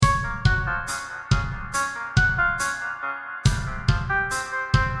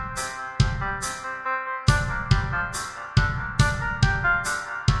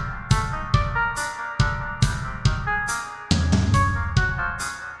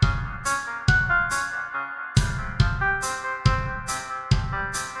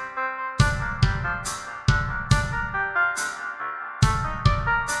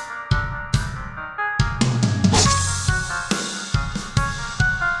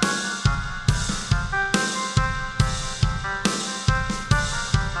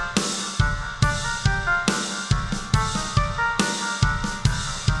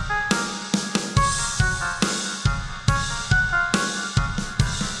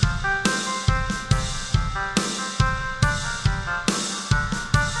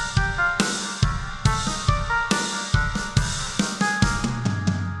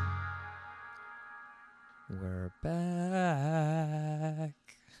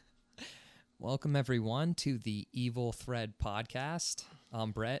Welcome, everyone, to the Evil Thread podcast.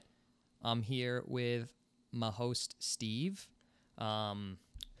 I'm Brett. I'm here with my host, Steve.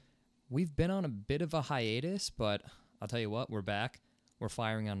 We've been on a bit of a hiatus, but I'll tell you what, we're back. We're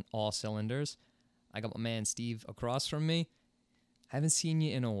firing on all cylinders. I got my man, Steve, across from me. Haven't seen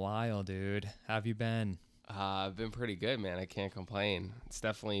you in a while, dude. How have you been? I've been pretty good, man. I can't complain. It's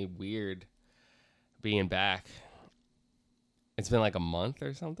definitely weird being back. It's been like a month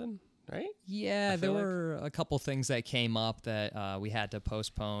or something, right? Yeah, there were a couple things that came up that we had to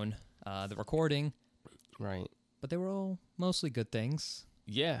postpone the recording. Right. But they were all mostly good things.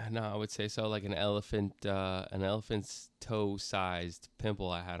 Yeah, no, I would say so. Like an elephant's toe-sized pimple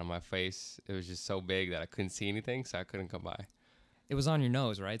I had on my face. It was just so big that I couldn't see anything, so I couldn't come by. It was on your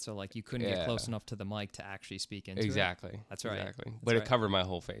nose, right? So, like, you couldn't get close enough to the mic to actually speak into Exactly. it. That's right. Exactly. That's But right. it covered my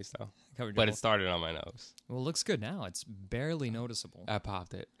whole face, though. It started on my nose. Well, it looks good now. It's barely noticeable. I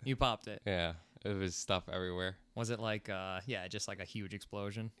popped it. You popped it. Yeah. It was stuff everywhere. Was it like, just like a huge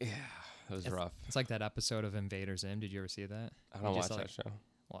explosion? Yeah. It was rough. It's like that episode of Invader Zim. Did you ever see that? I don't watch that show.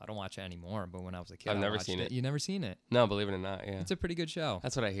 Well, I don't watch it anymore, but when I was a kid, I've I never watched seen it. You never seen it? No, believe it or not, yeah. It's a pretty good show.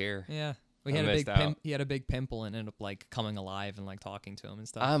 That's what I hear. Yeah. Well, he had a big pimple and ended up like coming alive and like talking to him and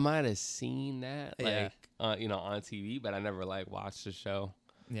stuff. I might have seen that, on TV, but I never like watched the show.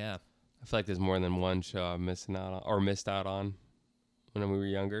 Yeah. I feel like there's more than one show I'm missing out on or missed out on when we were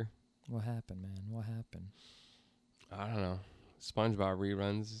younger. What happened, man? What happened? I don't know. SpongeBob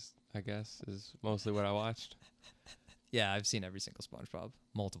reruns, I guess, is mostly what I watched. Yeah, I've seen every single SpongeBob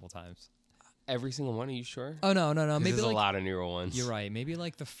multiple times. Every single one? Are you sure? Oh, no. Maybe there's like, a lot of newer ones. You're right. Maybe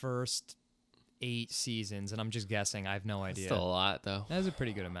like the first 8 seasons, and I'm just guessing. I have no idea. Still a lot, though. That's a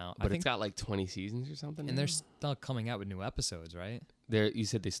pretty good amount. But it's got like 20 seasons or something. And they're still coming out with new episodes, right? You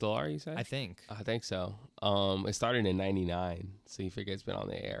said they still are, you said? I think so. It started in 99, so you figure it's been on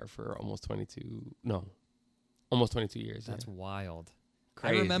the air for almost 22 years. That's wild.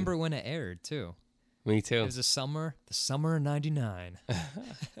 Crazy. I remember when it aired, too. Me too. It was the summer of 99.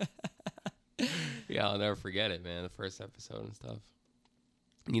 Yeah, I'll never forget it, man. The first episode and stuff.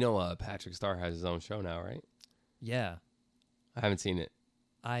 You know, Patrick Star has his own show now, right? Yeah. I haven't seen it.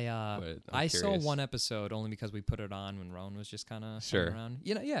 I saw one episode only because we put it on when Rowan was just kind of around.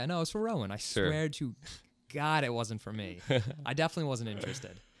 It's for Rowan. I swear to God it wasn't for me. I definitely wasn't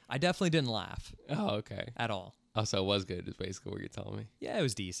interested. I definitely didn't laugh. Oh, okay. At all. Oh, so it was good is basically what you're telling me. Yeah, it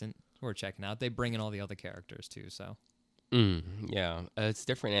was decent. We're checking out. They bring in all the other characters too, so. Yeah. It's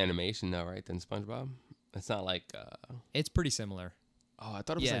different animation though, right, than SpongeBob? It's not like... It's pretty similar. Oh, I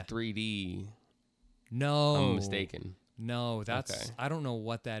thought it was like 3D. No. I'm mistaken. No, that's... Okay. I don't know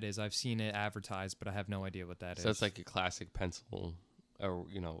what that is. I've seen it advertised, but I have no idea what that is. So it's like a classic pencil, or,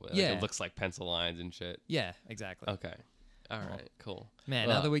 it looks like pencil lines and shit. Yeah, exactly. Okay. All right, cool. Man,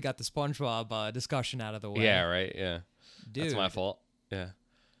 now that we got the SpongeBob discussion out of the way. Yeah, right, yeah. Dude. That's my fault. Yeah.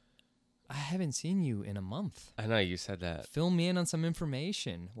 I haven't seen you in a month. I know, you said that. Fill me in on some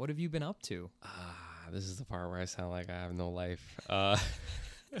information. What have you been up to? This is the part where I sound like I have no life. Not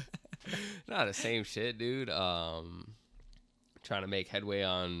the same shit, dude. Trying to make headway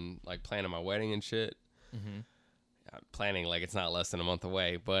on, like, planning my wedding and shit. Mm-hmm. Planning like it's not less than a month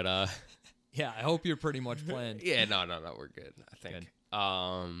away, but... Yeah, I hope you're pretty much planned. Yeah, no, we're good, I think.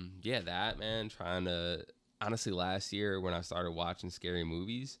 Good. That, man, trying to... Honestly, last year when I started watching scary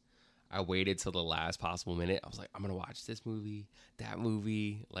movies, I waited till the last possible minute. I was like, I'm going to watch this movie, that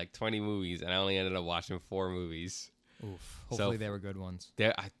movie, like 20 movies, and I only ended up watching 4 movies. Oof. Hopefully they were good ones.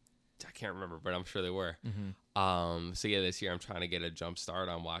 I can't remember, but I'm sure they were. Mm-hmm. So yeah, this year I'm trying to get a jump start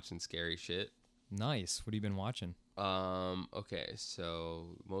on watching scary shit. Nice. What have you been watching? Okay,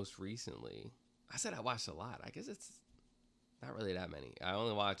 so most recently, I said I watched a lot. I guess it's not really that many. I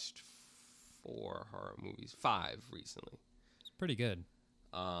only watched 4 horror movies, 5 recently. It's pretty good.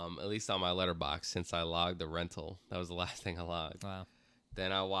 At least on my Letterboxd since I logged the rental. That was the last thing I logged. Wow.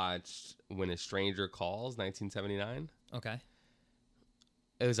 Then I watched When a Stranger Calls, 1979. Okay.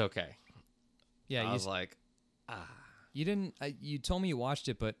 It was okay. Yeah, I was like, You didn't. You told me you watched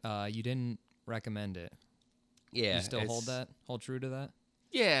it, but you didn't recommend it. Yeah. You still hold true to that?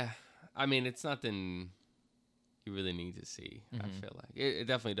 Yeah. I mean, it's nothing you really need to see. Mm-hmm. I feel like it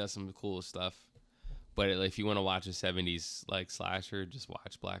definitely does some cool stuff. But if you want to watch a 70s like slasher, just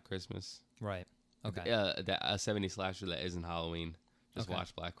watch Black Christmas. Right. Okay. A 70s slasher that isn't Halloween. Just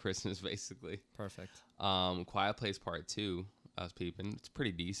watch Black Christmas, basically. Perfect. Quiet Place Part 2. I was peeping. It's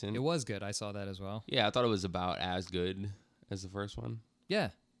pretty decent. It was good. I saw that as well. Yeah, I thought it was about as good as the first one. Yeah.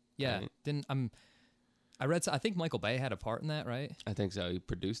 Yeah. Right. I think Michael Bay had a part in that, right? I think so. He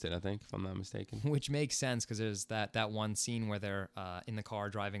produced it, I think, if I'm not mistaken. Which makes sense because there's that one scene where they're in the car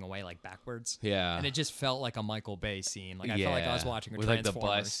driving away like backwards. Yeah. And it just felt like a Michael Bay scene. Like I felt like I was watching a with Transformers.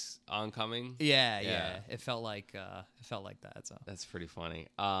 Like the bus oncoming. Yeah. It felt like that. So that's pretty funny.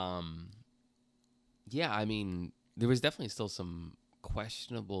 Yeah, I mean, there was definitely still some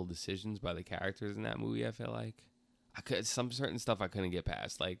questionable decisions by the characters in that movie. I feel like some certain stuff I couldn't get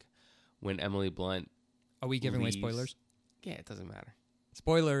past, like when Emily Blunt. Are we giving away spoilers? Yeah, it doesn't matter.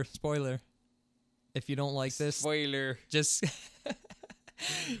 Spoiler. If you don't like this, spoiler. Just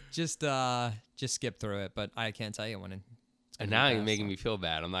skip through it. But I can't tell you when it's. And now you're making me feel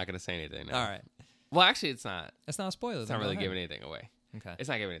bad. I'm not gonna say anything now. All right. Well, actually, it's not. It's not a spoiler. It's not really giving anything away. Okay. It's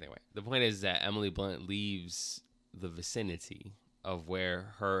not giving anything away. The point is that Emily Blunt leaves the vicinity of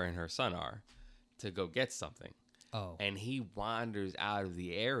where her and her son are to go get something. Oh. And he wanders out of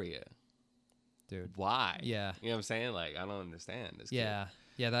the area. Dude. Why? Yeah. You know what I'm saying? Like, I don't understand this. Yeah.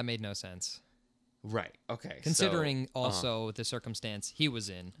 Yeah, that made no sense. Right. Okay. Considering also the circumstance he was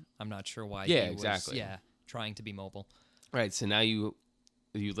in, I'm not sure why he was trying to be mobile. Right. So now you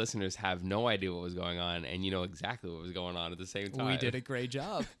listeners have no idea what was going on, and you know exactly what was going on at the same time. We did a great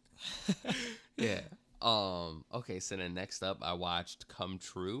job. Yeah. Okay, so then next up I watched Come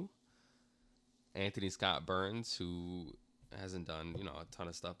True. Anthony Scott Burns, who hasn't done, a ton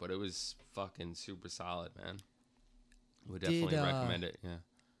of stuff, but it was fucking super solid, man. Would definitely recommend it. Yeah.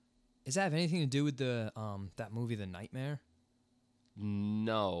 Does that have anything to do with the that movie The Nightmare?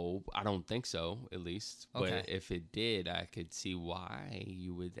 No, I don't think so, at least. Okay. But if it did, I could see why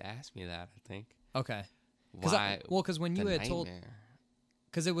you would ask me that, I think. Okay. Why? Because when you had Nightmare? told,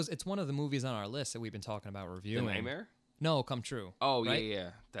 because it's one of the movies on our list that we've been talking about reviewing. The Nightmare? No, Come True. Oh, right? yeah,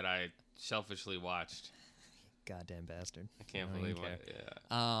 that I selfishly watched. Goddamn bastard. I can't believe it.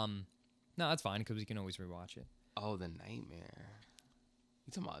 Yeah. No, that's fine because we can always rewatch it. Oh, The Nightmare.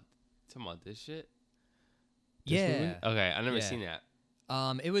 You talking about this shit? Yeah. Movie? Okay, I never seen that.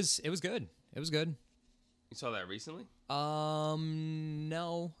 It was good. It was good. You saw that recently?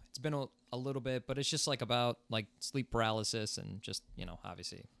 No, it's been a little bit, but it's just like about like sleep paralysis and just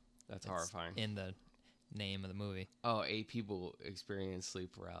obviously that's horrifying in the name of the movie. Oh, 8 people experience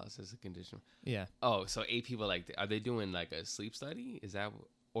sleep paralysis, a condition. Yeah. Oh, so 8 people are they doing like a sleep study? Is that?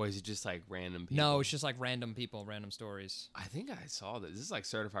 Or is it just like random people? No, it's just like random people, random stories. I think I saw this. This is like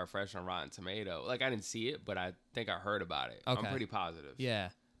certified fresh on Rotten Tomato. Like I didn't see it, but I think I heard about it. Okay. I'm pretty positive. Yeah,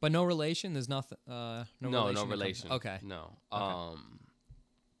 but no relation. There's nothing. No relation. Okay. No. Okay.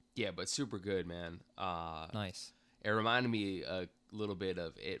 Yeah, but super good, man. Nice. It reminded me a little bit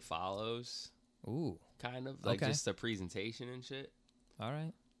of It Follows. Ooh. Kind of like just the presentation and shit. All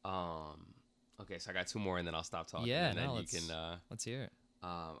right. Okay, so I got 2 more and then I'll stop talking. Yeah. And then let's hear it.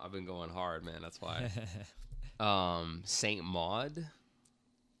 I've been going hard, man. That's why. Saint Maud,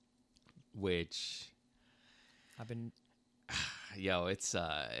 which I've been. Yo, it's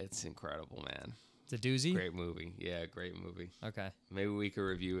incredible, man. It's a doozy. Great movie. Yeah, great movie. Okay. Maybe we could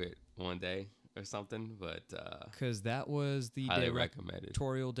review it one day or something, but because that was the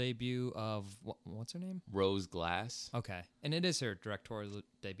directorial debut of what's her name? Rose Glass. Okay, and it is her directorial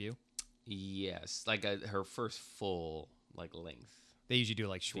debut. Yes, like her first full length. They usually do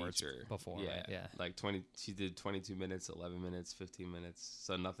like shorts feature. Before, right? Yeah. Like 20. She did 22 minutes, 11 minutes, 15 minutes.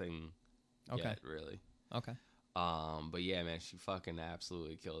 So nothing. Yet, really. Okay. But yeah, man, she fucking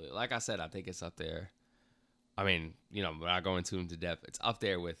absolutely killed it. Like I said, I think it's up there. I mean, without going too into depth, it's up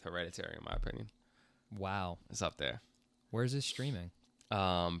there with Hereditary, in my opinion. Wow. It's up there. Where's this streaming?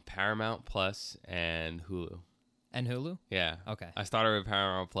 Paramount Plus and Hulu. And Hulu? Yeah. Okay. I started with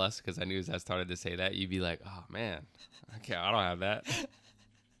Paramount Plus because I knew as I started to say that, you'd be like, oh, man. Okay, I don't have that.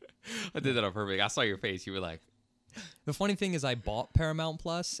 I did that on purpose. I saw your face. You were like. The funny thing is I bought Paramount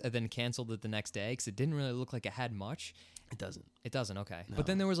Plus and then canceled it the next day because it didn't really look like it had much. It doesn't. It doesn't, okay. No. But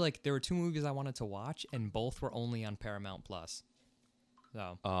then there were 2 movies I wanted to watch and both were only on Paramount Plus.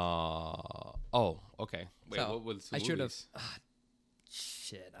 So. Oh, okay. Wait, so what were the 2 I should have. movies?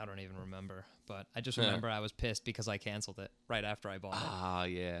 Shit, I don't even remember. But I just remember I was pissed because I canceled it right after I bought it. Oh,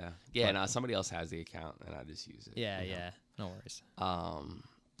 yeah. Yeah, no, somebody else has the account and I just use it. Yeah, yeah. No worries.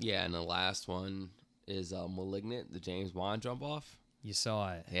 Yeah, and the last one is Malignant, the James Wan jump off. You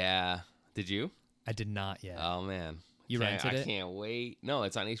saw it. Yeah. Did you? I did not yet. Oh, man. You rented it? I can't wait. No,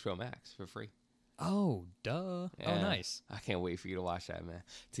 it's on HBO Max for free. Oh, duh. Yeah. Oh, nice. I can't wait for you to watch that, man,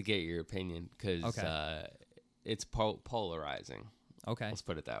 to get your opinion because it's polarizing. Okay. Let's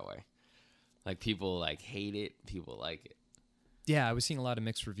put it that way. Like, people, hate it. People like it. Yeah, I was seeing a lot of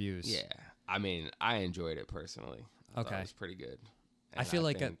mixed reviews. Yeah. I mean, I enjoyed it personally. I thought it was pretty good. I feel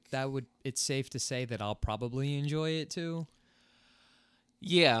like it's safe to say that I'll probably enjoy it too.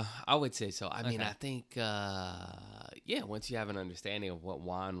 Yeah, I would say so. I mean, I think, once you have an understanding of what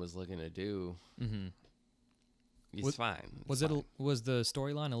Juan was looking to do, it's fine. Was the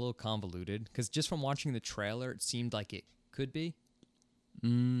storyline a little convoluted? Because just from watching the trailer, it seemed like it could be.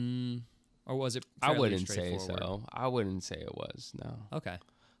 Or was it? I wouldn't say so. I wouldn't say it was. No. Okay.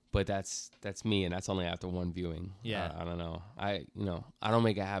 But that's me, and that's only after one viewing. Yeah. I don't know. I don't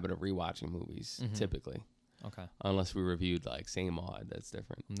make a habit of rewatching movies typically. Okay. Unless we reviewed like Same Odd, that's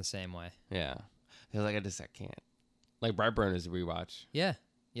different. In the same way. Yeah. Cause like I can't. Like Brightburn is a rewatch. Yeah.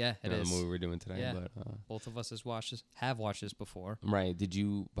 Yeah, it is. The movie we're doing today. Yeah. But, both of us have watched this before. Right.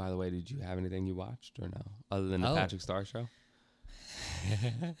 By the way, did you have anything you watched or no? Other than the Patrick Star show?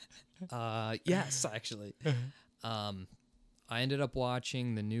 Yes, actually. I ended up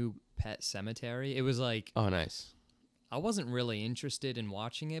watching the new Pet Sematary. It was like, oh, nice. I wasn't really interested in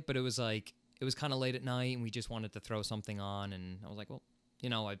watching it, but it was like, it was kind of late at night and we just wanted to throw something on. And I was like, well,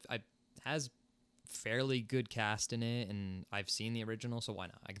 I has fairly good cast in it and I've seen the original, so why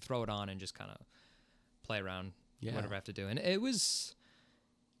not? I can throw it on and just kind of play around whatever I have to do. And it was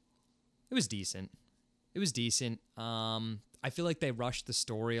decent. It was decent. I feel like they rushed the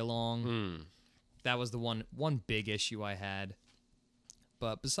story along. That was the one big issue I had.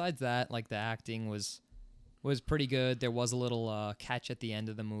 But besides that, like the acting was pretty good. There was a little catch at the end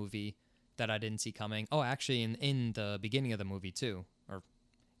of the movie that I didn't see coming. Oh, actually, in the beginning of the movie too, or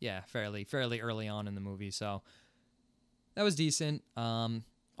fairly early on in the movie. So that was decent. I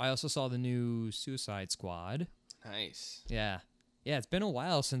also saw the new Suicide Squad. Nice. Yeah. It's been a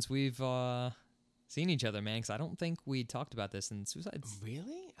while since we've seen each other, man. Because I don't think we talked about this. And Suicide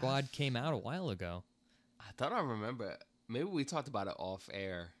Squad came out a while ago. I thought I remember. Maybe we talked about it off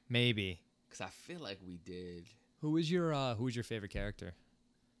air. Maybe. Because I feel like we did. Who was your favorite character?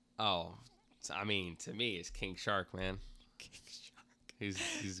 Oh, I mean, to me, it's King Shark, man. King Shark.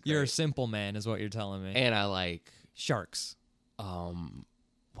 He's great. You're a simple man, is what you're telling me. And I like sharks.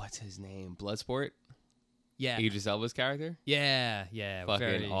 What's his name? Bloodsport. Yeah. Idris Elba's character. Yeah.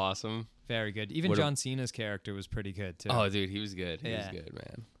 Fucking awesome. Very good. Even John Cena's character was pretty good too. Oh, dude, he was good. He was good,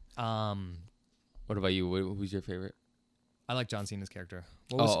 man. What about you? Who's your favorite? I like John Cena's character.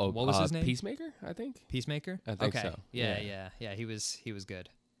 What was his name? Peacemaker, I think. Peacemaker? I think so. Yeah. He was good.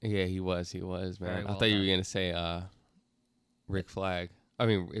 Yeah, he was, man. Very well I thought you were gonna say Rick Flag. I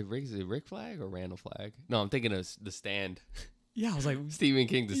mean, is it Rick Flag or Randall Flag? No, I'm thinking of The Stand. Yeah, I was like Stephen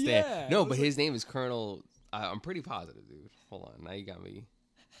King, The Stand. Yeah, no, but his name is Colonel. I'm pretty positive, dude. Hold on, now you got me.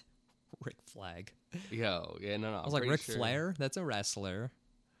 Rick Flag. No. I was like Ric Flair. That's a wrestler.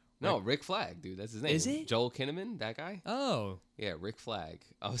 No, Rick Flag, dude. That's his name. Is it? Joel Kinnaman, that guy? Oh. Yeah, Rick Flag.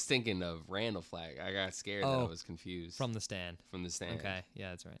 I was thinking of Randall Flag. I got scared that I was confused. From The Stand. Okay,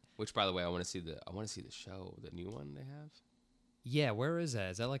 yeah, that's right. Which, by the way, I want to see the show, the new one they have. Yeah, where is that?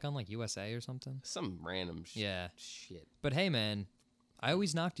 Is that like on like USA or something? Some random shit. But hey, man, I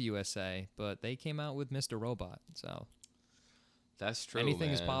always knocked USA, but they came out with Mr. Robot, so. That's true, Anything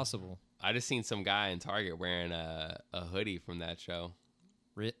is possible. I just seen some guy in Target wearing a hoodie from that show.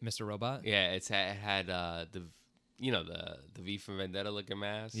 Mr. Robot? Yeah, it had the V for Vendetta looking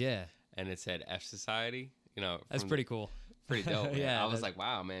mask. Yeah. And it said F Society. That's pretty cool. Pretty dope. Yeah. I was like,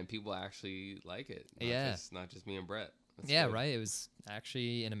 wow, man, people actually like it. Not just me and Brett. That's good. Right. It was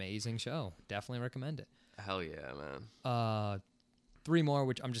actually an amazing show. Definitely recommend it. Hell yeah, man. 3 more,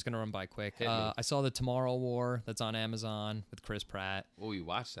 which I'm just gonna run by quick. I saw the Tomorrow War that's on Amazon with Chris Pratt. Oh, you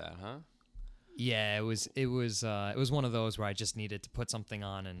watched that, huh? Yeah, it was one of those where I just needed to put something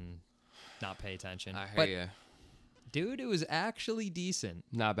on and not pay attention. I hear you. Dude, it was actually decent.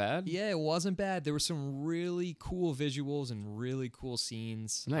 Not bad? Yeah, it wasn't bad. There were some really cool visuals and really cool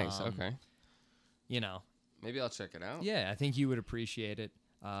scenes. Nice, okay. Maybe I'll check it out. Yeah, I think you would appreciate it.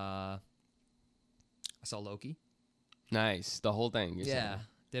 I saw Loki. Nice. The whole thing. Yeah.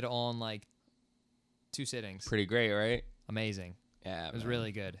 Did it all in like 2 sittings. Pretty great, right? Amazing. Yeah, it was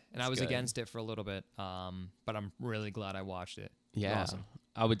really good. And I was against it for a little bit, but I'm really glad I watched it. Yeah. Awesome.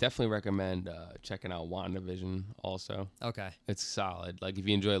 I would definitely recommend checking out WandaVision also. Okay. It's solid. Like if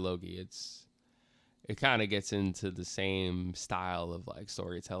you enjoy Loki, it kind of gets into the same style of like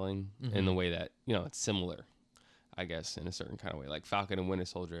storytelling in the way that, it's similar, I guess, in a certain kind of way. Like Falcon and Winter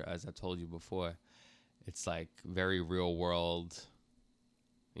Soldier, as I've told you before, it's like very real world,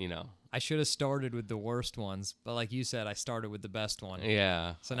 I should have started with the worst ones, but like you said, I started with the best one.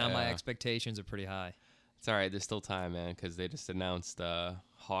 Yeah. So now my expectations are pretty high. It's all right. There's still time, man, because they just announced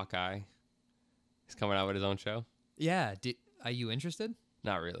Hawkeye. He's coming out with his own show. Yeah. Are you interested?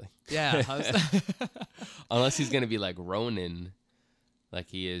 Not really. Yeah. Unless he's going to be like Ronin like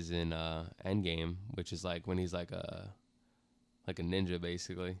he is in Endgame, which is like when he's like a ninja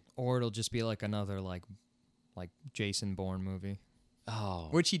basically. Or it'll just be like another like Jason Bourne movie. Oh,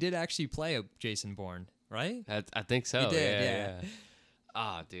 which he did actually play a Jason Bourne, right? I think so. He did, yeah.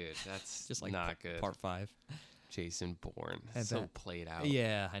 Ah, dude, that's just like not good. Part 5. Jason Bourne, so played out.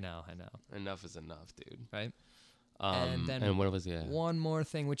 Yeah, I know. Enough is enough, dude. Right. And what was one more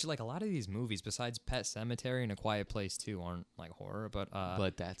thing, which is like a lot of these movies, besides Pet Sematary and A Quiet Place 2, aren't like horror,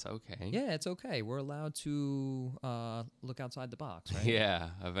 but that's okay. Yeah, it's okay. We're allowed to look outside the box, right? Yeah,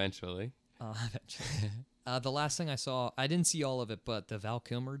 eventually. The last thing I saw, I didn't see all of it, but the Val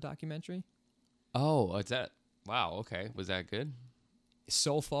Kilmer documentary. Oh, is that? Wow. Okay, was that good?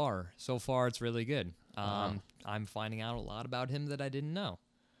 So far, it's really good. I'm finding out a lot about him that I didn't know.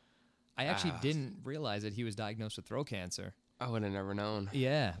 I actually didn't realize that he was diagnosed with throat cancer. I would have never known.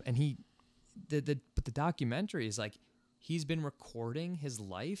 Yeah, and but the documentary is like he's been recording his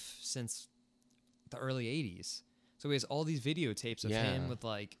life since the early 80s. So he has all these videotapes of him with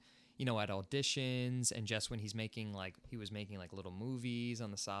like, you know, at auditions and just when he was making like little movies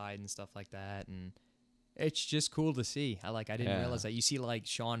on the side and stuff like that, and it's just cool to see. I didn't realize that. You see like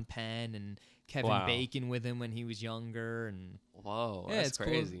Sean Penn and Kevin Bacon with him when he was younger, and that's it's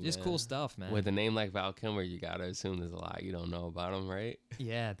crazy. Cool. Just cool stuff, man. With a name like Val Kilmer, you gotta assume there's a lot you don't know about him, right?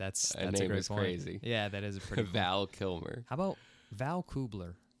 Yeah, that's a great is point. Crazy. Yeah, that is a pretty cool. Val Kilmer. How about Val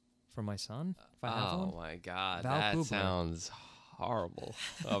Kubler for my son? If I have one? Oh my God, Val that Kubler. sounds horrible.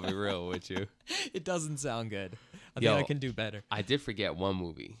 I'll be real with you. It doesn't sound good. I think I can do better. I did forget one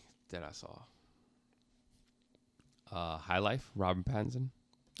movie that I saw. High Life, Robert Pattinson.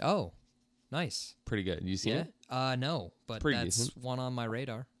 Oh, nice. Pretty good. You seen it? No, but that's decent. One on my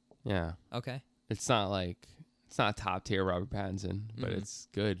radar. Yeah. Okay. It's not top tier Robert Pattinson, but it's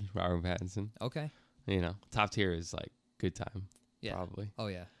good Robert Pattinson. Okay. You know, top tier is like good time. Yeah. Probably. Oh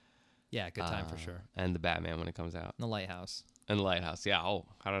yeah. Yeah, good time for sure. And the Batman when it comes out. And the Lighthouse. Yeah. Oh,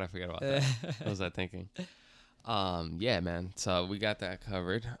 how did I forget about that? What was I thinking? Yeah, man. So we got that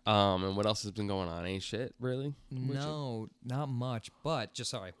covered. And what else has been going on? Ain't shit, really? No, not much. But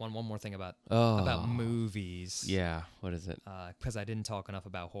one more thing about movies. Yeah. What is it? Because I didn't talk enough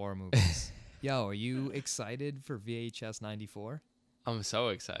about horror movies. Yo, are you excited for VHS 94? I'm so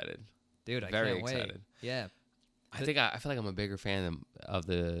excited, dude. Very can't wait. Excited. Yeah. I feel like I'm a bigger fan of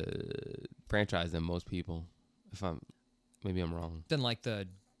the franchise than most people. Maybe I'm wrong. Than like the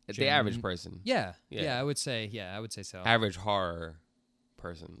average person. Yeah, I would say so. Average horror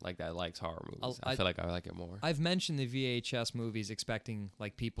person like that likes horror movies. I feel like I like it more. I've mentioned the VHS movies expecting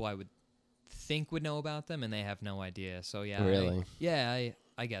like people I would think would know about them, and they have no idea. So yeah, really,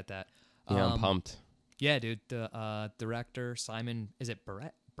 I get that. Yeah, I'm pumped. Yeah, dude. The director Simon, is it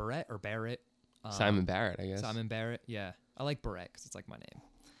Barrett or Barrett? Simon Barrett, I guess. Simon Barrett. Yeah, I like Barrett because it's like my name.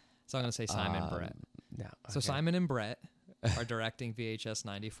 So I'm gonna say Simon Barrett. No. Okay. So Simon and Brett are directing VHS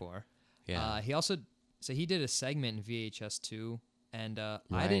 94. Yeah. He did a segment in VHS 2, and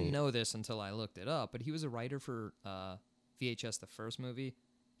I didn't know this until I looked it up, but he was a writer for VHS, the first movie.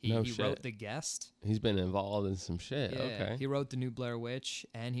 He wrote The Guest. He's been involved in some shit. Yeah, okay. He wrote The New Blair Witch,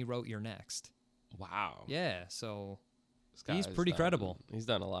 and he wrote You're Next. Wow. Yeah, so he's pretty credible. He's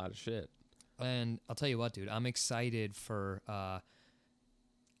done a lot of shit. And I'll tell you what, dude, I'm excited for...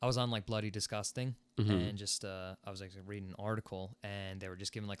 I was on like Bloody Disgusting, and just I was like reading an article, and they were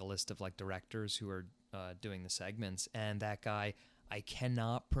just giving like a list of like directors who are doing the segments, and that guy, I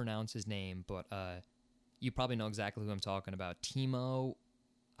cannot pronounce his name, but you probably know exactly who I'm talking about. Timo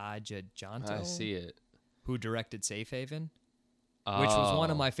Ajajanto. I see it. Who directed Safe Haven, which was one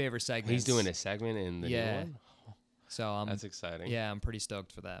of my favorite segments. He's doing a segment in the new one. So that's exciting. Yeah, I'm pretty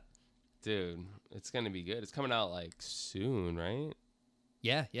stoked for that. Dude, it's gonna be good. It's coming out like soon, right?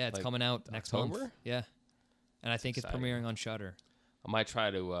 Yeah, it's like coming out next October? month. Yeah, and I think it's premiering on Shudder. I might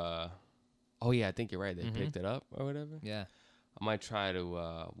try to. Oh yeah, I think you're right. They picked it up or whatever. Yeah, I might try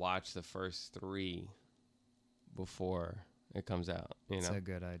to watch the first 3 before it comes out. That's a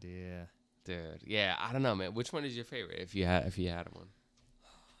good idea, dude. Yeah, I don't know, man. Which one is your favorite? If you had one,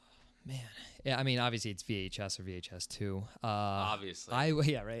 man. Yeah, I mean, obviously it's VHS or VHS 2.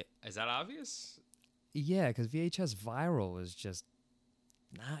 Obviously, yeah, right. Is that obvious? Yeah, because VHS Viral was just.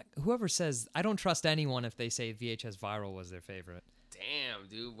 Not whoever says I don't trust anyone if they say VHS Viral was their favorite. Damn,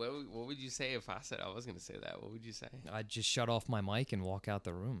 dude, what would you say if I said I was gonna say that? What would you say? I'd just shut off my mic and walk out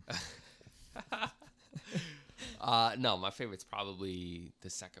the room. No, my favorite's probably the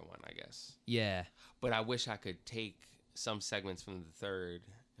second one, I guess. Yeah, but I wish I could take some segments from the third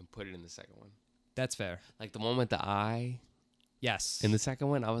and put it in the second one. That's fair. Like the one with the eye. Yes. In the second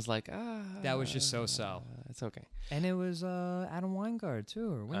one, I was like, that was just so. It's okay. And it was Adam Wingard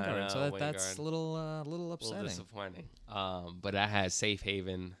too, or Wingard. So that's a little upsetting. A little disappointing. But that has Safe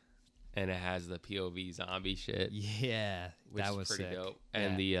Haven, and it has the POV zombie shit. Yeah, which that was pretty sick. dope.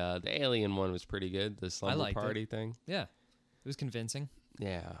 And the alien one was pretty good. The slumber party thing. Yeah, it was convincing.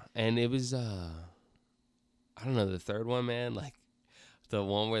 Yeah, and it was I don't know, the third one, man, like the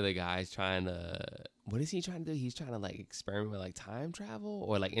one where the guy's trying to, what is he trying to do? He's trying to like experiment with like time travel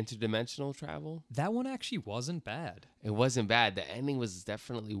or like interdimensional travel. That one actually wasn't bad. It wasn't bad. The ending was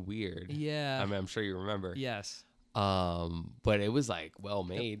definitely weird. Yeah. I mean, I'm sure you remember. Yes. But it was like well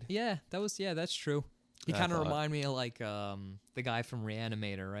made. Yeah, that's true. He kind of reminded me of like the guy from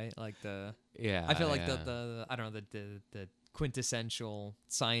Reanimator, right? Like I feel like the I don't know, the quintessential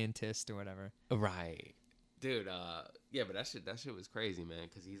scientist or whatever. Right. Dude, yeah, but that shit was crazy, man,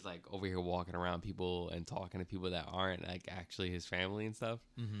 because he's like over here walking around people and talking to people that aren't like actually his family and stuff.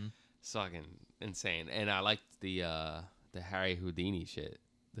 Mm-hmm. It's fucking insane. And I liked the Harry Houdini shit,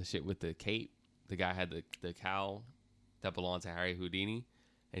 the shit with the cape. The guy had the cowl that belonged to Harry Houdini,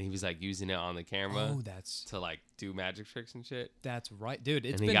 and he was like using it on the camera to like do magic tricks and shit. That's right, dude.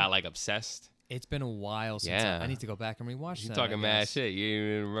 He got like obsessed. It's been a while since I need to go back and rewatch that. You're talking mad shit. You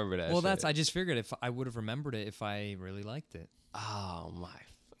didn't even remember that. Well, I just figured if I would have remembered it if I really liked it. Oh my!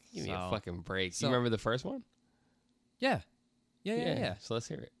 Give me a fucking break. So, you remember the first one? Yeah. So let's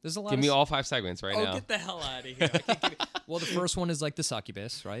hear it. There's a lot. Give me all 5 segments right now. Oh, get the hell out of here! Well, the first one is like the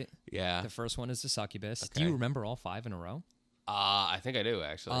succubus, right? Yeah. The first one is the succubus. Okay. Do you remember all 5 in a row? I think I do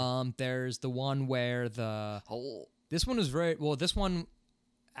actually. There's the one where this one was this one.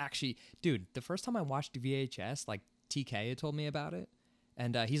 Actually, dude, the first time I watched VHS, like TK had told me about it,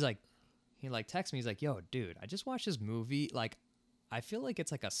 and he texted me. He's like, "Yo, dude, I just watched this movie. Like, I feel like it's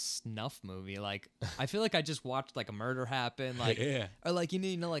like a snuff movie. Like, I feel like I just watched like a murder happen. Like, or like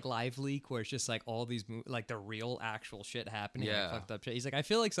you know, like Live Leak, where it's just like all these like the real actual shit happening. Yeah, like, fucked up shit. He's like, I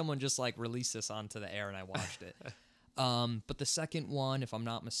feel like someone just like released this onto the air, and I watched it. But the second one, if I'm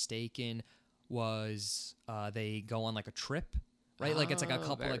not mistaken, was they go on like a trip. Right, like it's like a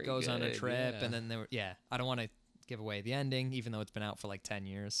couple that goes on a trip, and then I don't want to give away the ending, even though it's been out for like 10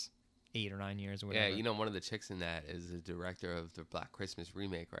 years, 8 or 9 years, or whatever. Yeah, you know, one of the chicks in that is the director of the Black Christmas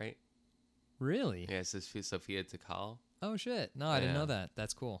remake, right? Really? Yeah, it's Sophia Takal. Oh shit! No, I didn't know that.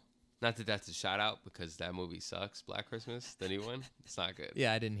 That's cool. Not that that's a shout out because that movie sucks. Black Christmas, the new one, it's not good.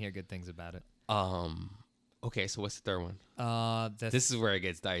 Yeah, I didn't hear good things about it. Okay, so what's the third one? This is where it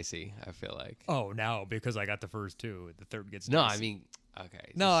gets dicey, I feel like. Oh, no, because I got the first 2. The third gets dicey. No, I mean,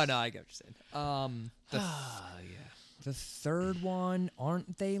 okay. No, I get what you're saying. The third one,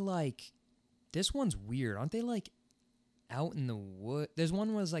 aren't they like... This one's weird. Aren't they like out in the wood? There's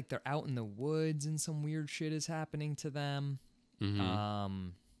one was like they're out in the woods and some weird shit is happening to them. Mm-hmm.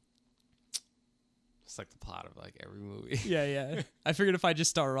 It's like the plot of like every movie. Yeah. I figured if I just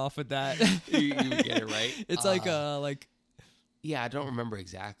started off with that, you would get it right. It's yeah, I don't remember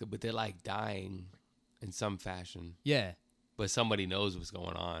exactly, but they're like dying in some fashion. Yeah, but somebody knows what's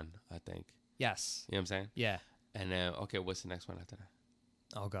going on. I think. Yes. You know what I'm saying? Yeah. And then what's the next one after that?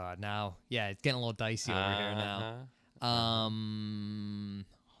 Oh God, now it's getting a little dicey over here now.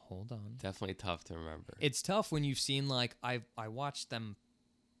 Hold on. Definitely tough to remember. It's tough when you've seen like I watched them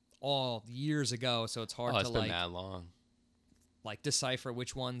all years ago, so it's hard to been that long. Like decipher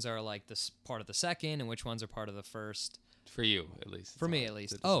which ones are like this part of the second and which ones are part of the first. For you, at least. For me, at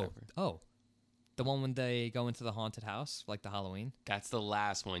least. Oh, the one when they go into the haunted house, like the Halloween. That's the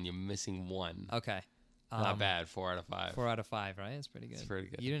last one. You're missing one. Okay. Not bad. 4 out of 5. 4 out of 5, right? That's pretty good. It's pretty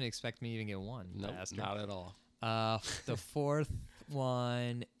good. You didn't expect me to even get 1. No, not at all. The fourth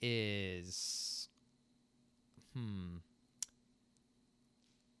one is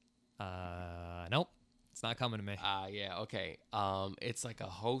nope. It's not coming to me. Yeah, okay. It's like a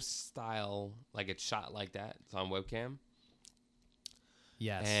host style, like it's shot like that. It's on webcam.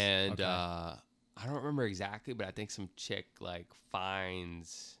 Yes. And okay. I don't remember exactly, but I think some chick like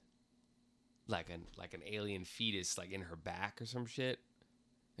finds like an alien fetus like in her back or some shit.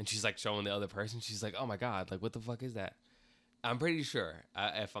 And she's like showing the other person. She's like, "Oh my God, like what the fuck is that?" I'm pretty sure,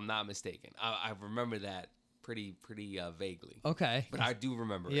 if I'm not mistaken. I remember that pretty vaguely. Okay. But I do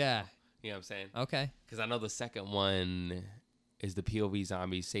remember it. Yeah. You know what I'm saying? Okay. Because I know the second one is the POV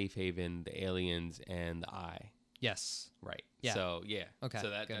zombies, Safe Haven, the aliens, and the Eye. Yes. Right. Yeah. So, yeah. Okay. So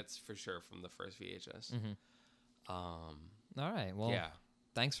that's for sure from the first VHS. Mm-hmm. All right. Well,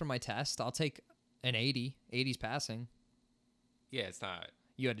 thanks for my test. I'll take an 80. 80's passing. Yeah, it's not...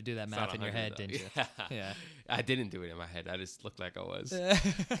 You had to do that math in your head, didn't you? Yeah. I didn't do it in my head. I just looked like I was.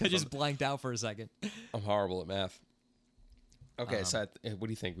 I just blanked out for a second. I'm horrible at math. Okay, so what do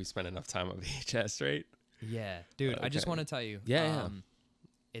you think? We spent enough time on VHS, right? Yeah, dude. I just want to tell you. Yeah.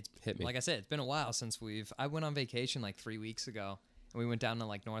 It's hit me. Like I said, it's been a while since I went on vacation like 3 weeks ago, and we went down to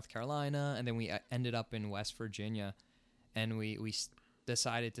like North Carolina, and then we ended up in West Virginia, and we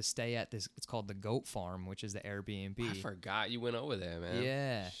decided to stay at this. It's called the Goat Farm, which is the Airbnb. I forgot you went over there, man.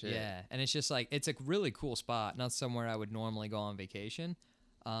 Yeah, yeah. And it's just like it's a really cool spot. Not somewhere I would normally go on vacation.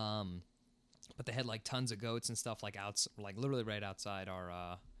 But they had like tons of goats and stuff like literally right outside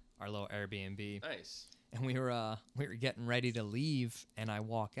our little Airbnb. Nice. And we were getting ready to leave, and I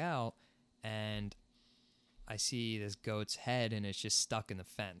walk out, and I see this goat's head, and it's just stuck in the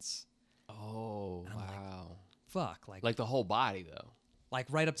fence. Oh, wow. Fuck, like the whole body though. Like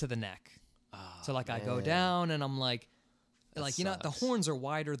right up to the neck. Oh, so like man. I go down, and I'm like, that like, sucks. the horns are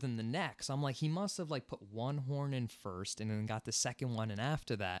wider than the neck. So I'm like, he must have like put one horn in first, and then got the second one in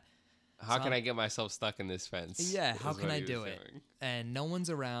after that. How can I get myself stuck in this fence? Yeah, how can I do it? And no one's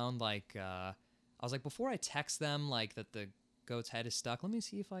around. Like, I was like, before I text them like that the goat's head is stuck, let me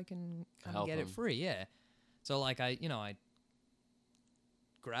see if I can kind of get it free. Yeah. So like I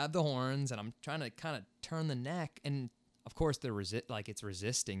grab the horns, and I'm trying to kind of turn the neck, and of course it's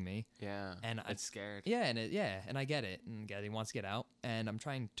resisting me. Yeah. And it's scared. Yeah, and I get it, and he wants to get out, and I'm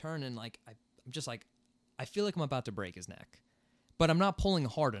trying to turn, and like I'm just like I feel like I'm about to break his neck. But I'm not pulling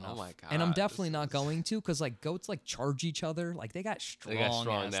hard enough. Oh my God, and I'm definitely not going to, because like goats like charge each other. Like they got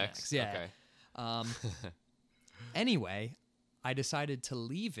strong necks. Yeah. Okay. Anyway, I decided to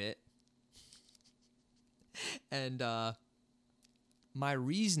leave it, and my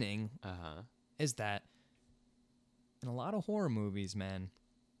reasoning is that in a lot of horror movies, man,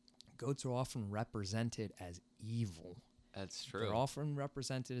 goats are often represented as evil. That's true. They're often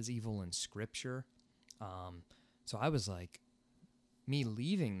represented as evil in scripture. So I was like, me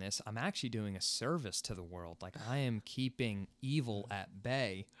leaving this, I'm actually doing a service to the world. Like I am keeping evil at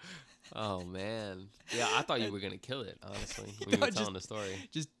bay. Oh man, yeah, I thought you were gonna kill it. Honestly, when you were telling the story,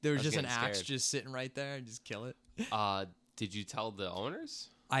 there was just an axe just sitting right there, and just kill it. Did you tell the owners?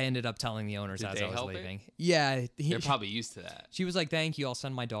 I ended up telling the owners as I was leaving. It? Yeah, they're probably used to that. She was like, "Thank you, I'll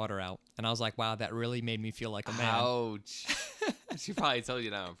send my daughter out," and I was like, "Wow, that really made me feel like a man." Ouch. She probably told you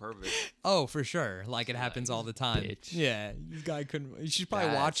that on purpose. Oh, for sure. Like it happens all the time. Bitch. Yeah, this guy couldn't. She's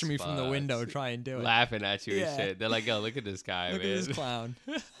probably watching me from the window, try and do it, laughing at you and shit. They're like, "Yo, look at this guy, look man. Look at this clown."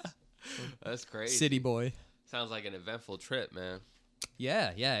 That's crazy. City boy. Sounds like an eventful trip, man.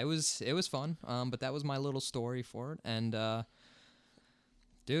 Yeah, it was fun. But that was my little story for it. And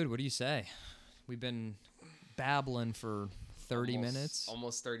dude, what do you say? We've been babbling for 30 minutes.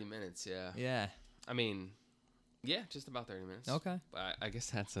 Almost 30 minutes, yeah. Yeah. I mean, yeah, just about 30 minutes. Okay. But I guess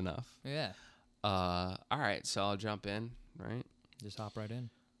that's enough. Yeah. All right, so I'll jump in, right? Just hop right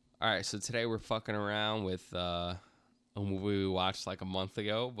in. All right, so today we're fucking around with a movie we watched like a month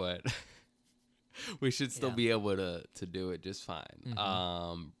ago, but we should still be able to do it just fine.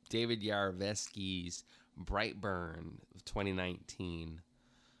 Mm-hmm. David Yarovesky's Brightburn of 2019.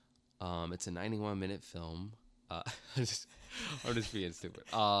 It's a 91-minute film. I'm just being stupid.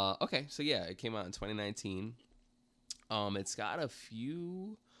 Okay, so yeah, it came out in 2019. It's got a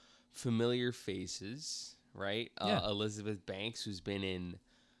few familiar faces, right? Elizabeth Banks, who's been in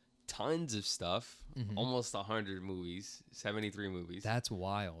tons of stuff, almost 100 movies, 73 movies. That's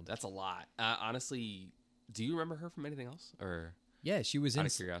wild. That's a lot. Honestly, do you remember her from anything else? Or yeah, she was in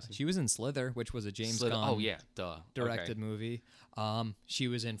Slither, which was a James Gunn. Oh yeah, directed movie. She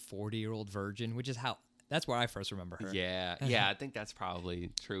was in 40-Year-Old Virgin, which is that's where I first remember her. Yeah, I think that's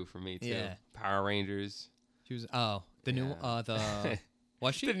probably true for me too. Yeah. Power Rangers. She was new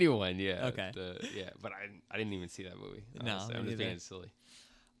was she the new one? Yeah. Okay. But I didn't even see that movie. Honestly. No, I'm just being silly.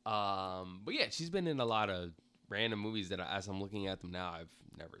 But yeah, she's been in a lot of random movies that, as I'm looking at them now, I've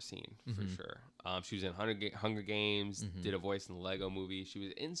never seen for sure. She was in Hunger Games, did a voice in the Lego movie. She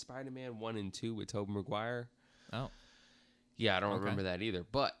was in Spider-Man 1 and 2 with Tobey Maguire. Oh. Yeah, I don't remember that either.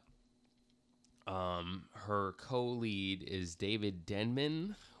 But her co-lead is David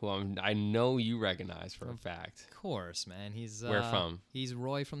Denman, who I know you recognize for a fact. Of course, man. He's where from? He's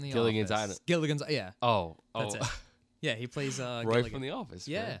Roy from The Gilligan's Office. Gilligan's Island. Yeah. Oh, that's it. Yeah, he plays Roy Gilligan. from The Office.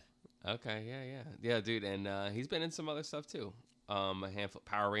 Yeah. Bro. Okay. Yeah, dude, and he's been in some other stuff too. A handful.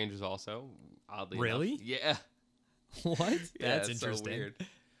 Power Rangers also. Oddly really? Enough. Yeah. What? That's interesting. So weird.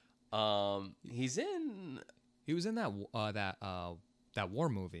 He was in that war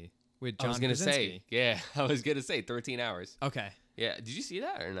movie with John. I was gonna say 13 Hours. Okay. Yeah. Did you see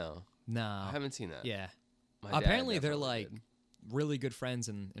that or no? No, I haven't seen that. Yeah. Apparently they're like really good friends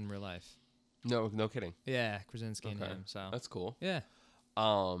in real life. No kidding. Yeah, Krasinski and him. So that's cool. Yeah.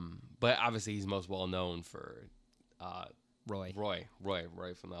 But obviously he's most well known for Roy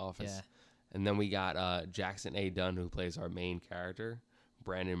from The Office. Yeah. And then we got Jackson A. Dunn, who plays our main character,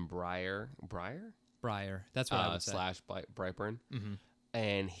 Brandon Breyer. That's what I would say. Slash Brightburn. Mm-hmm.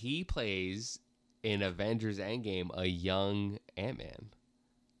 And he plays in Avengers Endgame a young Ant-Man.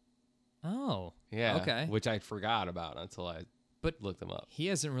 Oh. Yeah. Okay. Which I forgot about until I looked him up. He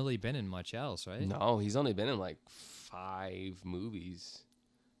hasn't really been in much else, right? No, he's only been in like 5 movies.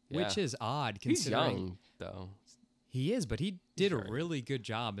 Yeah. Which is odd considering... He's young, though. He is, but he did a really good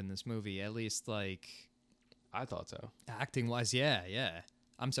job in this movie, at least like... I thought so. Acting-wise, yeah.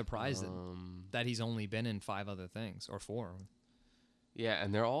 I'm surprised that he's only been in 5 other things, or 4. Yeah,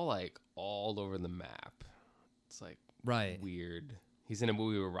 and they're all like all over the map. It's like weird. He's in a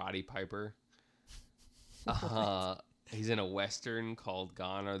movie with Roddy Piper. He's in a Western called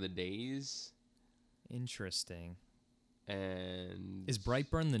Gone Are the Days. Interesting. And is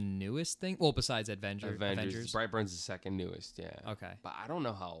Brightburn the newest thing? Well, besides Avengers. Brightburn's the second newest, yeah. Okay. But I don't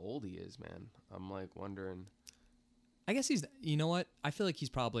know how old he is, man. I'm like wondering. I guess he's, you know what? I feel like he's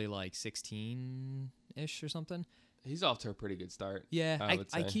probably like 16-ish or something. He's off to a pretty good start. Yeah,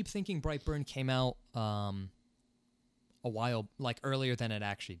 I keep thinking Brightburn came out a while, like earlier than it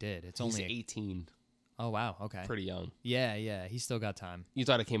actually did. He's only 18. Oh, wow. Okay. Pretty young. Yeah. He's still got time. You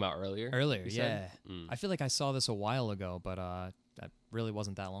thought it came out earlier? Earlier, yeah. I feel like I saw this a while ago, but that really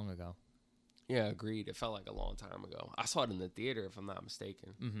wasn't that long ago. Yeah, agreed. It felt like a long time ago. I saw it in the theater, if I'm not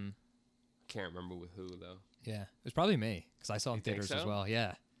mistaken. Mm-hmm. Can't remember with who, though. Yeah. It was probably me, because I saw it in theaters as well.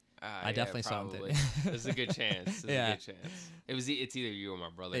 Yeah. I definitely saw it. There's a good chance. It's either you or my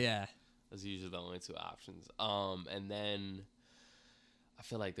brother. Yeah. Those are usually the only 2 options. And then I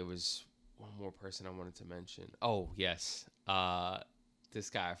feel like there was one more person I wanted to mention. Oh, yes. This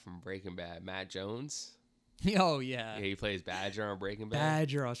guy from Breaking Bad, Matt Jones. Oh, yeah. Yeah, he plays Badger on Breaking Bad.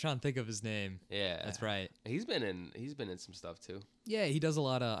 Badger. I was trying to think of his name. Yeah. That's right. He's been in some stuff too. Yeah, he does a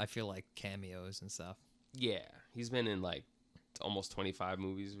lot of, I feel like, cameos and stuff. Yeah. He's been in like almost 25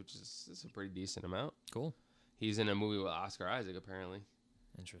 movies, which is a pretty decent amount. Cool. He's in a movie with Oscar Isaac, apparently.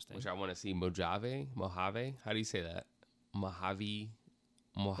 Interesting. Which I want to see. Mojave. How do you say that? Mojave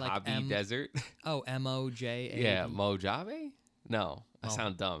like Desert. Oh, Mojave. Yeah, Mojave. No, I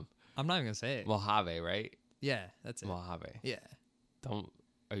sound dumb. I'm not even gonna say it. Mojave, right? Yeah, that's it. Mojave. Yeah.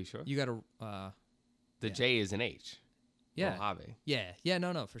 Are you sure? You gotta. The J is an H. Yeah. Mojave. Yeah.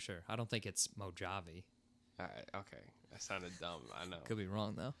 No, for sure. I don't think it's Mojave. All right. Okay. That sounded dumb. I know. Could be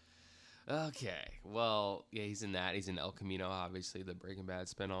wrong though. Okay. Well, yeah, he's in that. He's in El Camino, obviously, the Breaking Bad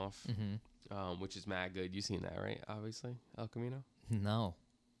spinoff, which is mad good. You seen that, right? Obviously, El Camino. No.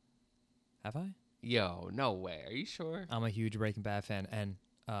 Have I? Yo, no way. Are you sure? I'm a huge Breaking Bad fan, and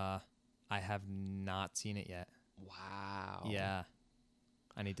I have not seen it yet. Wow. Yeah.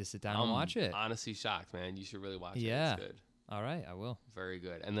 I need to sit down and watch it. Honestly shocked, man. You should really watch it. Yeah. It's good. All right, I will. Very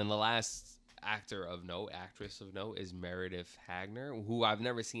good. And then the last actress of note is Meredith Hagner, who I've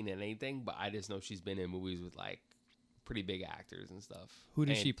never seen in anything, but I just know she's been in movies with like pretty big actors and stuff. Who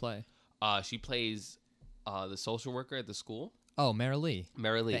does she play? She plays the social worker at the school. Oh, Mary Lee.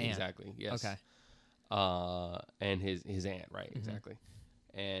 Mary Lee, exactly. Yes. Okay. And his aunt, right? Exactly.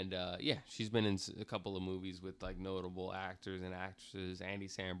 And yeah, she's been in a couple of movies with like notable actors and actresses. Andy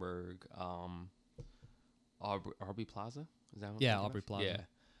Samberg, Aubrey Plaza. Is that one? Yeah, Aubrey Plaza.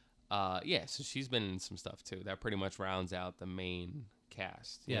 Yeah. Yeah. So she's been in some stuff too. That pretty much rounds out the main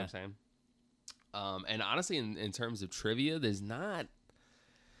cast. You know what I'm saying? And honestly, in terms of trivia, there's not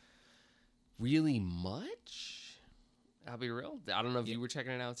really much. I'll be real. I don't know if you were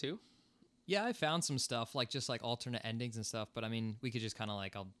checking it out too. Yeah, I found some stuff, like just like alternate endings and stuff. But I mean, we could just kind of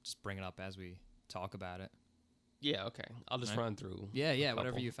like, I'll just bring it up as we talk about it. Yeah, okay. I'll just run through. Yeah,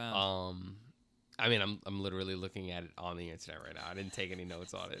 whatever you found. I mean, I'm literally looking at it on the internet right now. I didn't take any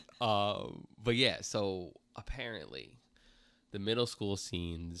notes on it. But yeah, so apparently the middle school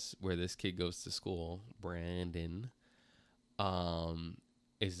scenes where this kid goes to school, Brandon,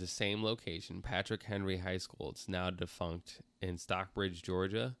 is the same location, Patrick Henry High School. It's now defunct in Stockbridge,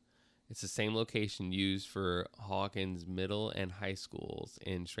 Georgia. It's the same location used for Hawkins Middle and High Schools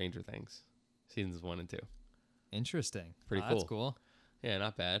in Stranger Things, seasons 1 and 2. Interesting. Pretty cool. That's cool. Yeah,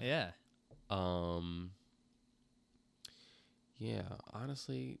 not bad. Yeah. Yeah,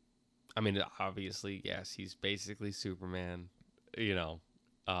 honestly, I mean, obviously, yes, he's basically Superman. You know,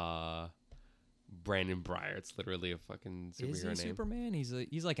 Brandon Breyer. It's literally a fucking superhero Is he name. Superman?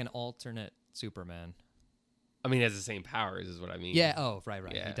 He's like an alternate Superman. I mean, he has the same powers, is what I mean. Yeah. Oh, right.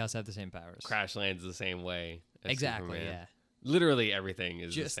 Yeah. He does have the same powers. Crash lands the same way. As exactly. Superman. Yeah. Literally everything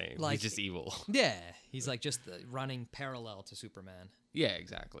is just the same. Like, he's just evil.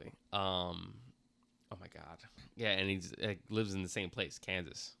 Oh my God. Yeah, and he's lives in the same place,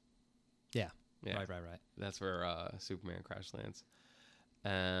 Kansas. Yeah. Yeah. Right. That's where Superman crash lands.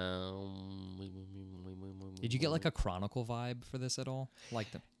 Did you get like a Chronicle vibe for this at all?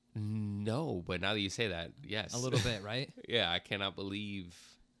 Like the No, but now that you say that, yes. A little bit, right? Yeah, I cannot believe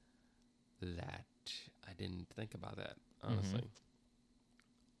that. I didn't think about that, honestly.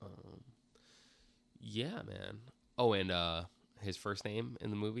 Yeah, man. Oh, and his first name in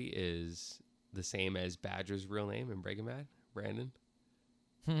the movie is the same as Badger's real name in Breaking Bad, Brandon.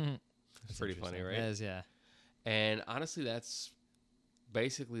 It's pretty funny, right? It is, yeah. And honestly, that's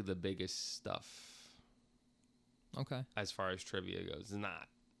basically the biggest stuff. Okay. As far as trivia goes, it's not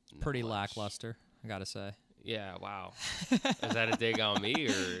pretty much. Lackluster, I gotta say. Yeah, wow. Is that a dig on me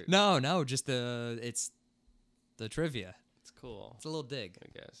or No, just it's the trivia. It's cool. It's a little dig,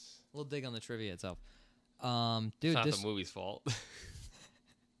 I guess. A little dig on the trivia itself. It's Dude, not the movie's fault.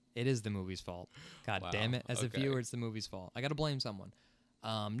 It is the movie's fault. God damn it! As a viewer, it's the movie's fault. I gotta blame someone.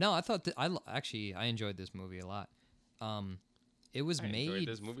 No, I thought I enjoyed this movie a lot. It was made. Enjoyed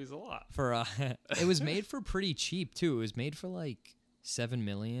this movie's a lot. For it was made for pretty cheap too. It was made for like $7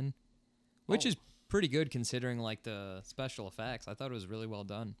 million, which is pretty good considering like the special effects. I thought it was really well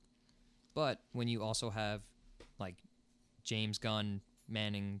done. But when you also have like James Gunn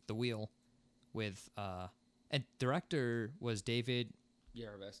manning the wheel with and director was David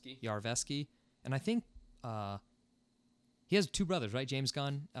Yarvesky, and I think he has two brothers, right? James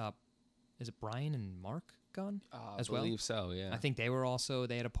Gunn. Is it Brian and Mark Gunn as well? I believe so, yeah. I think they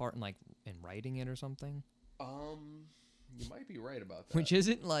had a part in in writing it or something. You might be right about that. Which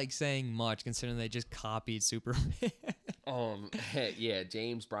isn't like saying much considering they just copied Superman. Yeah,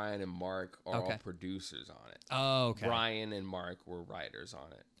 James, Brian, and Mark are all producers on it. Oh, okay. Brian and Mark were writers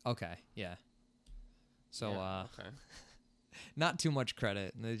on it. Okay, yeah. So, not too much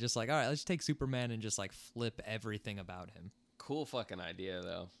credit. And they're just like, all right, let's take Superman and just like flip everything about him. Cool fucking idea,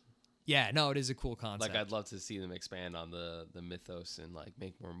 though. Yeah, no, it is a cool concept. Like, I'd love to see them expand on the mythos and like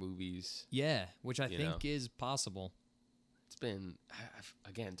make more movies. Yeah, which I think is possible. It's been,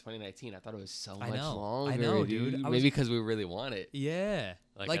 again, 2019. I thought it was so much longer. I know, dude. Maybe because we really want it. Yeah.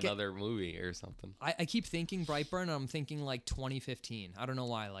 Like another movie or something. I keep thinking Brightburn, and I'm thinking like 2015. I don't know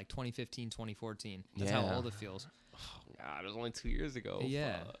why, like 2015, 2014. That's how old it feels. Oh, God, it was only 2 years ago.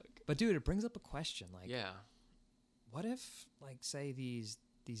 Yeah. Fuck. But, dude, it brings up a question. Like, yeah. What if, like, say these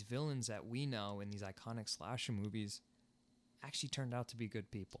villains that we know in these iconic slasher movies actually turned out to be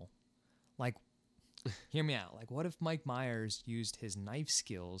good people? Like, hear me out. Like, what if Mike Myers used his knife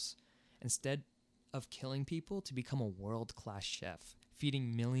skills instead of killing people to become a world-class chef,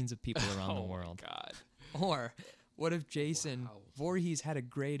 feeding millions of people around the world? Oh, my God. Or what if Jason Voorhees had a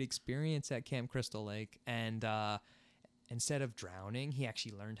great experience at Camp Crystal Lake and instead of drowning, he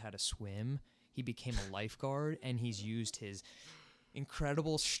actually learned how to swim. He became a lifeguard, and he's used his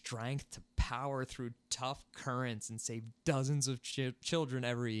incredible strength to power through tough currents and save dozens of children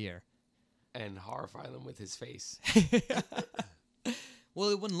every year. And horrify them with his face. Well,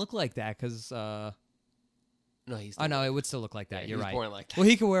 it wouldn't look like that because... no, he's... Oh, no, it would still look like that. Yeah, You're right. Born like that. Well,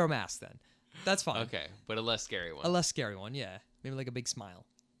 he could wear a mask then. That's fine. Okay, but a less scary one. A less scary one, yeah. Maybe like a big smile.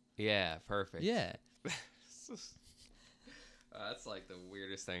 Yeah, perfect. Yeah. That's like the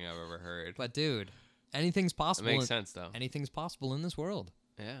weirdest thing I've ever heard. But, dude, anything's possible. It makes sense, though. Anything's possible in this world.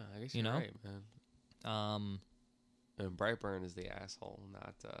 Yeah, I guess you're right, man. And Brightburn is the asshole,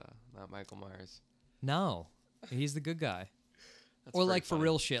 not Michael Myers. No, he's the good guy. Or like funny. For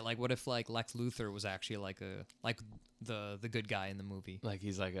real shit, like what if like Lex Luthor was actually like the good guy in the movie? Like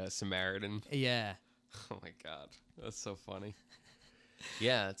he's like a Samaritan. Yeah. Oh my God, that's so funny.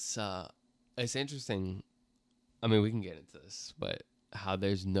 Yeah, it's interesting. I mean, we can get into this, but how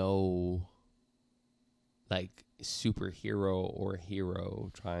there's no like superhero or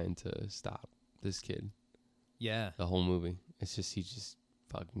hero trying to stop this kid. Yeah. The whole movie. It's just he's just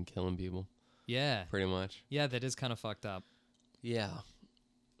fucking killing people. Yeah. Pretty much. Yeah, that is kind of fucked up. Yeah.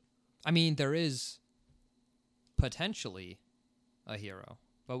 I mean, there is potentially a hero,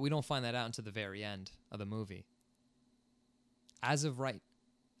 but we don't find that out until the very end of the movie.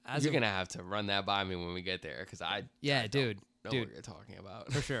 You're going to have to run that by me when we get there because I dude. Don't know what you're talking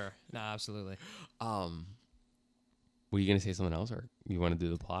about. For sure. No, absolutely. Were you going to say something else or you want to do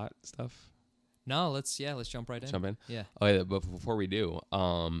the plot stuff? No, let's jump right in. Jump in? Yeah. Oh, yeah, but before we do,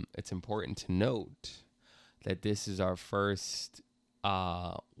 it's important to note that this is our first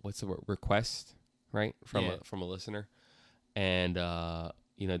what's the word? Request, right? From a listener. And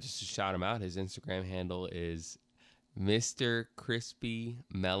just to shout him out, his Instagram handle is Mr. Crispy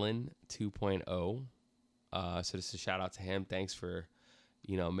Melon 2.0. So just a shout out to him. Thanks for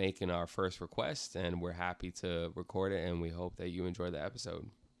making our first request, and we're happy to record it, and we hope that you enjoy the episode.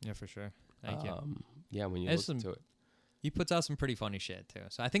 Yeah, for sure. Thank you. Yeah, when you listen to it. He puts out some pretty funny shit too.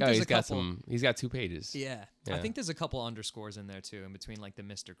 So I think there's he's got 2 pages. Yeah. I think there's a couple underscores in there too, in between like the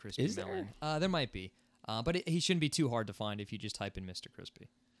Mr. Crispy melon. There? There might be. But he shouldn't be too hard to find if you just type in Mr. Crispy.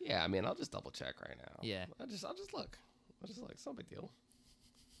 Yeah, I mean, I'll just double check right now. Yeah. I'll just look. It's no big deal.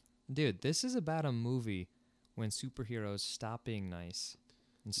 Dude, this is about a movie when superheroes stop being nice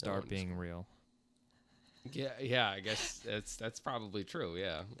and start being real. Yeah, I guess that's probably true.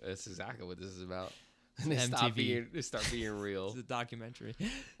 Yeah, that's exactly what this is about. They start being real. It's a documentary.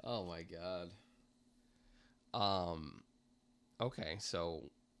 Oh my god. Okay, so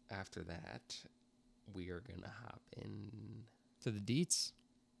after that, we are gonna hop in to the deets.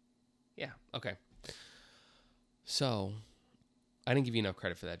 Yeah. Okay. So, I didn't give you enough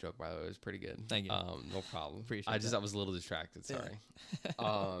credit for that joke, by the way. It was pretty good. Thank you. No problem. Appreciate I was a little distracted. Sorry.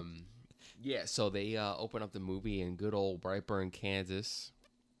 Yeah. So they open up the movie in good old Brightburn, Kansas.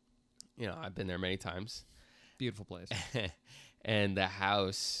 I've been there many times. Beautiful place. And the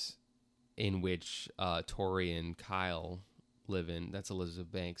house in which Tori and Kyle live in, that's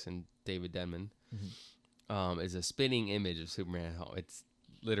Elizabeth Banks and David Denman, is a spitting image of Superman home. It's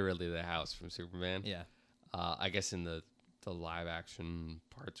literally the house from Superman. Yeah. I guess in the live action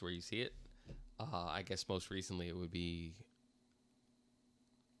parts where you see it. I guess most recently it would be,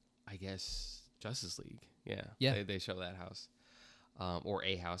 Justice League. Yeah. Yeah. They show that house. Or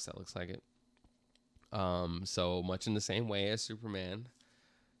a house that looks like it. So much in the same way as Superman,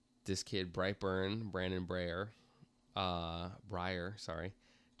 this kid Brightburn, Brandon Breyer,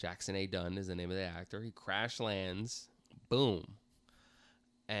 Jackson A. Dunn is the name of the actor. He crash lands, boom,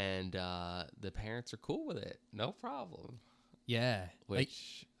 and the parents are cool with it, no problem. Yeah,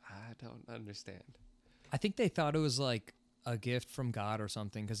 which I don't understand. I think they thought it was like a gift from God or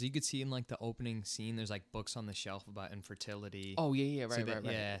something, because you could see in like the opening scene, there's like books on the shelf about infertility. Oh yeah, right.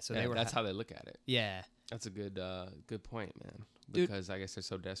 Yeah, so that's how they look at it. Yeah, that's a good point, man. Because I guess they're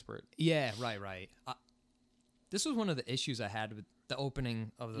so desperate. Yeah, right. This was one of the issues I had with the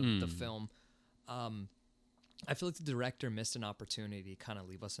opening of the film. I feel like the director missed an opportunity to kind of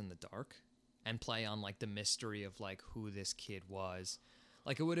leave us in the dark and play on like the mystery of like who this kid was.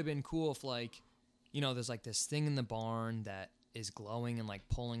 Like it would have been cool if like, there's like this thing in the barn that is glowing and like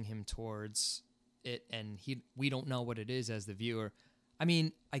pulling him towards it, and we don't know what it is as the viewer. I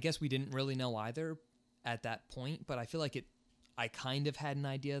mean, I guess we didn't really know either at that point, but I feel like I kind of had an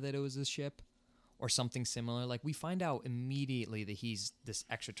idea that it was a ship or something similar. Like we find out immediately that he's this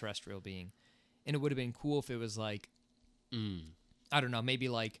extraterrestrial being, and it would have been cool if it was like, I don't know, maybe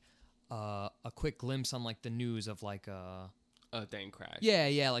like a quick glimpse on like the news of like a thing crash.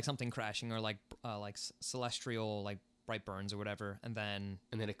 Yeah, like something crashing, or like celestial like Brightburns or whatever, and then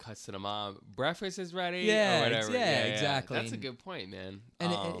it cuts to the mom. Breakfast is ready. Yeah, or whatever. Yeah, exactly. That's a good point, man.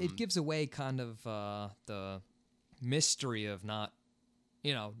 And it gives away kind of the mystery of not,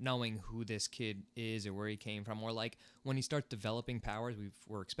 knowing who this kid is or where he came from, or like when he starts developing powers,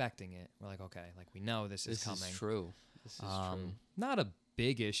 we're expecting it. We're like, okay, like we know this is coming. This is true. Not a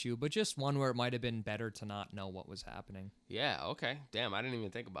big issue, but just one where it might have been better to not know what was happening. Yeah, okay. Damn, I didn't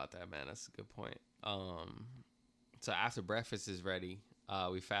even think about that, man. That's a good point. So after breakfast is ready,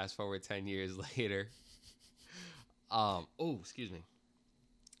 we fast forward 10 years later. Excuse me.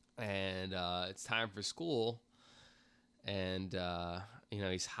 And it's time for school. And,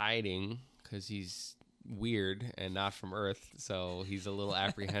 he's hiding because he's weird and not from Earth. So he's a little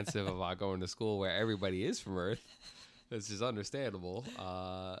apprehensive about going to school where everybody is from Earth. This is understandable.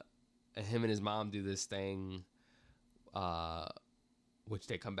 And him and his mom do this thing, which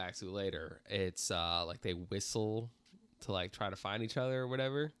they come back to later. It's like they whistle to like try to find each other or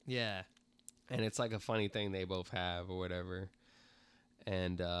whatever. Yeah. And it's like a funny thing they both have or whatever.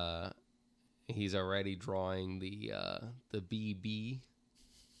 And he's already drawing the BB.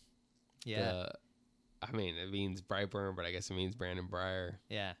 Yeah. I mean, it means Brightburn, but I guess it means Brandon Breyer.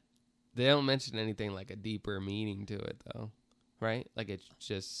 Yeah. They don't mention anything like a deeper meaning to it, though, right? Like it's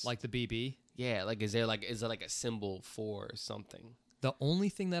just like the BB. Yeah, like is there like a symbol for something? The only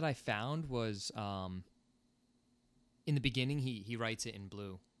thing that I found was in the beginning he writes it in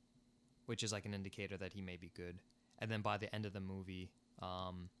blue, which is like an indicator that he may be good. And then by the end of the movie,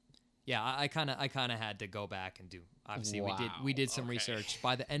 I kind of had to go back and do. Obviously, we did some research.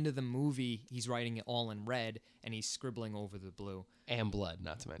 By the end of the movie, he's writing it all in red and he's scribbling over the blue and blood,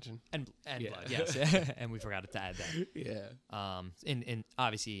 not to mention and blood. Yes, and we forgot to add that. Yeah. In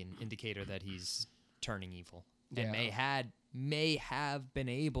obviously an indicator that he's turning evil and may have been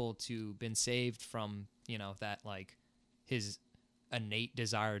able to been saved from that like his innate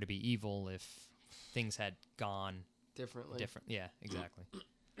desire to be evil if things had gone differently. Different. Yeah, exactly.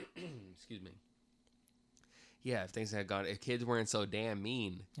 Excuse me. Yeah, if kids weren't so damn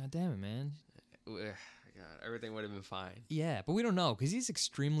mean. God damn it, man. God, everything would have been fine. Yeah, but we don't know because he's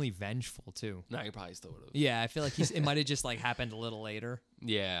extremely vengeful too. No, he probably still would have. Yeah, I feel like it might have just like happened a little later.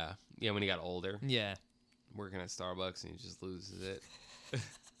 Yeah, when he got older. Yeah, working at Starbucks and he just loses it.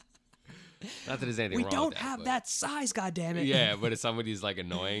 Not that there's anything wrong with that. We don't have that size, goddammit. Yeah, but if somebody's like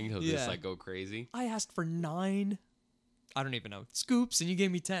annoying, he'll just like go crazy. I asked for 9. I don't even know. Scoops, and you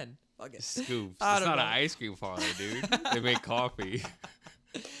gave me 10. Okay. Scoops. It's not an ice cream parlor, dude. They make coffee.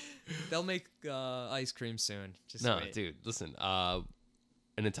 They'll make ice cream soon. Just wait. Dude, listen.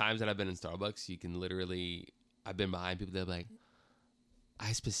 In the times that I've been in Starbucks, you can literally... I've been behind people that are like,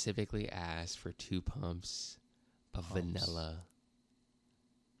 I specifically asked for 2 pumps of vanilla.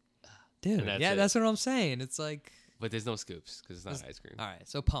 Dude, that's what I'm saying. It's like... But there's no scoops because it's not ice cream. All right,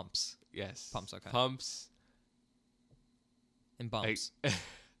 so pumps. Yes. Pumps, okay. Pumps. And bumps.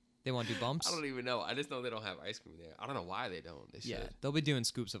 They want to do bumps? I don't even know. I just know they don't have ice cream there. I don't know why they don't. They should. Yeah, they'll be doing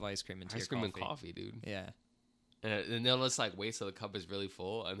scoops of ice cream into your coffee. Ice cream and coffee, dude. Yeah. And they'll just like wait till the cup is really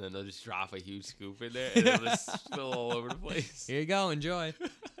full, and then they'll just drop a huge scoop in there, and it'll just spill all over the place. Here you go. Enjoy.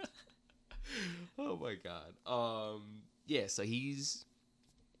 Oh, my God. Yeah, so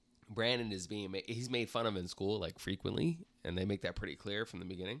Brandon is he's made fun of in school, like, frequently, and they make that pretty clear from the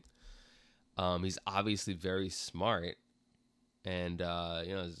beginning. He's obviously very smart, and,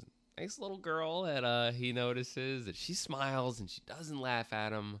 there's a nice little girl that he notices that she smiles and she doesn't laugh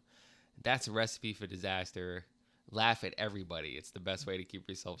at him. That's a recipe for disaster. Laugh at everybody. It's the best way to keep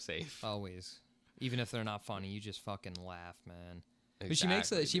yourself safe. Always. Even if they're not funny, you just fucking laugh, man.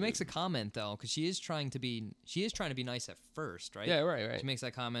 Exactly, but she makes a comment though, because she is trying to be nice at first, right? Yeah, right. She makes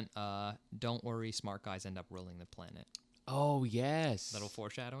that comment. Don't worry, smart guys end up ruling the planet. Oh yes. Little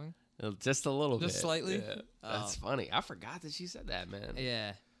foreshadowing. Just a little bit. Just slightly. Yeah. That's funny. I forgot that she said that, man.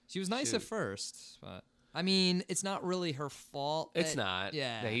 Yeah, she was nice at first, but I mean, it's not really her fault. It's not.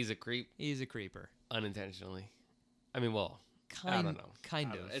 Yeah, he's a creep. He's a creeper. Unintentionally. I mean, well. I don't know.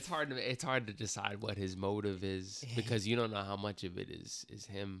 Kind of. It's hard to decide what his motive is because you don't know how much of it is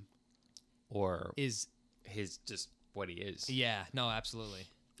him or is his just what he is. Yeah. No, absolutely.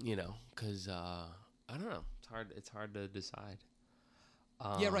 Because I don't know. It's hard to decide.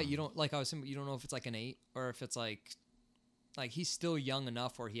 Yeah, right. You don't like I was saying. You don't know if it's like an 8 or if it's like he's still young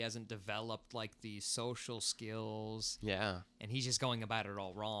enough where he hasn't developed like these social skills. Yeah. And he's just going about it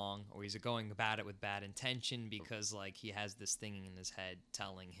all wrong, or he's going about it with bad intention because like he has this thing in his head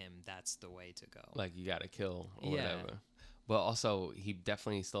telling him that's the way to go. Like you got to kill or whatever. But also he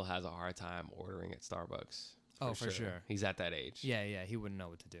definitely still has a hard time ordering at Starbucks. For sure. He's at that age. Yeah, he wouldn't know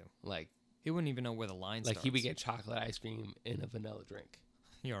what to do. Like he wouldn't even know where the line starts. Like he would get chocolate ice cream in a vanilla drink.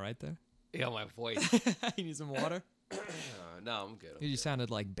 You all right there? Yeah, my voice. You need some water? No, I'm good. You sounded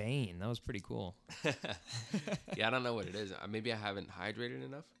like Bane. That was pretty cool. Yeah, I don't know what it is. Maybe I haven't hydrated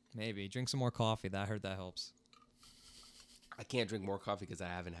enough. Maybe. Drink some more coffee. I heard that helps. I can't drink more coffee because I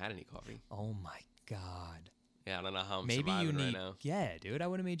haven't had any coffee. Oh, my God. Yeah, I don't know how I'm surviving right now. Yeah, dude. I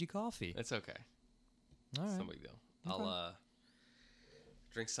would have made you coffee. It's okay. All right. It's no big deal. Okay. I'll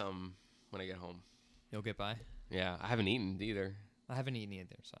drink some when I get home. You'll get by? Yeah. I haven't eaten either. I haven't eaten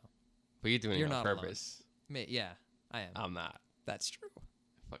either, so. But you're doing it on purpose. Yeah, I am. I'm not. That's true.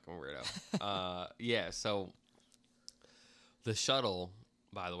 Fucking weirdo. Yeah, so the shuttle,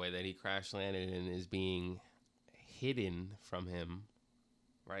 by the way, that he crash landed in is being hidden from him,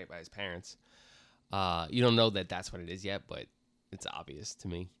 right, by his parents. You don't know that that's what it is yet, but it's obvious to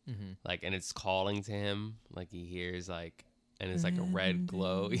me. Mm-hmm. Like, and it's calling to him, like he hears like, and it's like a red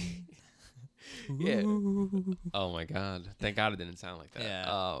glow. Yeah. Oh my God. Thank God it didn't sound like that.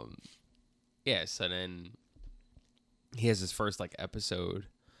 Yeah. Yeah. So then he has his first like episode.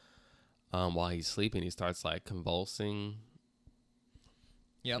 While he's sleeping, he starts like convulsing.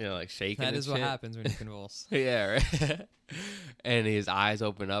 Yep. Like shaking. That is what happens when you convulse. Yeah. Right. And his eyes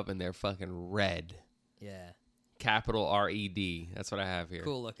open up and they're fucking red. Yeah. Capital RED. That's what I have here.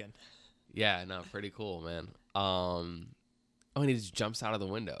 Cool looking. Yeah. No. Pretty cool, man. And he just jumps out of the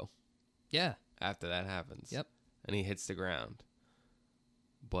window. Yeah. After that happens. Yep. And he hits the ground.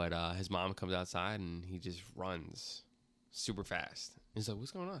 But his mom comes outside and he just runs super fast. He's like,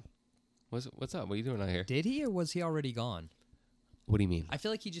 what's going on? What's up? What are you doing out here? Did he or was he already gone? What do you mean? I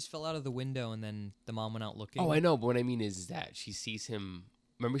feel like he just fell out of the window and then the mom went out looking. Oh, I know. But what I mean is that she sees him.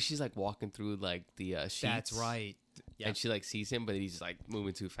 Remember, she's like walking through like the sheets. That's right. Yeah. And she like sees him, but he's like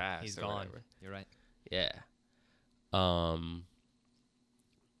moving too fast. He's gone. Whatever. You're right. Yeah. Oh,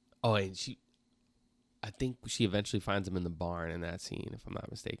 and I think she eventually finds him in the barn in that scene, if I'm not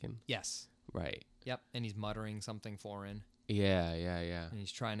mistaken. Yes. Right. Yep. And he's muttering something foreign. Yeah.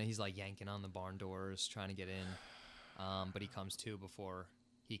 And he's like yanking on the barn doors, trying to get in. But he comes to before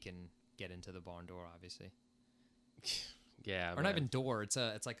he can get into the barn door, obviously. Yeah. Or not even door. It's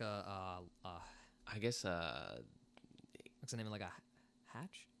like a I guess what's the name of like a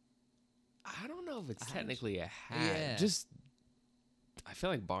hatch? I don't know if it's technically a hatch. Yeah. Just I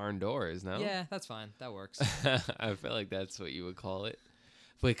feel like barn doors, no? Yeah, that's fine. That works. I feel like that's what you would call it.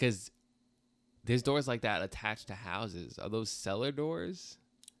 Because there's doors like that attached to houses. Are those cellar doors?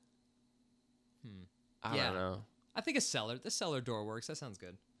 I don't know. I think the cellar door works. That sounds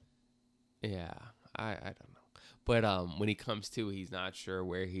good. Yeah, I don't know. But when he comes to, he's not sure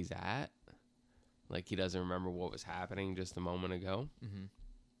where he's at. Like, he doesn't remember what was happening just a moment ago.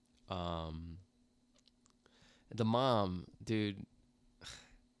 The mom, dude,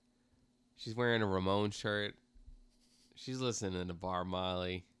 she's wearing a Ramon shirt. She's listening to Bar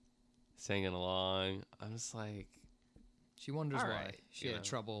Molly, singing along. I'm just like... She wonders why she had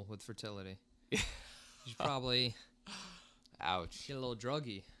trouble with fertility. She's probably... Ouch. Get a little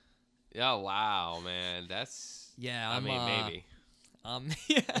druggy. Oh, wow, man. That's... Yeah, maybe.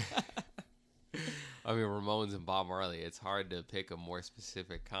 Yeah. I mean, Ramones and Bob Marley, it's hard to pick a more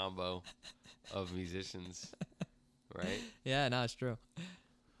specific combo of musicians, right? Yeah, no, it's true.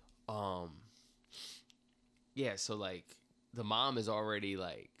 Yeah, so, like, the mom is already,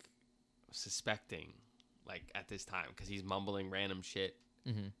 like, suspecting, like, at this time, because he's mumbling random shit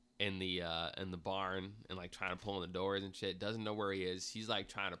in the barn and, like, trying to pull in the doors and shit. Doesn't know where he is. He's, like,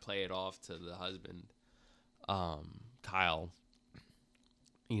 trying to play it off to the husband, Kyle.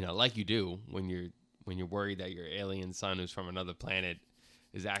 You know, like you do when you're worried that your alien son who's from another planet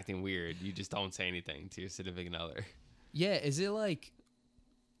is acting weird. You just don't say anything to your significant other. Yeah, is it like...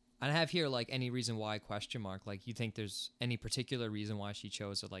 I have here, like, any reason why, ? Like, you think there's any particular reason why she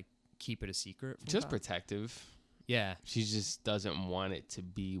chose to, like, keep it a secret? Just protective. Yeah. She just doesn't want it to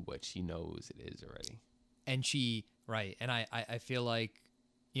be what she knows it is already. And right. And I feel like,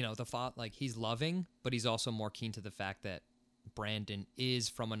 you know, the thought, like, he's loving, but he's also more keen to the fact that Brandon is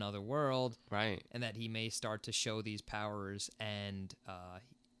from another world. Right. And that he may start to show these powers and,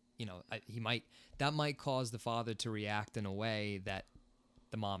 you know, that might cause the father to react in a way that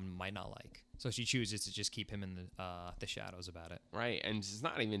the mom might not like. So she chooses to just keep him in the shadows about it. Right. And it's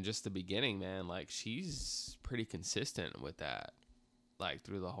not even just the beginning, man. Like, she's pretty consistent with that, like,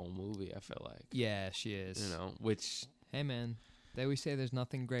 through the whole movie, I feel like. Yeah, she is. You know, which... Hey, man, they always say there's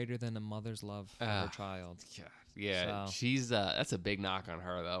nothing greater than a mother's love for her child. Yeah, so. She's... that's a big knock on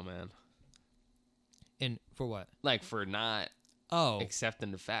her, though, man. And for what? Like, for not...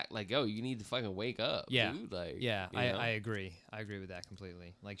 accepting the fact, like, yo, you need to fucking wake up, dude. Like, yeah, I agree. I agree with that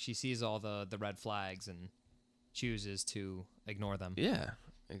completely. Like, she sees all the red flags and chooses to ignore them. Yeah,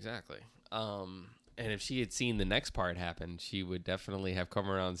 exactly. And if she had seen the next part happen, she would definitely have come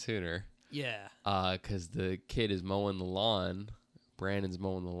around sooner. Yeah. Because the kid is mowing the lawn. Brandon's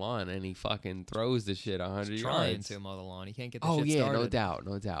mowing the lawn, and he fucking throws the shit 100 yards. Trying to mow the lawn. He can't get the shit started. Oh, yeah,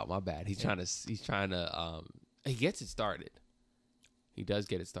 no doubt. My bad. He's trying to, he gets it started. He does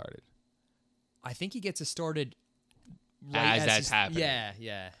get it started. I think he gets it started right as that's happening.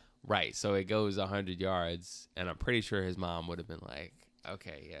 Yeah. Right. So it goes 100 yards, and I'm pretty sure his mom would have been like,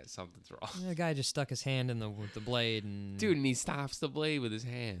 okay, yeah, something's wrong. The guy just stuck his hand in the blade. And he stops the blade with his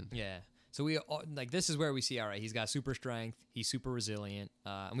hand. Yeah. So this is where we see, all right, he's got super strength, he's super resilient,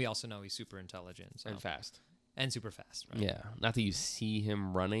 and we also know he's super intelligent. So. And fast. And super fast, right? Yeah. Not that you see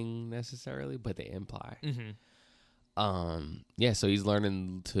him running necessarily, but they imply. Mm-hmm. Yeah, so he's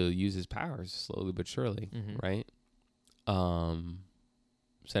learning to use his powers slowly but surely, right? So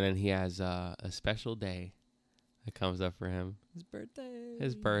then he has a special day that comes up for him.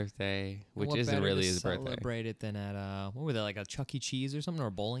 His birthday, which isn't really his birthday. Celebrate it then at what were they, like a Chuck E. Cheese or something, or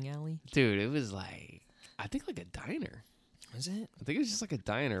a bowling alley? Dude, it was like, I think like a diner. Was it? I think it was just like a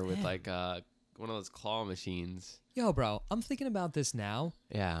diner with like one of those claw machines. Yo, bro, I'm thinking about this now.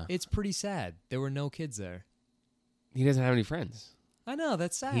 Yeah. It's pretty sad. There were no kids there. He doesn't have any friends. I know,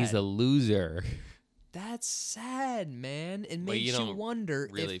 that's sad. He's a loser. That's sad, man. It makes you wonder.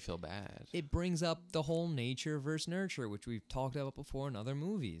 Really feel bad. It brings up the whole nature versus nurture, which we've talked about before in other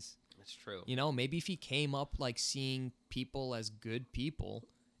movies. That's true. You know, maybe if he came up like seeing people as good people,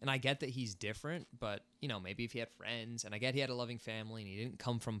 and I get that he's different, but, you know, maybe if he had friends, and I get he had a loving family, and he didn't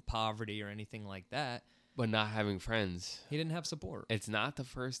come from poverty or anything like that. But not having friends. He didn't have support. It's not the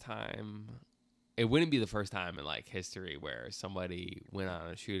first time. It wouldn't be the first time in, like, history where somebody went on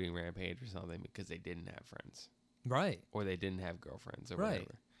a shooting rampage or something because they didn't have friends. Right. Or they didn't have girlfriends or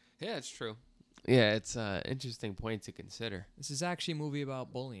whatever. Yeah, it's true. Yeah, it's an interesting point to consider. This is actually a movie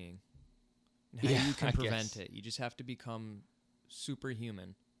about bullying. And how you can prevent it. You just have to become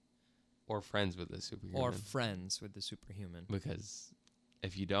superhuman. Or friends with the superhuman. Or friends with the superhuman. Because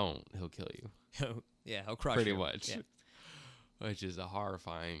if you don't, he'll kill you. Yeah, he'll crush you. Pretty much. Yeah. Which is a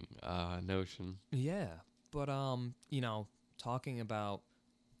horrifying notion. Yeah. But, talking about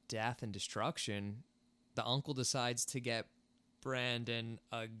death and destruction, the uncle decides to get Brandon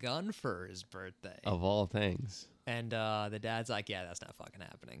a gun for his birthday. Of all things. And the dad's like, yeah, that's not fucking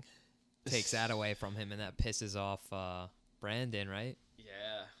happening. Takes that away from him, and that pisses off Brandon, right?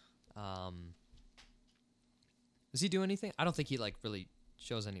 Yeah. Does he do anything? I don't think he really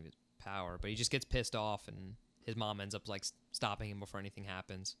shows any of his power, but he just gets pissed off, and his mom ends up stopping him before anything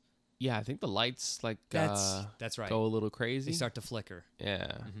happens. Yeah, I think the lights that's right. Go a little crazy. They start to flicker. Yeah.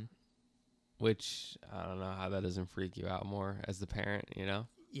 Mm-hmm. Which I don't know how that doesn't freak you out more as the parent, you know?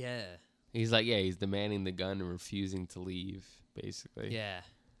 Yeah. He's demanding the gun and refusing to leave, basically. Yeah.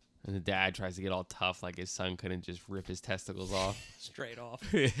 And the dad tries to get all tough, like his son couldn't just rip his testicles off. Straight off.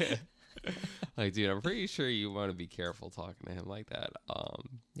 Yeah. Like, dude, I'm pretty sure you want to be careful talking to him like that.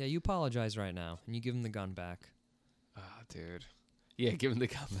 Yeah, you apologize right now, and you give him the gun back. Oh, dude. Yeah, give him the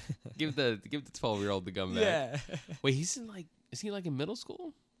gun back. give the 12-year-old the gun back. Yeah. Wait, is he in middle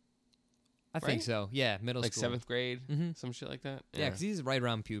school? I think so. Yeah, middle school. Like 7th grade? Mm-hmm. Some shit like that? Yeah, because he's right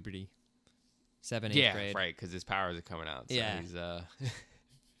around puberty. 7th, 8th grade. Yeah, right, because his powers are coming out. So yeah.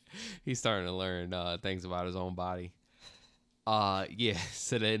 He's starting to learn things about his own body. Yeah,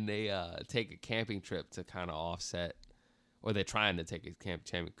 so then they take a camping trip to kind of offset, or they're trying to take a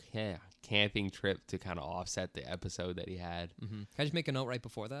camping trip to kind of offset the episode that he had. Mm-hmm. Can I just make a note right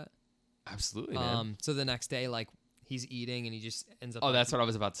before that? Absolutely, man. So the next day, he's eating and he just ends up... Oh, that's what I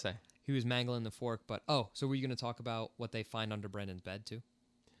was about to say. He was mangling the fork, but... Oh, so were you going to talk about what they find under Brandon's bed, too?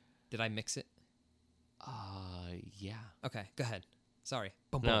 Did I mix it? Yeah. Okay, go ahead. Sorry.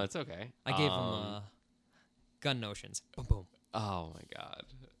 Boom, boom. No, it's okay. I gave him gun notions. Boom, boom. Oh, my God.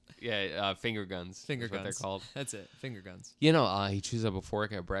 Yeah, finger guns. Finger guns. What they're called. That's it. Finger guns. He chews up a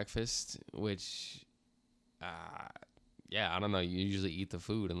fork at breakfast, which... I don't know. You usually eat the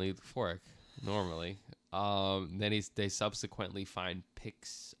food and leave the fork, normally. Then they subsequently find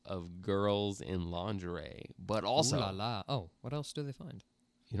pics of girls in lingerie, but also... Ooh la la. Oh, what else do they find?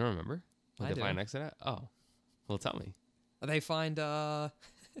 You don't remember? What I they do. find next to that? Oh, well, tell me. They find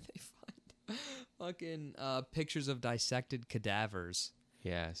fucking pictures of dissected cadavers.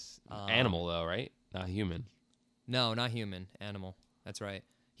 Yes. Animal though, right? Not human. No, not human. Animal. That's right.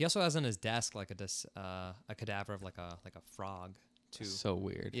 He also has on his desk a cadaver of like a frog too. So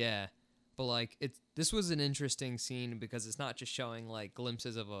weird. Yeah. But this was an interesting scene because it's not just showing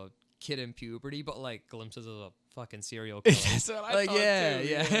glimpses of a kid in puberty, but glimpses of a fucking serial killer. That's what I thought too.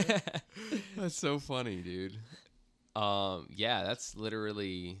 Yeah. That's so funny, dude. Yeah, that's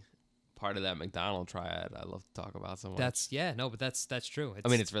literally part of that McDonald triad I love to talk about so much. That's true.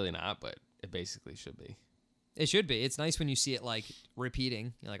 It's really not, but it basically should be. It should be. It's nice when you see it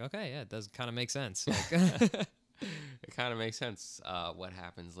repeating. You're like, okay, yeah, it does kind of make sense. It kind of makes sense what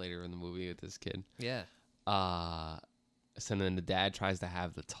happens later in the movie with this kid. Yeah. So then the dad tries to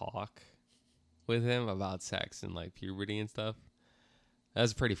have the talk with him about sex and puberty and stuff. That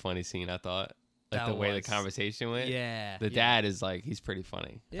was a pretty funny scene, I thought. The way the conversation went. Yeah. The dad is he's pretty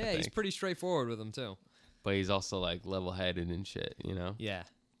funny. Yeah, he's pretty straightforward with him too. But he's also level-headed and shit, you know? Yeah.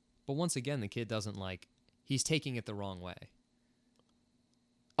 But once again, the kid doesn't he's taking it the wrong way.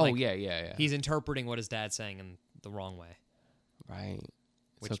 Oh, yeah. He's interpreting what his dad's saying in the wrong way. Right.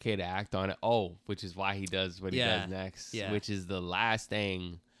 It's okay to act on it. Oh, which is why he does what he does next. Yeah. Which is the last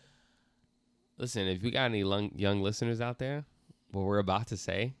thing. Listen, if we got any young listeners out there, what we're about to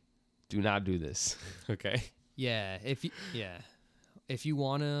say, do not do this. Okay? Yeah. If you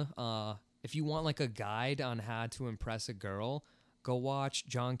want a guide on how to impress a girl, go watch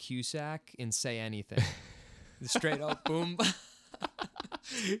John Cusack in Say Anything. Straight up, boom.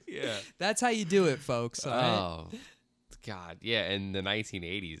 Yeah. That's how you do it, folks. All right? Oh, God. Yeah, in the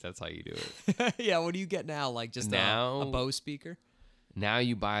 1980s, that's how you do it. Yeah, what do you get now? Just a Bose speaker? Now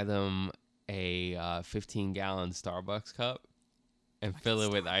you buy them a 15-gallon Starbucks cup and fill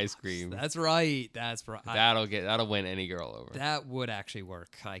it with ice cream. That's right. That'll win any girl over. That would actually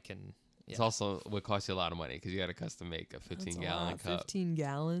work. Yeah. It's also would cost you a lot of money because you got to custom make a 15-gallon cup. 15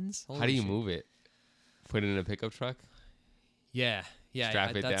 gallons? How do you move it? Put it in a pickup truck? Yeah.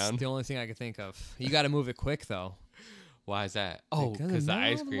 Strap it down? That's the only thing I could think of. You got to move it quick, though. Why is that? Oh, because the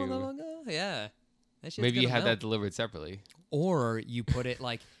ice cream. Yeah. Maybe you have that delivered separately. Or you put it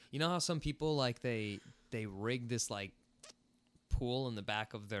you know how some people they rig this pool in the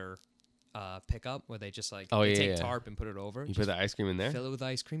back of their pickup where they just like they take tarp and put it over. You put the ice cream in there? Fill it with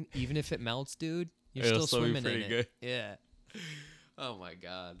ice cream. Even if it melts, dude, you're still swimming in good. it. Yeah. Oh my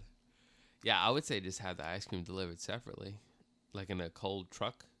God. Yeah, I would say just have the ice cream delivered separately, like in a cold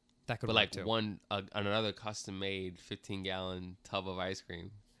truck. That could work like too. Another custom made 15-gallon tub of ice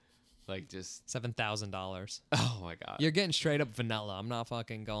cream. Like just $7,000. Oh my God. You're getting straight up vanilla. I'm not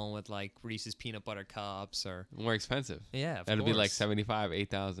fucking going with like Reese's peanut butter cups or more expensive. Yeah, that'd be like 75,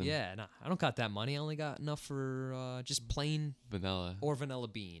 8,000. Yeah, no, I don't got that money. I only got enough for just plain vanilla or vanilla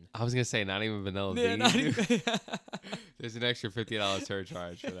bean. I was gonna say not even vanilla bean. Not even. There's an extra $50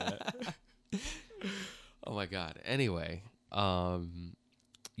 surcharge for that. Oh my God. Anyway,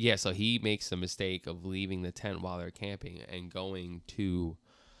 yeah. So he makes the mistake of leaving the tent while they're camping and going to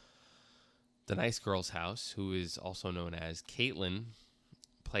the nice girl's house, who is also known as Caitlin,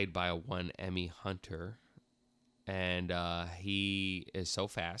 played by one Emmy Hunter. And he is so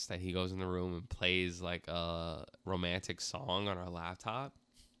fast that he goes in the room and plays like a romantic song on her laptop.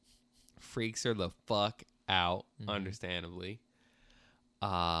 Freaks her the fuck out, understandably.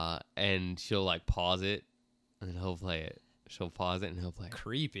 And she'll like pause it and he'll play it. She'll pause it and he'll play it.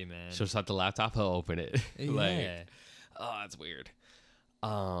 Creepy, man. She'll shut the laptop, he'll open it. Yeah. Like, oh, that's weird.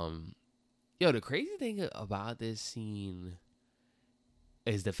 Yo, the crazy thing about this scene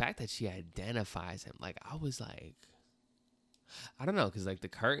is the fact that she identifies him. Like, I was like, I don't know, because like the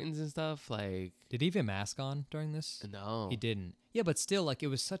curtains and stuff, like. Did he have a mask on during this? No. He didn't. Yeah, but still, like, it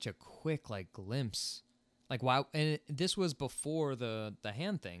was such a quick, like, glimpse. Like, why? And this was before the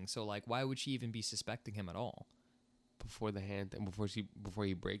hand thing, so, like, why would she even be suspecting him at all? Before the hand thing, before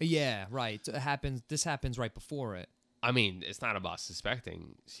he breaks? Yeah, right. So this happens right before it. I mean, it's not about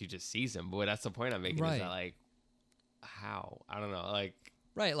suspecting. She just sees him. But that's the point I'm making. Right. Is that, like, how? I don't know. Like.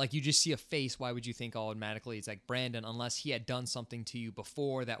 Right. Like, you just see a face. Why would you think automatically it's like Brandon, unless he had done something to you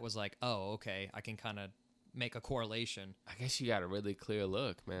before that was like, oh, okay, I can kind of make a correlation. I guess you got a really clear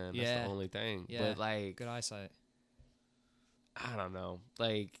look, man. That's the only thing. Yeah. But, like. Good eyesight. I don't know.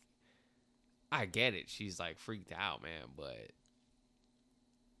 Like, I get it. She's, like, freaked out, man. But.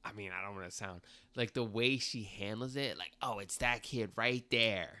 I mean, I don't want to sound like the way she handles it. Like, oh, it's that kid right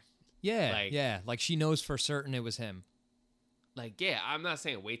there. Yeah, like she knows for certain it was him. Like, yeah, I'm not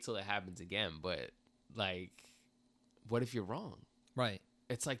saying wait till it happens again, but like, what if you're wrong? Right.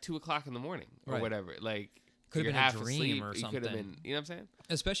 It's like 2:00 in the morning or whatever. Like, could have been a dream or something. Could have been, you know what I'm saying?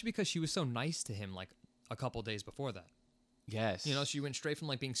 Especially because she was so nice to him like a couple days before that. Yes. You know, she went straight from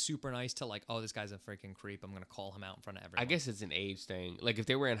like being super nice to like, oh, this guy's a freaking creep. I'm going to call him out in front of everyone. I guess it's an age thing. Like if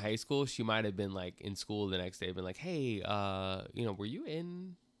they were in high school, she might have been like in school the next day, been like, hey, you know, were you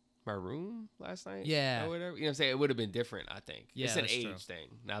in my room last night? Yeah. Or whatever. You know what I'm saying? It would have been different, I think. Yeah, it's an age thing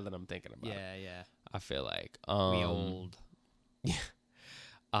now that I'm thinking about it. Yeah. I feel like. We old.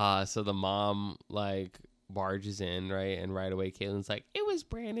 Yeah. So the mom like barges in, right? And right away Caitlin's like, it was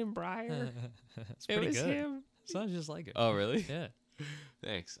Brandon Breyer. It's pretty good. Him. Sounds just like it. Oh, really? Yeah.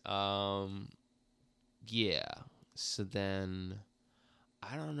 Thanks. Yeah. So then,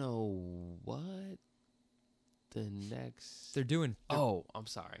 I don't know what the next. They're oh, I'm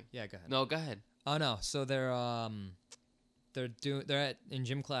sorry. Yeah, go ahead. No, go ahead. Oh no. So they're in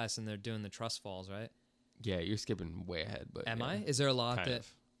gym class and they're doing the trust falls, right? Yeah, you're skipping way ahead, but am I? Is there a lot that?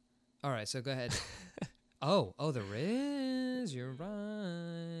 All right, so go ahead. oh, there is. You're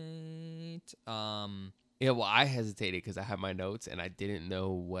right. Yeah, well, I hesitated because I had my notes and I didn't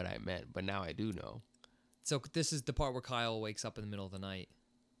know what I meant, but now I do know. So this is the part where Kyle wakes up in the middle of the night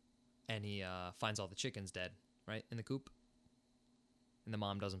and he finds all the chickens dead, right, in the coop. And the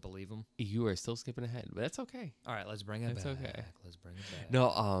mom doesn't believe him. You are still skipping ahead, but that's okay. All right, let's bring it back. It's okay. Let's bring it back.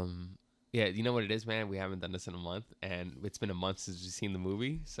 No, yeah, you know what it is, man? We haven't done this in a month, and it's been a month since we've seen the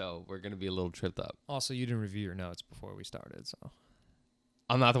movie, so we're going to be a little tripped up. Also, you didn't review your notes before we started, so.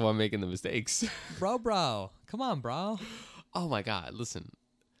 I'm not the one making the mistakes. Bro. Come on, bro. Oh, my God. Listen.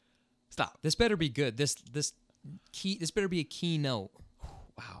 Stop. This better be good. This better be a keynote.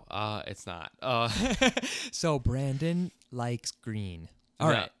 Wow. It's not. So, Brandon likes green. All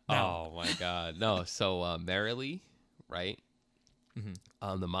right. Oh, my God. No, so Merrily, right?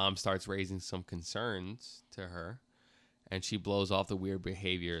 Mm-hmm. The mom starts raising some concerns to her, and she blows off the weird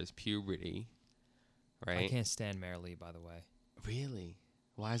behavior as puberty, right? I can't stand Merrily, by the way. Really?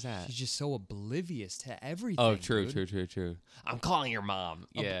 Why is that? She's just so oblivious to everything. Oh, true. I'm calling your mom.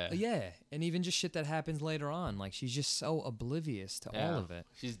 Yeah. Yeah. And even just shit that happens later on. Like, she's just so oblivious to all of it.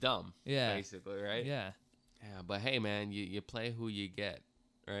 She's dumb. Yeah. Basically, right? Yeah. Yeah, but hey, man, you play who you get,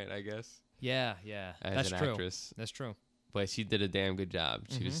 right, I guess? Yeah. As an actress. That's true. But she did a damn good job.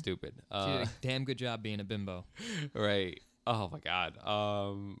 She was stupid. She did a damn good job being a bimbo. Right. Oh, my God.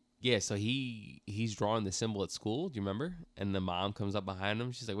 Yeah, so he's drawing the symbol at school. Do you remember? And the mom comes up behind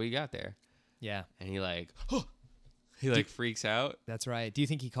him. She's like, "What you got there?" Yeah. And he like, he like freaks out. That's right. Do you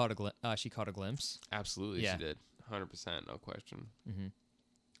think he caught she caught a glimpse? Absolutely, Yeah. she did. 100%, no question.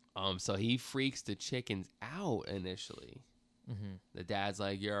 Mm-hmm. So he freaks the chickens out initially. Mm-hmm. The dad's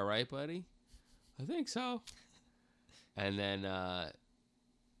like, "You're all right, buddy?" "I think so." And then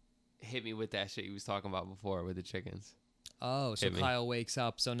hit me with that shit you was talking about before with the chickens. Oh, so Kyle wakes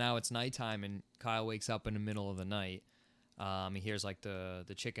up. So now it's nighttime, and Kyle wakes up in the middle of the night. He hears like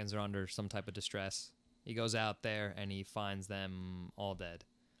the chickens are under some type of distress. He goes out there and he finds them all dead.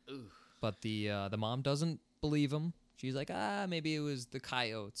 Ooh. But the mom doesn't believe him. She's like, maybe it was the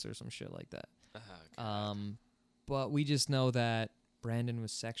coyotes or some shit like that. But we just know that Brandon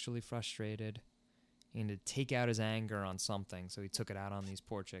was sexually frustrated and to take out his anger on something, so he took it out on these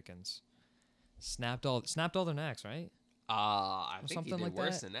poor chickens. Snapped all their necks, right? I think he did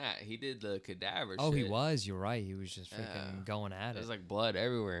worse than that. He did the cadaver shit. Oh, he was. You're right. He was just freaking going at it. There's like blood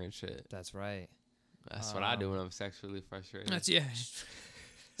everywhere and shit. That's right. That's what I do when I'm sexually frustrated. That's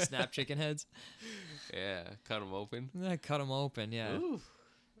Snap chicken heads. Yeah, cut them open. Yeah, cut them open. Yeah. Oof.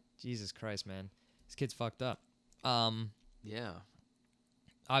 Jesus Christ, man, this kid's fucked up. Yeah.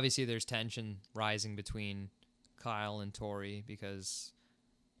 Obviously, there's tension rising between Kyle and Tori because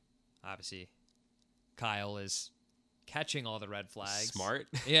obviously Kyle is catching all the red flags. Smart.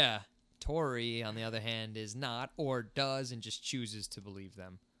 Yeah. Tori, on the other hand, is not or does and just chooses to believe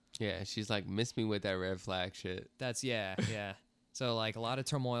them. Yeah, she's like, "Miss me with that red flag shit." That's yeah. So like a lot of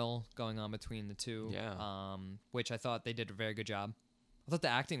turmoil going on between the two. Yeah. Which I thought they did a very good job. I thought the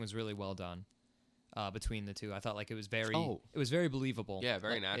acting was really well done between the two. I thought like it was very believable. Yeah,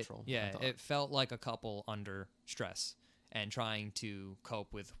 very natural. It felt like a couple under stress and trying to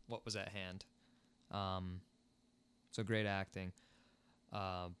cope with what was at hand. So great acting.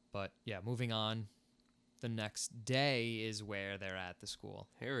 But yeah, moving on. The next day is where they're at the school.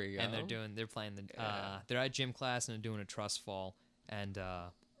 Here we go. And they're playing they're at gym class and they're doing a trust fall. And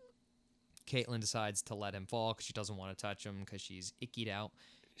Caitlin decides to let him fall because she doesn't want to touch him because she's ickied out.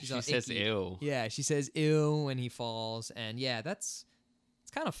 She says ew. Yeah, she says ew when he falls. And yeah, it's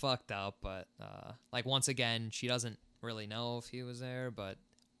kind of fucked up. But like once again, she doesn't really know if he was there, but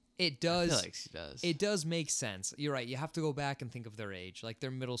it does. I feel like she does. It does make sense. You're right. You have to go back and think of their age. Like they're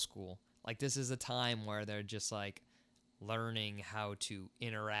middle school. Like this is a time where they're just like learning how to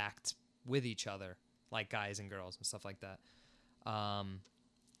interact with each other, like guys and girls and stuff like that.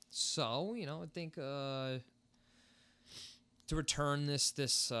 So, I think to return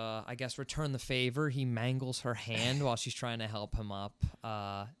return the favor, he mangles her hand while she's trying to help him up.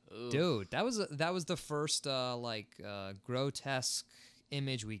 Dude, that was the first grotesque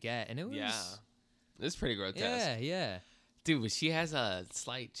image we get, and it was it's pretty grotesque. Yeah. Dude, but she has a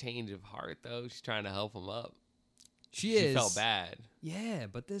slight change of heart though. She's trying to help him up. She felt bad. Yeah,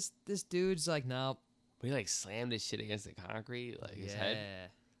 but this dude's like, nope. But he like slammed his shit against the concrete, like his head.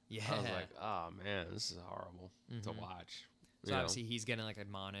 Yeah. I was like, oh man, this is horrible to watch. So obviously he's getting like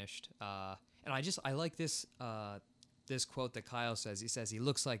admonished. And I like this this quote that Kyle says. He says he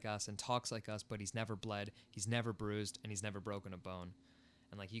looks like us and talks like us, but he's never bled, he's never bruised, and he's never broken a bone.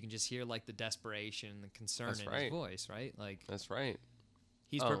 And like you can just hear like the desperation and the concern his voice, right? Like that's right.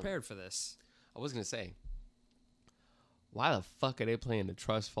 He's prepared for this. I was gonna say, why the fuck are they playing the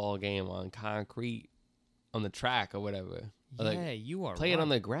trust fall game on concrete, on the track or whatever? Yeah, like, you are. Play it on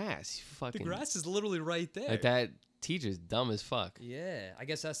the grass. You fucking. The grass is literally right there. Like that teacher's dumb as fuck. Yeah, I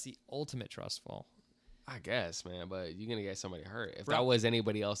guess that's the ultimate trust fall. I guess, man, but you're gonna get somebody hurt. If that was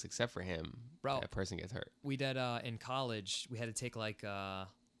anybody else except for him, that person gets hurt. We did in college. We had to take like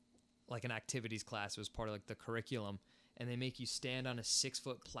an activities class. It was part of like the curriculum, and they make you stand on a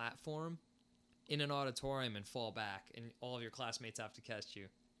 6-foot platform in an auditorium and fall back, and all of your classmates have to catch you.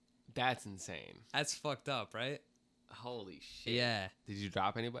 That's insane. That's fucked up, right? Holy shit. Yeah. Did you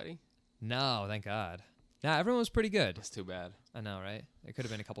drop anybody? No, thank God. Nah, everyone was pretty good. That's too bad. I know, right? There could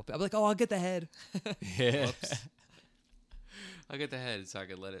have been a couple. I'm like, I'll get the head. Yeah. Whoops. I'll get the head so I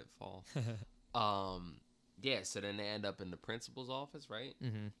could let it fall. Yeah, so then they end up in the principal's office, right?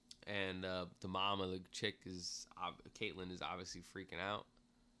 Mm-hmm. And the mom of the chick Caitlin is obviously freaking out.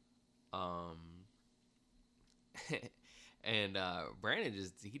 And Brandon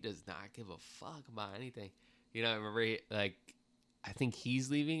he does not give a fuck about anything. I remember I think he's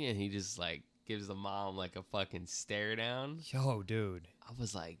leaving and he just like gives the mom like a fucking stare down. Yo, dude. I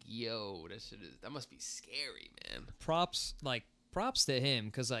was like, yo, that must be scary, man. Props to him,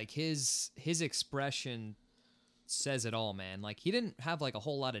 because like his expression says it all, man. Like he didn't have like a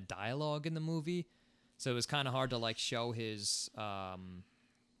whole lot of dialogue in the movie, so it was kind of hard to like show his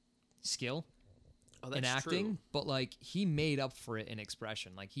skill in acting, true. But like he made up for it in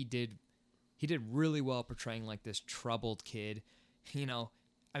expression. Like he did really well portraying like this troubled kid. You know,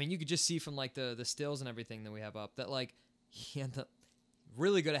 I mean, you could just see from like the stills and everything that we have up that like he ended up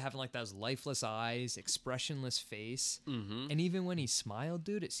really good at having like those lifeless eyes, expressionless face, and even when he smiled,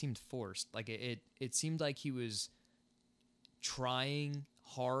 dude, it seemed forced. Like it seemed like he was trying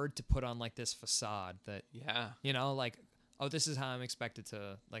hard to put on like this facade that you know, like, oh, this is how I'm expected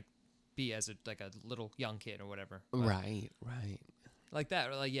to like be as a little young kid or whatever. But right like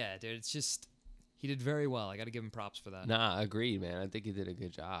that, like, yeah, dude, it's just he did very well. I got to give him props for that. Nah, agreed, man. I think he did a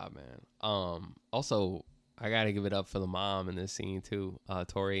good job, man. Also, I got to give it up for the mom in this scene too,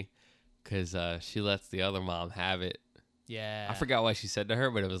 Tori, because she lets the other mom have it. Yeah, I forgot what she said to her,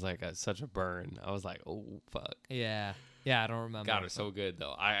 but it was like such a burn. I was like, oh fuck. Yeah, I don't remember. Got her so good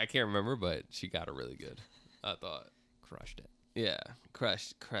though. I can't remember, but she got her really good. I thought crushed it. Yeah,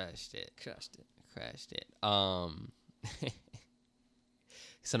 crushed it.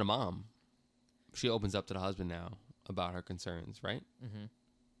 So the mom, she opens up to the husband now about her concerns, right? Mm-hmm.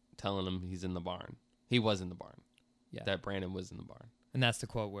 Telling him he's in the barn. He was in the barn. Yeah, that Brandon was in the barn. And that's the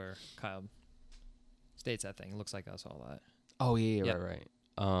quote where Kyle states that thing. It looks like I saw that. Oh yeah, yep. right.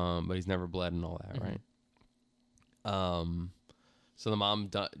 But he's never bled and all that, right? So the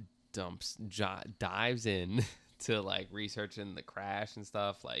mom dives in to like researching the crash and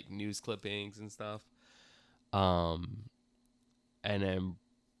stuff, like news clippings and stuff. And then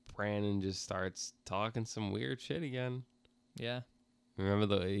Brandon just starts talking some weird shit again. Yeah.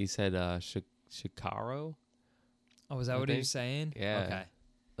 Remember he said Shikaro? Oh, is that what he was saying? Yeah. Okay.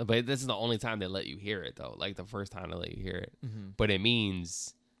 But this is the only time they let you hear it, though. Like the first time they let you hear it. Mm-hmm. But it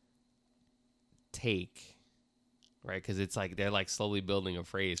means take, right? Because it's like they're like slowly building a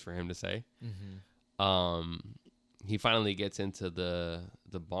phrase for him to say. Mm-hmm. He finally gets into the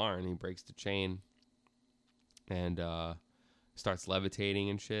barn. He breaks the chain and starts levitating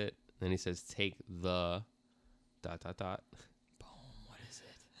and shit. Then he says, take the ... Boom, what is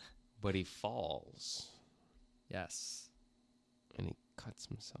it? But he falls. Yes. And he cuts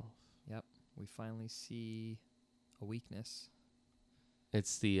himself. Yep. We finally see a weakness.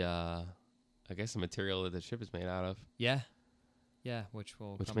 It's the, I guess the material that the ship is made out of. Yeah. Yeah, which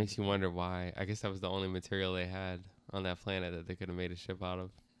makes you wonder why. I guess that was the only material they had on that planet that they could have made a ship out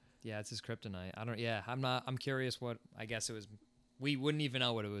of. Yeah, it's his kryptonite. I'm curious what, I guess it was, we wouldn't even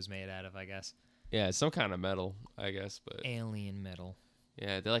know what it was made out of, I guess. Yeah, it's some kind of metal, I guess, but. Alien metal.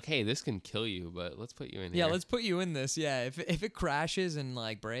 Yeah, they're like, hey, this can kill you, but let's put you in here. Yeah, let's put you in this. Yeah, if it crashes and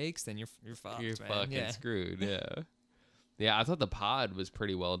like breaks, then you're fucked. You're man. fucking screwed. Yeah. Yeah, I thought the pod was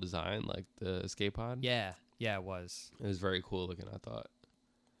pretty well designed, like the escape pod. Yeah, it was. It was very cool looking, I thought.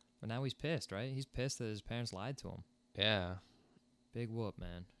 But now he's pissed, right? He's pissed that his parents lied to him. Yeah. Big whoop,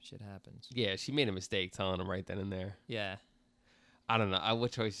 man. Shit happens. Yeah, she made a mistake telling him right then and there. Yeah. I don't know.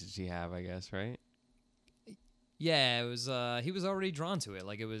 What choice did she have, I guess, right? Yeah, it was, he was already drawn to it.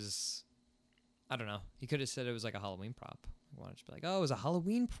 Like, it was, I don't know. He could have said it was like a Halloween prop. He wanted to be like, oh, it was a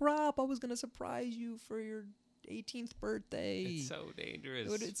Halloween prop. I was going to surprise you for your 18th birthday. It's so dangerous.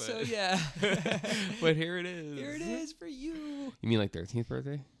 Yeah. But here it is. Here it is for you. You mean like 13th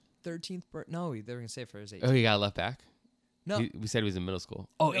birthday? 13th birthday? No, they were going to say for his 18th. Oh, he got left back? No. We said he was in middle school.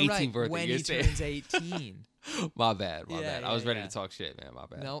 Oh, 18th right. birthday. When he turns 18. My bad. I was ready to talk shit, man. My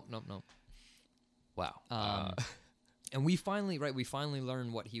bad. Nope. Wow. And we finally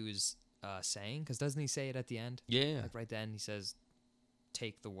learn what he was saying, because doesn't he say it at the end? Yeah. Like right then he says,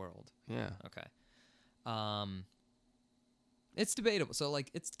 take the world. Yeah. Okay. It's debatable. So like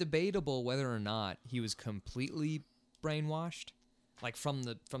it's debatable whether or not he was completely brainwashed, like from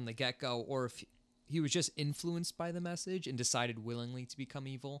the get-go, or if he was just influenced by the message and decided willingly to become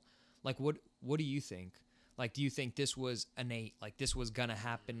evil. Like what do you think? Like, do you think this was innate? Like, this was gonna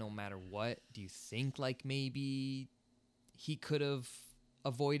happen no matter what? Do you think, like, maybe he could have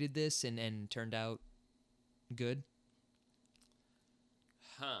avoided this and turned out good?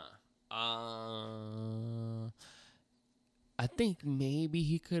 I think maybe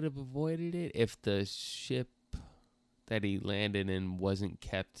he could have avoided it if the ship that he landed in wasn't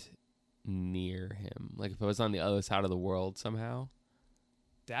kept near him. Like, if it was on the other side of the world somehow.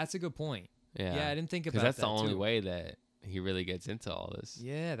 That's a good point. Yeah, I didn't think about that. Because that's the only way that he really gets into all this.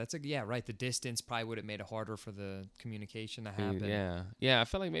 Yeah, right. The distance probably would have made it harder for the communication to happen. Yeah. I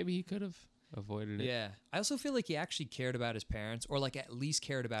feel like maybe he could have avoided it. Yeah, I also feel like he actually cared about his parents, or like at least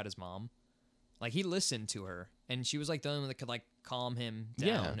cared about his mom. Like he listened to her, and she was like the only one that could like calm him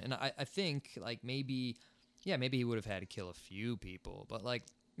down. Yeah. And I think like maybe he would have had to kill a few people, but like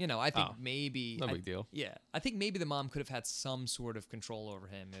I think maybe no big deal. Yeah, I think maybe the mom could have had some sort of control over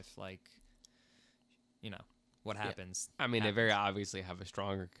him if, like, what happens. Yeah. I mean, they very obviously have a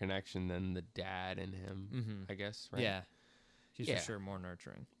stronger connection than the dad and him. I guess, right? Yeah, she's for sure more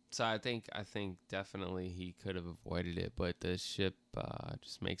nurturing. So I think definitely he could have avoided it, but the ship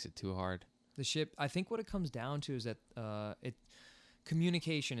just makes it too hard. The ship. I think what it comes down to is that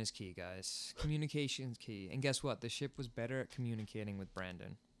communication is key, guys. Communication is key. And guess what? The ship was better at communicating with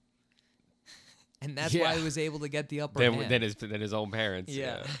Brandon. And that's why he was able to get the upper hand. Than his own parents.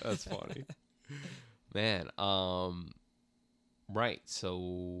 Yeah. That's funny. Man. Right.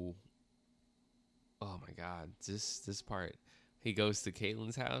 So, oh my God. This part. He goes to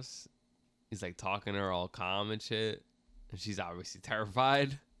Caitlin's house. He's like talking to her all calm and shit. And she's obviously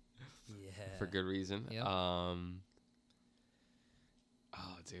terrified. Yeah. For good reason. Yep. Oh,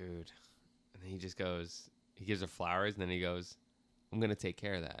 dude. And then he just goes, he gives her flowers, and then he goes, I'm going to take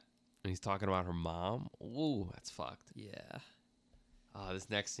care of that. And he's talking about her mom. Ooh, that's fucked. Yeah. Oh, this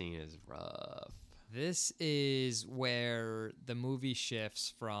next scene is rough. This is where the movie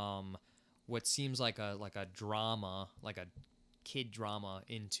shifts from what seems like a drama, like a kid drama,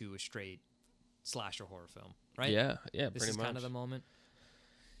 into a straight slasher horror film, right? Yeah, pretty much. This is kind of the moment.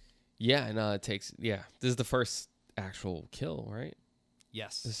 Yeah, and it takes, this is the first actual kill, right?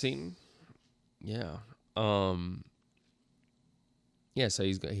 Yes. The scene? Yeah. Yeah, so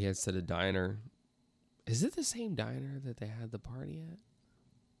he heads to the diner. Is it the same diner that they had the party at?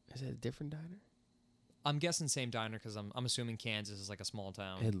 Is it a different diner? I'm guessing same diner because I'm assuming Kansas is like a small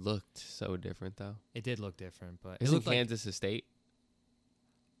town. It looked so different, though. It did look different, but it looked Kansas a state?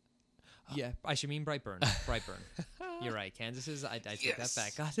 Yeah, I should mean Brightburn. Brightburn. You're right. Kansas is. I take that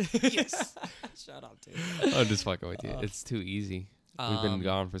back. God. Yes. Shut up, dude. I'm just fucking with you. It's too easy. We've been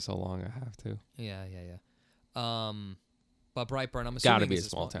gone for so long. I have to. Yeah. But Brightburn, I'm assuming gotta be a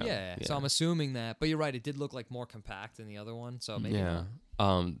small town. Yeah. So I'm assuming that. But you're right. It did look like more compact than the other one. So maybe. Yeah.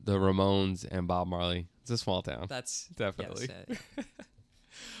 The Ramones and Bob Marley. It's a small town. That's definitely.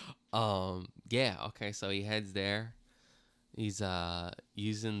 Yes, yeah. Okay. So he heads there. He's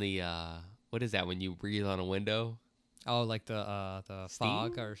using the what is that when you breathe on a window? Oh, like the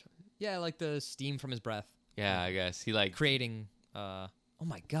fog or like the steam from his breath. Yeah, I guess he like creating. Oh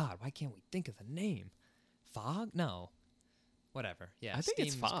my God! Why can't we think of the name? Fog? No. Whatever. Yeah, I think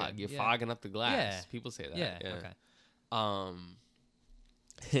it's fog. You're fogging up the glass. Yeah. People say that. Yeah. Okay.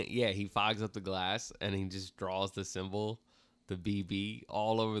 Yeah, he fogs up the glass and he just draws the symbol, the BB,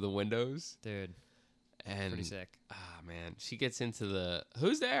 all over the windows. Dude. And pretty sick. Ah, man. She gets into the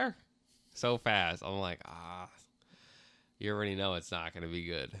who's there so fast. I'm like, you already know it's not gonna be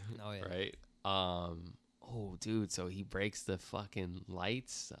good. Oh yeah. Right? Oh, dude. So he breaks the fucking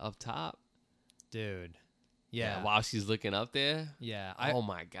lights up top. Dude. Yeah. While she's looking up there. Yeah. Oh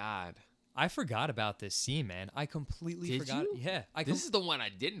my God. I forgot about this scene, man. I completely forgot. You? Yeah. This is the one I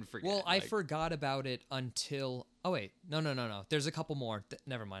didn't forget. Well, I forgot about it until. Oh wait, no. There's a couple more.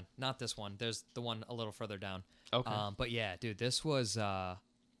 Never mind. Not this one. There's the one a little further down. Okay. But yeah, dude, this was. It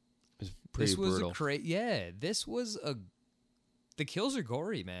was pretty brutal. This was a. The kills are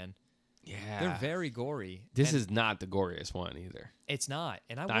gory, man. Yeah. They're very gory. This is not the goriest one either. It's not,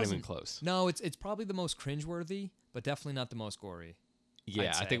 and not even close. No, it's probably the most cringeworthy, but definitely not the most gory.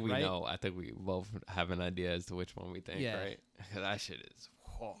 Yeah, I think we know. I think we both have an idea as to which one we think, right? That shit is.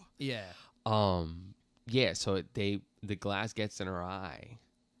 Whoa. Yeah. Yeah. So the glass gets in her eye,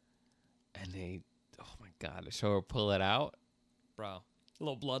 and they. Oh my God! They show her pull it out, bro. A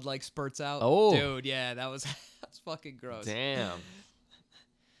little blood like spurts out. Oh, dude. Yeah, that's fucking gross. Damn.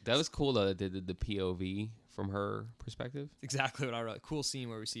 That was cool though. That they did the POV from her perspective. Exactly what I wrote. Cool scene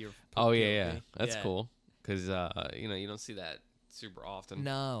where we see her. Oh yeah. That's cool because you don't see that super often.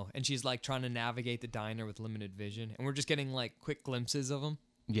 No, and she's like trying to navigate the diner with limited vision, and we're just getting like quick glimpses of him.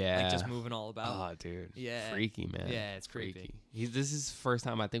 Yeah, like just moving all about. Oh, dude. Yeah, freaky, man. Yeah, it's creepy. This is the first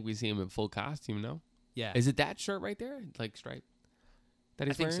time I think we see him in full costume. No. Yeah. Is it that shirt right there, like stripe? That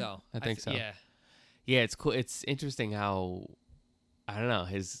he's wearing? So. I think so. Yeah. Yeah, it's cool. It's interesting how I don't know.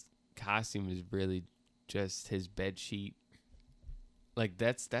 His costume is really just his bed sheet. Like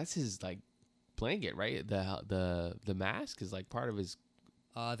that's his like blanket, right? The mask is like part of his.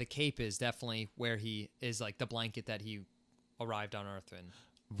 The cape is definitely where he is, like the blanket that he arrived on Earth in.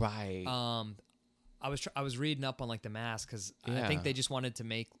 Right. I was reading up on like the mask because I think they just wanted to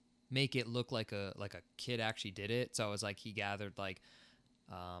make it look like a kid actually did it. So it was like he gathered like.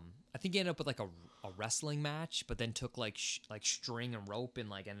 I think he ended up with like a wrestling match, but then took like string and rope and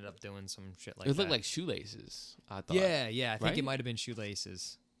like ended up doing some shit like that. It looked like shoelaces, I thought. Yeah. I think it might have been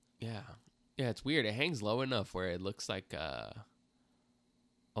shoelaces. Yeah. Yeah, it's weird. It hangs low enough where it looks like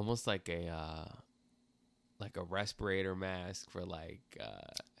almost like a respirator mask for like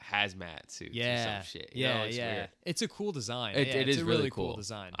hazmat suits or some shit. It's weird. It's a cool design. It is a really cool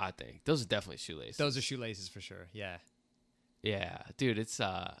design. I think those are definitely shoelaces. Those are shoelaces for sure. Yeah. Yeah, dude. It's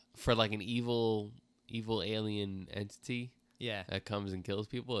for like an evil alien entity. Yeah. That comes and kills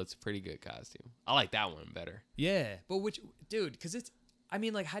people. It's a pretty good costume. I like that one better. Yeah, but because I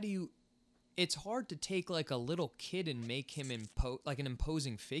mean, like, how do you? It's hard to take like a little kid and make him like an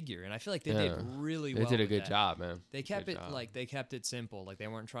imposing figure, and I feel like they did really well. They did a good job, man. They kept it simple. Like they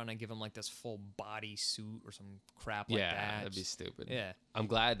weren't trying to give him like this full body suit or some crap like that. Yeah, that'd be stupid. Yeah, I'm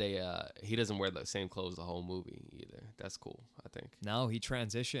glad he doesn't wear the same clothes the whole movie either. That's cool, I think. No, he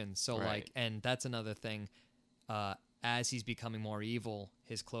transitions. So like, and that's another thing. As he's becoming more evil,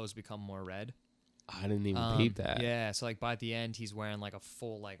 his clothes become more red. I didn't even peep that. Yeah, so like by the end, he's wearing like a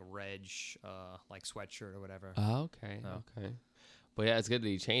full like reg like sweatshirt or whatever. Oh, okay. But yeah, it's good that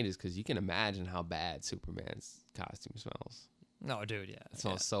he changes because you can imagine how bad Superman's costume smells. No, dude, yeah. It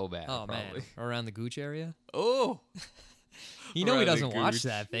smells so bad. Oh, probably. man. Around the Gooch area? Oh! He doesn't wash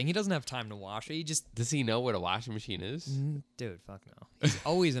that thing. He doesn't have time to wash it. Does he know what a washing machine is? Dude, fuck no. He's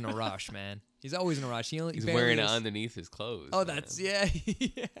always in a rush, man. He's always in a ruch. He's wearing it underneath his clothes. Oh, that's yeah.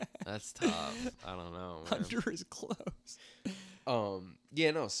 That's tough. I don't know, man. Under his clothes.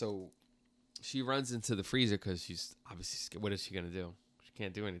 Yeah, no. So she runs into the freezer because she's obviously scared. What is she gonna do? She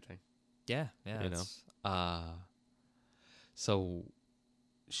can't do anything. Yeah. You know. So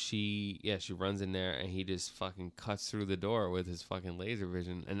she runs in there and he just fucking cuts through the door with his fucking laser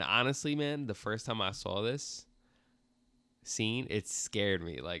vision. And honestly, man, the first time I saw this scene, it scared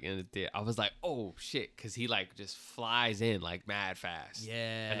me. Like, and I was like, oh shit, because he like just flies in like mad fast.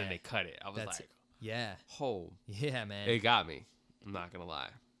 Yeah. And then they cut it. I was yeah. Oh. Yeah, man. It got me. I'm not gonna lie.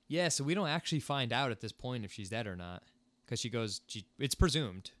 Yeah, so we don't actually find out at this point if she's dead or not, because it's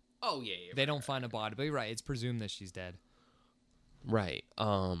presumed. Oh yeah. They don't find a body, but you're right. It's presumed that she's dead. Right.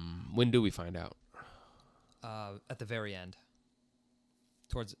 When do we find out? At the very end.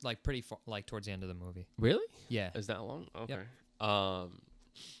 Towards like pretty far, like towards the end of the movie. Really? Yeah. Is that long? Okay. Yep.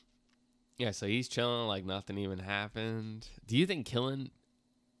 Yeah, so he's chilling like nothing even happened. Do you think killing,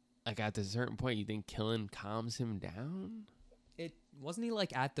 like at a certain point, you think killing calms him down? It wasn't he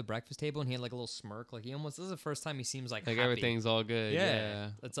like at the breakfast table and he had like a little smirk, like this is the first time he seems like happy. Everything's all good. Yeah.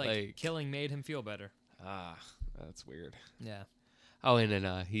 It's like killing made him feel better. That's weird. Yeah. Oh, and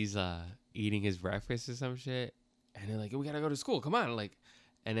then he's eating his breakfast or some shit, and they're like, "We gotta go to school. Come on!" Like,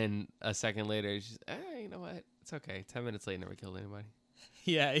 and then a second later, she's, you know what? It's okay. 10 minutes late, never killed anybody.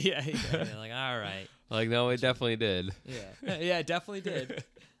 Yeah. Like, all right. Like, no, it definitely did. Yeah. Yeah, it definitely did.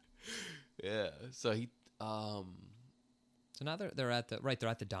 Yeah. So he. So now they're at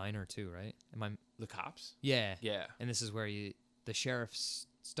the diner too, right? The cops? Yeah. Yeah. And this is where the sheriff's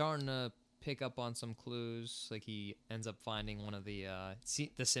starting to pick up on some clues. Like he ends up finding one of the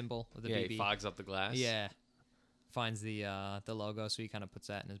symbol of the BB. He fogs up the glass. Yeah. Finds the logo, so he kind of puts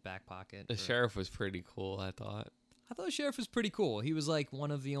that in his back pocket. The sheriff was pretty cool, I thought. I thought the sheriff was pretty cool. He was like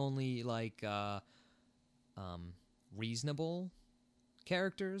one of the only like reasonable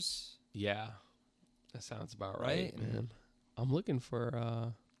characters. Yeah. That sounds about right, man. I'm looking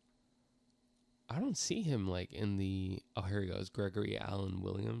for I don't see him like in the here he goes. Gregory Allen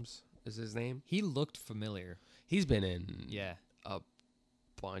Williams is his name. He looked familiar. He's been in a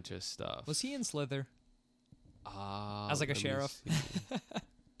bunch of stuff. Was he in Slither? As like a sheriff?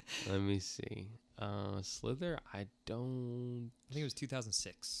 Let me see. Slither, I think it was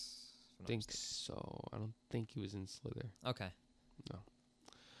 2006. Think so. I don't think he was in Slither. Okay. No.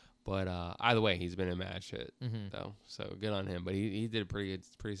 But either way, he's been in mad shit though. So good on him. But he did a pretty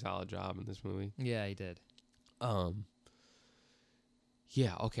solid job in this movie. Yeah, he did.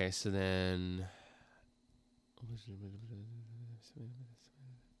 Yeah. Okay. So then.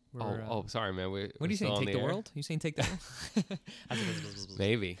 Sorry, man. What are you saying? Take the world? You saying take the world?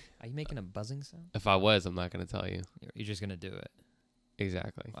 Maybe. Are you making a buzzing sound? If I was, I'm not gonna tell you. You're just gonna do it.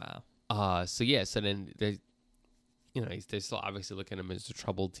 Exactly. Wow. So yeah. So then they. They're still obviously looking at him as a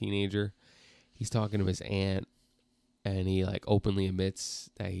troubled teenager. He's talking to his aunt, and he like openly admits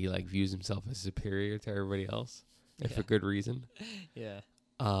that he like views himself as superior to everybody else, and for good reason. Yeah.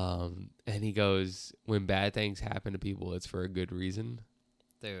 And he goes, "When bad things happen to people, it's for a good reason."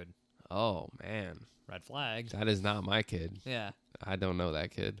 Dude. Oh man. Red flag. That is not my kid. Yeah. I don't know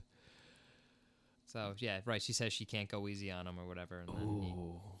that kid. So yeah, right. She says she can't go easy on him or whatever, and then he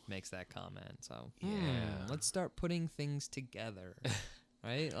makes that comment. So let's start putting things together,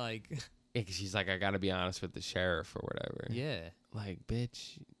 right? Like, cause she's like, I gotta be honest with the sheriff or whatever. Yeah. Like,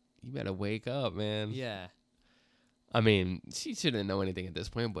 bitch, you better wake up, man. Yeah. I mean, she shouldn't know anything at this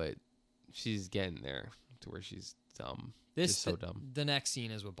point, but she's getting there to where she's dumb. Just so dumb. The next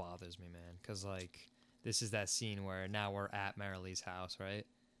scene is what bothers me, man, because like this is that scene where now we're at Marilee's house, right?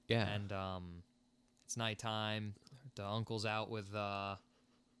 Yeah. And it's nighttime. The uncle's out with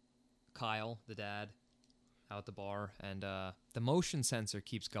Kyle, the dad, out at the bar, and the motion sensor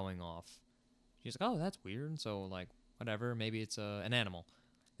keeps going off. She's like, "Oh, that's weird." So like, whatever, maybe it's an animal.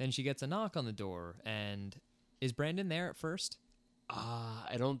 Then she gets a knock on the door, and is Brandon there at first?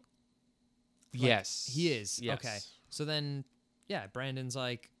 I don't. Like, yes, he is. Yes. Okay. So then, yeah, Brandon's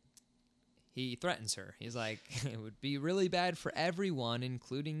like, he threatens her. He's like, it would be really bad for everyone,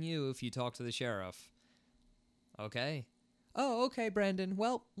 including you, if you talk to the sheriff. Okay. Oh, okay, Brandon.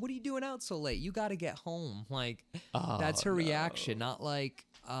 Well, what are you doing out so late? You got to get home. Like, that's her reaction. Not like,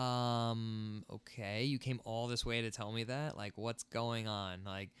 okay, you came all this way to tell me that? Like, what's going on?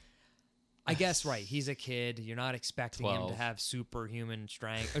 Like, I guess, right, he's a kid. You're not expecting 12. him to have superhuman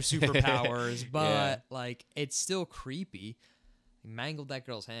strength or superpowers, but, like, it's still creepy. He mangled that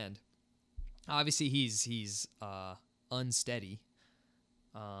girl's hand. Obviously, he's unsteady.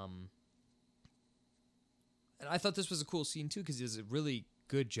 And I thought this was a cool scene, too, because he does a really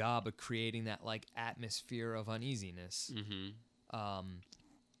good job of creating that, like, atmosphere of uneasiness. Mm-hmm.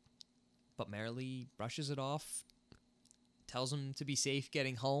 But Marilee brushes it off, tells him to be safe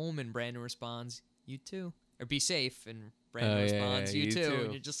getting home, and Brandon responds, "You too." Or "Be safe," and Brandon responds, you too.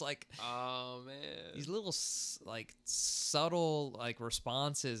 And you're just like, oh, man. These little, like, subtle, like,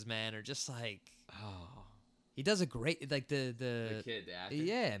 responses, man, are just like, oh. He does a great, like, the kid, the actor?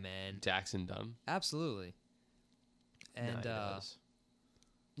 Yeah, man. Jackson Dunn? Absolutely. And, no,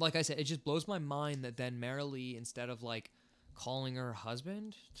 like I said, it just blows my mind that then Marilee, instead of, like, calling her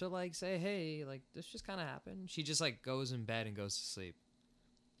husband to, like, say, hey, like, this just kind of happened, she just, like, goes in bed and goes to sleep.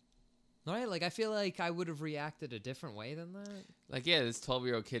 Right? Like, I feel like I would have reacted a different way than that. Like, yeah, this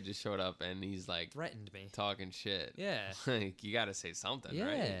 12-year-old kid just showed up and he's, like... threatened me. Talking shit. Yeah. Like, you gotta say something,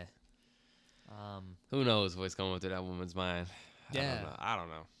 right? Yeah. Who knows what's going through that woman's mind? Yeah. I don't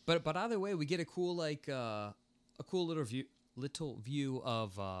know. But either way, we get a cool, like, a cool little view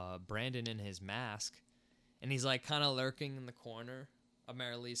of Brandon in his mask. And he's, like, kind of lurking in the corner of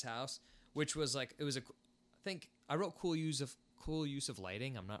Marilee's house, which was, like, it was I think I wrote cool use of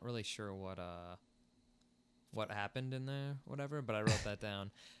lighting. I'm not really sure what happened in there, whatever, but I wrote that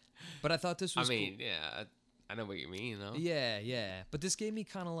down. But I thought this was cool. yeah, I know what you mean, though. Yeah. But this gave me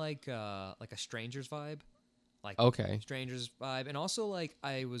kind of like a Strangers vibe. Like, okay. Strangers vibe. And also, like,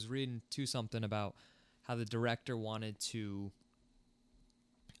 I was reading, too, something about how the director wanted to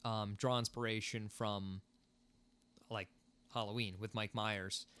draw inspiration from, like, Halloween with Mike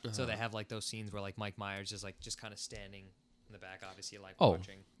Myers. Uh-huh. So they have, like, those scenes where, like, Mike Myers is, like, just kind of standing in the back, obviously, like,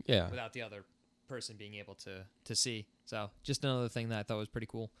 watching. Yeah. Without the other person being able to see. So just another thing that I thought was pretty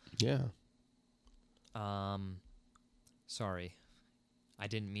cool. Yeah. Sorry. I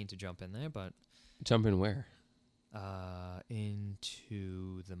didn't mean to jump in there, but... Jump in where?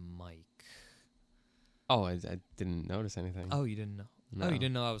 Into the mic. Oh, I didn't notice anything. Oh, you didn't know? No. Oh, you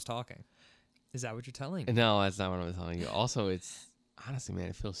didn't know I was talking. Is that what you're telling me? No, that's not what I'm telling you. Also, it's... Honestly, man,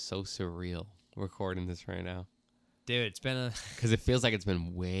 it feels so surreal recording this right now. Dude, it's been because it feels like it's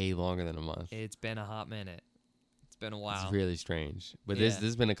been way longer than a month. It's been a hot minute. It's been a while. It's really strange. But this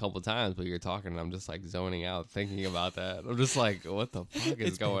has been a couple times where you're talking and I'm just like zoning out thinking about that. I'm just like, what the fuck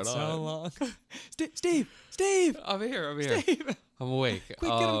is going on? It's been so long. Steve! I'm here. Steve! I'm awake.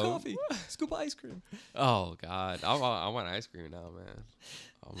 Quick, get him coffee. Scoop ice cream. Oh, God. I want ice cream now, man.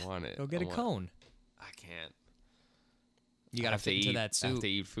 I want it. Go get a cone. I can't. You gotta fit into that suit. I have to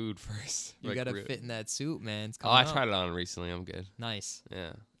eat food first. You gotta fit in that suit, man. I tried it on recently. I'm good. Nice.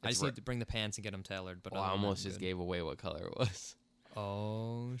 Yeah. I just need to bring the pants and get them tailored. But I almost just gave away what color it was.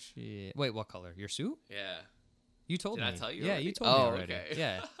 Oh, shit. Wait, what color? Your suit? Yeah. You told me. Did I tell you? Yeah, already? you told me already. Okay.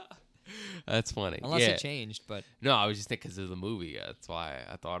 Yeah. That's funny. Unless it changed, but... No, I was just thinking because of the movie. That's why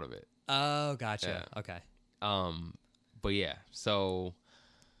I thought of it. Oh, gotcha. Yeah. Okay. But yeah, so...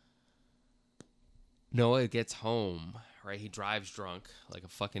 Noah gets home... Right, he drives drunk like a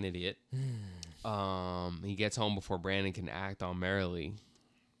fucking idiot. He gets home before Brandon can act on Marilee,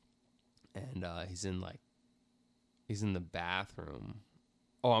 and he's in the bathroom.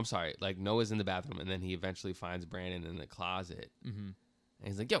 Oh, I'm sorry. Like Noah's in the bathroom, and then he eventually finds Brandon in the closet, and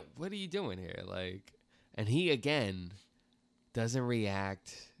he's like, "Yo, what are you doing here?" Like, and he again doesn't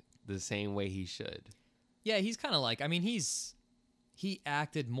react the same way he should. Yeah, he's kind of like. I mean, he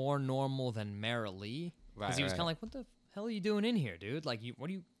acted more normal than Marilee because he was kind of like, "What the hell are you doing in here, dude? Like,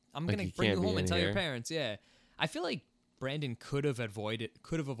 I'm gonna bring you home and tell your parents." Yeah, I feel like Brandon could have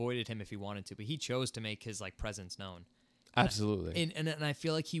avoided him if he wanted to, but he chose to make his like presence known. Absolutely. And I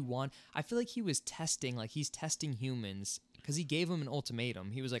feel like I feel like he was testing, like he's testing humans, because he gave him an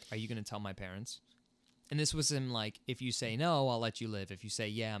ultimatum. He was like, "Are you going to tell my parents?" And this was him like, "If you say no, I'll let you live. If you say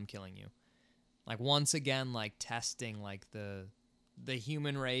yeah, I'm killing you." Like once again, like testing like the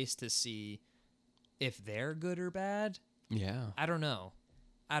human race to see if they're good or bad. Yeah. I don't know.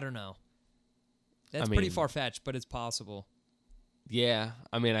 That's pretty far-fetched, but it's possible. Yeah,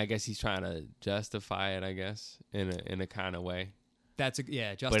 I mean, I guess he's trying to justify it. I guess in a kind of way.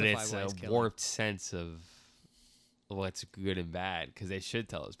 Justify. But it's a warped sense of what's good and bad because they should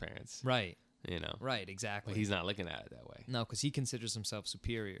tell his parents, right? You know, right? Exactly. But he's not looking at it that way. No, because he considers himself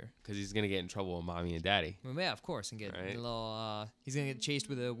superior. Because he's gonna get in trouble with mommy and daddy. Well, yeah, of course, and get a little. He's gonna get chased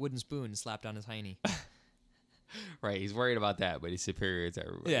with a wooden spoon and slapped on his hiney. Right, he's worried about that, but he's superior to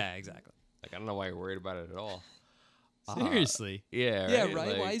everybody. Yeah, exactly. Like I don't know why you're worried about it at all. Seriously. Yeah. Yeah. Right.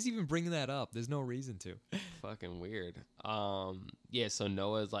 Like, why is he even bringing that up? There's no reason to. Fucking weird. Yeah. So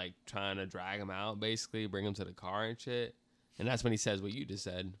Noah's like trying to drag him out, basically bring him to the car and shit, and that's when he says what you just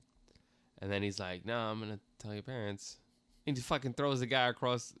said, and then he's like, "No, I'm gonna tell your parents." He just fucking throws the guy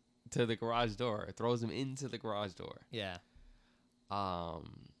across to the garage door, throws him into the garage door. Yeah. All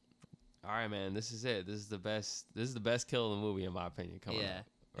right, man. This is it. This is the best kill in the movie, in my opinion. Coming up,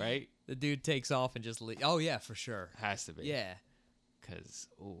 right? The dude takes off and just oh yeah, for sure. Has to be. Yeah. Because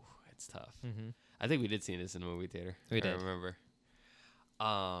it's tough. Mm-hmm. I think we did see this in the movie theater. We did. I remember.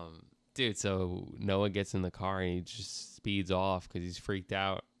 Dude. So Noah gets in the car and he just speeds off because he's freaked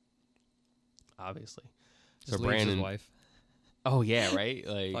out. Obviously. Just so Brandon, his wife. Oh yeah, right.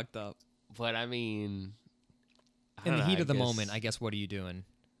 Like fucked up. But I mean, in the heat of the moment, I guess. What are you doing?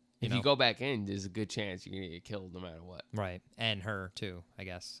 If you go back in, there's a good chance you're going to get killed no matter what. Right. And her, too, I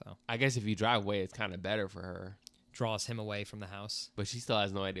guess. So I guess if you drive away, it's kind of better for her. Draws him away from the house. But she still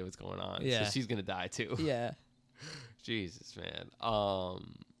has no idea what's going on. Yeah. So she's going to die, too. Yeah. Jesus, man.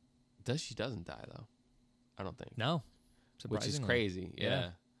 She doesn't die, though. I don't think. No. Which is crazy. Yeah.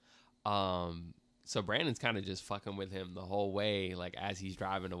 So Brandon's kind of just fucking with him the whole way, like, as he's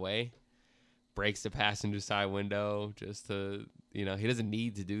driving away. Breaks the passenger side window just to... he doesn't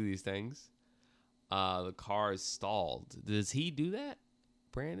need to do these things. The car is stalled. Does he do that,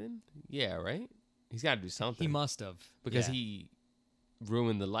 Brandon? Yeah, right? He's got to do something. He must have. Because he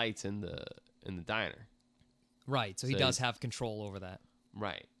ruined the lights in the diner. Right, so he does have control over that.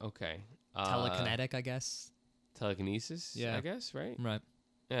 Right, okay. Telekinetic, I guess. Telekinesis, I guess, right? Right.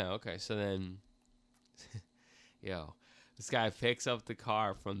 Yeah, okay. So then, this guy picks up the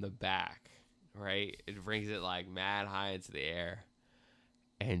car from the back. Right, it brings it like mad high into the air,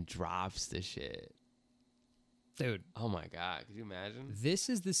 and drops the shit. Dude, oh my god, could you imagine? This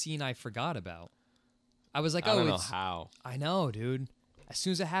is the scene I forgot about. I was like, I don't know how. I know, dude. As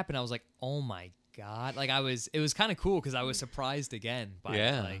soon as it happened, I was like, oh my god. Like it was kind of cool because I was surprised again by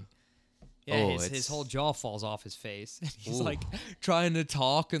it. Like, his whole jaw falls off his face. He's like trying to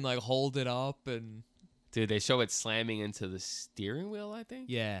talk and like hold it up and. Dude, they show it slamming into the steering wheel, I think.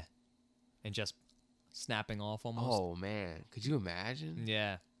 Yeah. And just snapping off almost. Oh, man. Could you imagine?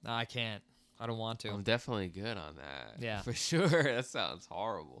 Yeah. No, I can't. I don't want to. I'm definitely good on that. Yeah. For sure. That sounds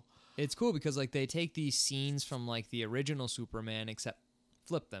horrible. It's cool because, like, they take these scenes from, like, the original Superman, except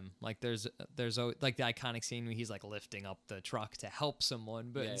flip them. Like, there's like, the iconic scene where he's, like, lifting up the truck to help someone,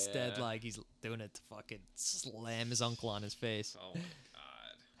 but instead, like, he's doing it to fucking slam his uncle on his face. Oh, my God.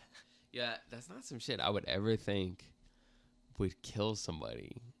 Yeah, that's not some shit I would ever think would kill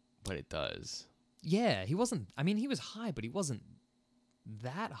somebody. But it does. Yeah, he wasn't... I mean, he was high, but he wasn't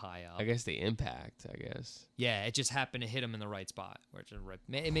that high up. I guess the impact, Yeah, it just happened to hit him in the right spot. Where it just ripped.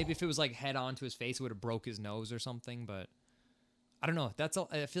 Maybe if it was, like, head on to his face, it would have broke his nose or something, but... I don't know.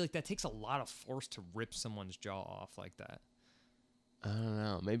 I feel like that takes a lot of force to rip someone's jaw off like that. I don't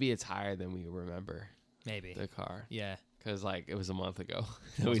know. Maybe it's higher than we remember. Maybe. The car. Yeah. Because, like, it was a month ago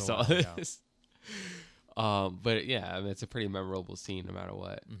that we saw this. But yeah, I mean, it's a pretty memorable scene no matter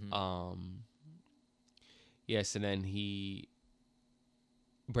what. Mm-hmm. Yes, and then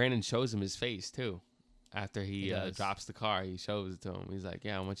Brandon shows him his face too. After he drops the car, he shows it to him. He's like,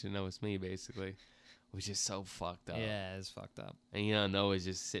 "Yeah, I want you to know it's me," basically, which is so fucked up. Yeah, it's fucked up. And Noah's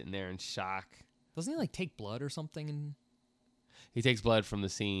just sitting there in shock. Doesn't he like take blood or something? And he takes blood from the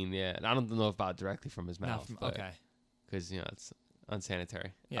scene. Yeah, and I don't know about directly from his mouth. Okay, because it's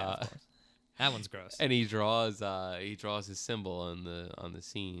unsanitary. Yeah, of course. That one's gross. And he draws his symbol on the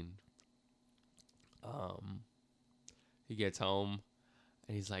scene. He gets home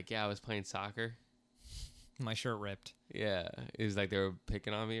and he's like, "Yeah, I was playing soccer. My shirt ripped." Yeah. It was like they were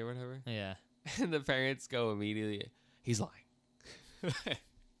picking on me or whatever. Yeah. And the parents go immediately, He's lying.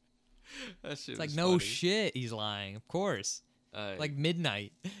 That shit it's like, was no funny. shit, he's lying. Of course. Like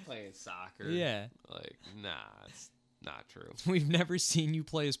midnight. Playing soccer. Yeah. Like, nah, it's not true. We've never seen you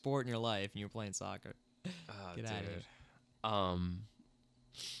play a sport in your life, and you're playing soccer. Oh, Get out of here.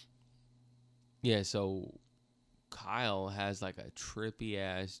 Yeah, so Kyle has like a trippy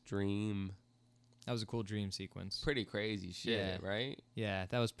ass dream. That was a cool dream sequence. Pretty crazy shit, right? Yeah,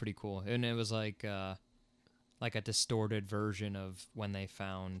 that was pretty cool. And it was like a distorted version of when they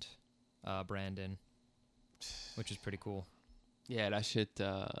found Brandon, which is pretty cool. Yeah, that shit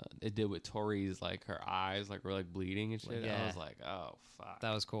it did with Tori's, like her eyes like were like bleeding and shit. Yeah. I was like, oh fuck.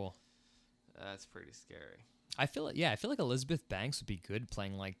 That was cool. That's pretty scary. I feel like Elizabeth Banks would be good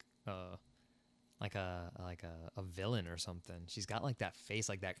playing like a villain or something. She's got like that face,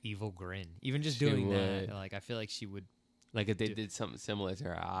 like that evil grin. Even just doing that, like I feel like she would. Like if they did something similar to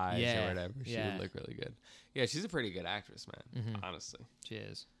her eyes or whatever, she would look really good. Yeah, she's a pretty good actress, man. Mm-hmm. Honestly, she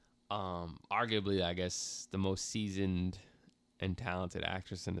is. Arguably, I guess the most seasoned and talented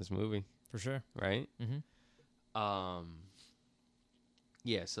actress in this movie, for sure. Right? Mm-hmm.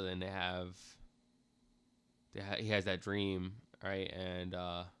 Yeah. So then he has that dream, right? And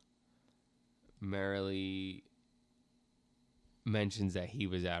Marilee mentions that he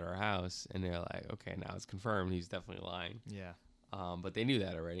was at her house, and they're like, okay, now it's confirmed. He's definitely lying. Yeah. But they knew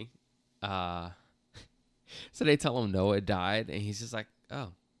that already. So they tell him Noah died, and he's just like, oh,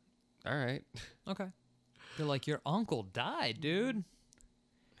 all right. Okay. They're like, your uncle died, dude.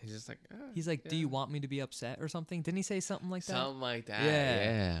 He's just like, he's like, do you want me to be upset or something? Didn't he say something like that? Something like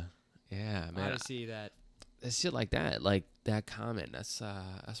that. Yeah, man. I see that. It's shit like that, like that comment. That's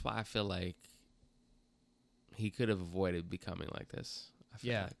why I feel like he could have avoided becoming like this. I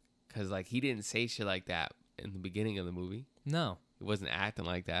feel like. Because like he didn't say shit like that in the beginning of the movie. No, he wasn't acting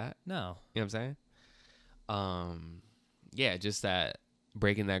like that. No, you know what I'm saying? Yeah, just that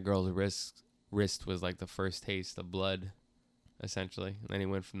breaking that girl's wrist was like the first taste of blood, essentially. And then he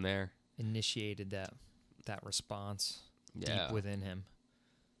went from there. Initiated that response deep within him.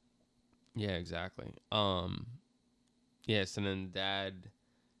 Yeah, exactly. Yeah, so then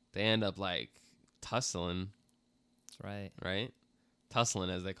they end up like tussling. That's right. Right? Tussling,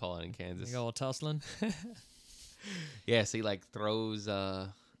 as they call it in Kansas. You go all tussling? Yeah, so he like throws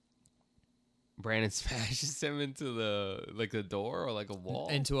Brandon smashes him into the door or like a wall.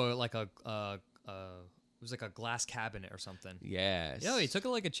 Into it was like a glass cabinet or something. Yes. Yo, he took it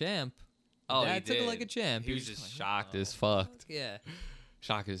like a champ. Oh, he took it like a champ. He was just shocked as fuck. Yeah.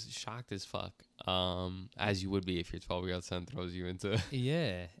 Shocked as fuck. As you would be if your 12-year-old son throws you into.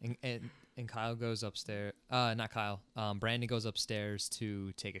 Yeah, and Kyle goes upstairs. Not Kyle. Brandon goes upstairs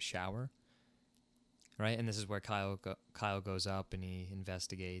to take a shower. Right, and this is where Kyle goes up and he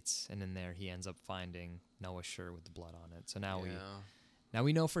investigates, and in there he ends up finding Noah's shirt with the blood on it. So now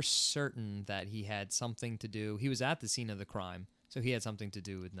we know for certain that he had something to do. He was at the scene of the crime, so he had something to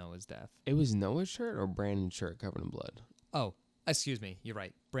do with Noah's death. It was Noah's shirt or Brandon's shirt covered in blood? Oh, excuse me. You're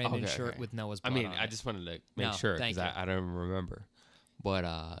right. Brandon's shirt with Noah's blood on it. I just wanted to make sure because I don't remember.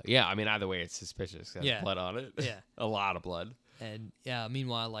 But, yeah, I mean, either way, it's suspicious. It has blood on it. Yeah. A lot of blood. And, yeah,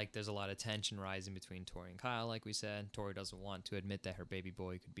 meanwhile, like, there's a lot of tension rising between Tori and Kyle, like we said. Tori doesn't want to admit that her baby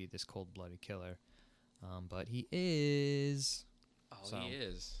boy could be this cold-blooded killer. But he is. Oh, so he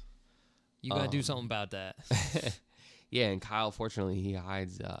is. You got to do something about that. Yeah, and Kyle, fortunately, he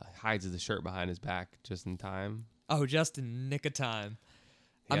hides the shirt behind his back just in time. Oh, just in nick of time.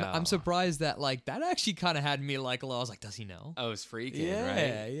 Yeah. I'm surprised that, like, that actually kind of had me, like, a little. I was like, does he know? I was freaking,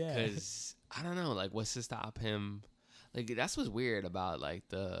 right? Yeah. Because, I don't know, like, what's to stop him? Like, that's what's weird about, like,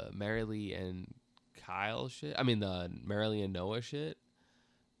 the Marilee and Kyle shit. I mean, the Marilee and Noah shit.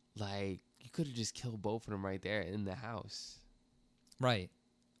 Like, you could have just killed both of them right there in the house. Right.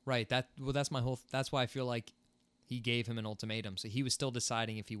 That's that's why I feel like he gave him an ultimatum. So he was still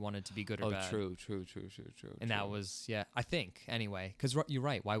deciding if he wanted to be good or bad. True. And that was, I think, anyway. Because you're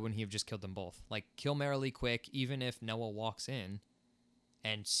right. Why wouldn't he have just killed them both? Like, kill Marilee quick, even if Noah walks in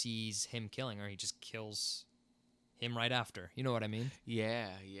and sees him killing her, he just kills him right after. You know what I mean? Yeah,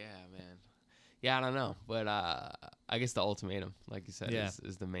 man. Yeah, I don't know. But I guess the ultimatum, like you said,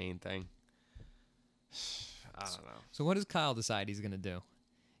 is the main thing. I don't know. So what does Kyle decide he's going to do?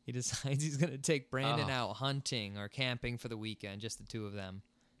 He decides he's going to take Brandon out hunting or camping for the weekend, just the two of them.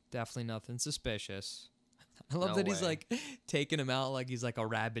 Definitely nothing suspicious. I love that he's like taking him out like he's like a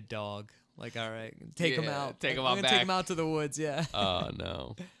rabid dog. Like, all right, take him out. Take him out back. Take him out to the woods, yeah. Oh,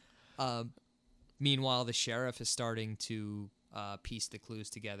 no. Meanwhile, the sheriff is starting to piece the clues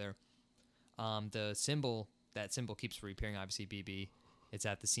together. That symbol keeps reappearing, obviously, BB. It's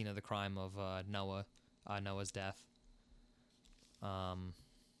at the scene of the crime of Noah's death. So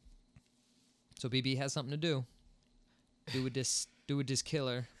BB has something to do. Do with this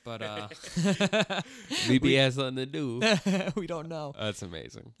killer, but BB has something to do. We don't know. That's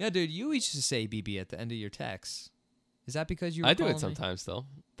amazing. Yeah, dude, you used to say BB at the end of your texts. Is that because you? I do it sometimes still,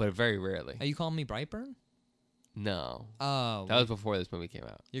 but very rarely. Are you calling me Brightburn? No. Oh, that was before this movie came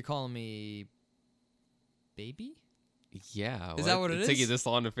out. You're calling me baby? Yeah. Is that what it is? It took you this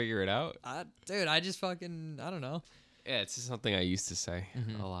long to figure it out? Dude, I just fucking, I don't know. Yeah, it's just something I used to say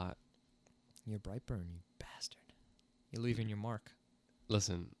a lot. You're Brightburn, you bastard. You're leaving your mark.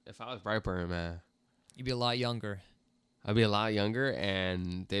 Listen, if I was Brightburn, man, you'd be a lot younger. I'd be a lot younger,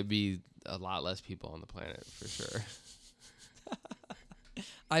 and there'd be a lot less people on the planet, for sure.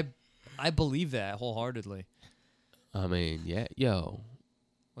 I believe that wholeheartedly. I mean, yeah. Yo.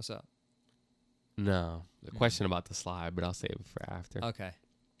 What's up? No. The question about the slide, but I'll save it for after. Okay.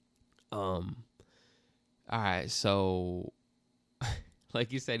 All right, so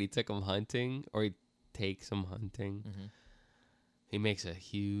like you said, he took him hunting, or he takes him hunting. Mm-hmm. He makes a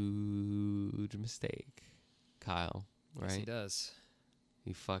huge mistake, Kyle, right? Yes, he does.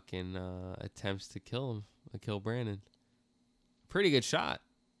 He fucking attempts to kill Brandon. Pretty good shot.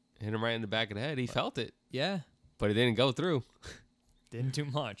 Hit him right in the back of the head. He felt it. Yeah. But it didn't go through. Didn't do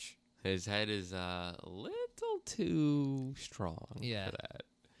much. His head is a little too strong for that.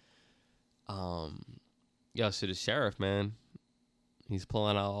 So the sheriff, man, he's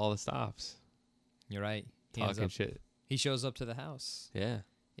pulling out all the stops. You're right. Talking shit. He shows up to the house. Yeah.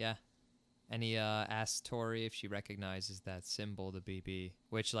 Yeah. And he asks Tori if she recognizes that symbol, the BB,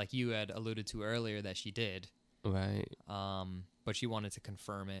 which, like you had alluded to earlier, that she did. Right. But she wanted to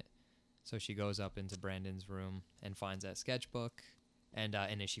confirm it. So she goes up into Brandon's room and finds that sketchbook. And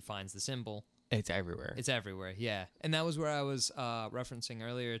as she finds the symbol. It's everywhere. It's everywhere, yeah. And that was where I was referencing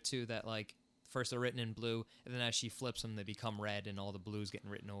earlier, too, that, like, first they're written in blue, and then as she flips them, they become red, and all the blue's getting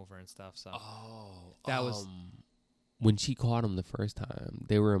written over and stuff. So that was... When she caught him the first time,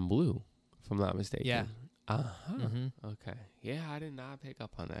 they were in blue, if I'm not mistaken. Yeah. Uh-huh. Mm-hmm. Okay. Yeah, I did not pick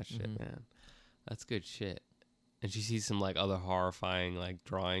up on that shit, man. That's good shit. And she sees some, like, other horrifying, like,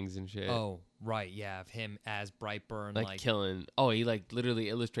 drawings and shit. Oh, right, yeah, of him as Brightburn. Like killing... Oh, he, like, literally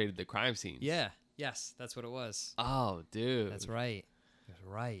illustrated the crime scenes. Yeah. Yes, that's what it was. Oh, dude. That's right. That's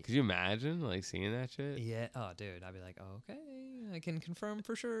right. Could you imagine, like, seeing that shit? Yeah. Oh, dude, I'd be like, okay, I can confirm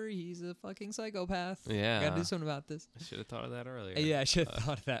for sure he's a fucking psychopath. Yeah. Gotta do something about this. I should have thought of that earlier. Yeah, I should have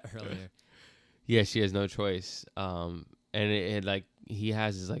thought of that earlier. Yeah, she has no choice. And it like, he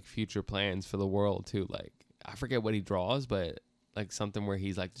has his, like, future plans for the world, too, like... I forget what he draws, but like something where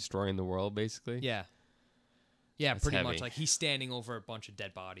he's like destroying the world, basically. Yeah. Yeah, that's pretty heavy. much. Like he's standing over a bunch of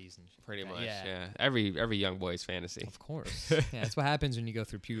dead bodies and shit. Pretty much, yeah. Every young boy's fantasy. Of course. Yeah, that's what happens when you go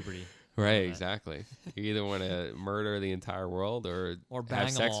through puberty. Right, exactly. You either want to murder the entire world or bang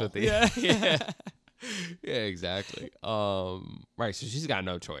have sex all. with the yeah. Yeah, exactly. Right, so she's got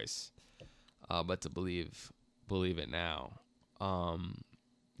no choice but to believe it now.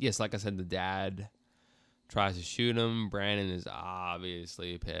 Yes, like I said, the dad tries to shoot him. Brandon is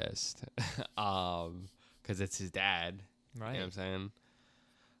obviously pissed because it's his dad. Right. You know what I'm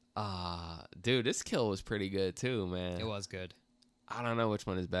saying? Dude, this kill was pretty good too, man. It was good. I don't know which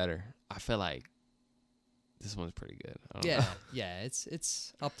one is better. I feel like this one's pretty good. Yeah,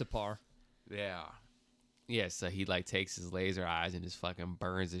 it's up to par. Yeah. Yeah, so he like takes his laser eyes and just fucking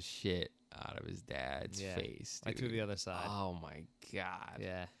burns the shit out of his dad's face. Dude. Like to the other side. Oh my God.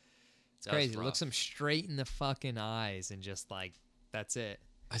 Yeah. It's crazy. Looks him straight in the fucking eyes and just like, that's it.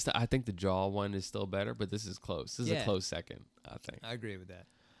 I think the jaw one is still better, but this is close. This is a close second, I think. I agree with that.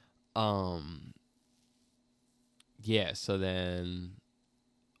 Yeah, so then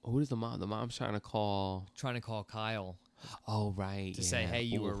who does the mom? The mom's trying to call Kyle. Oh, right. To say, hey,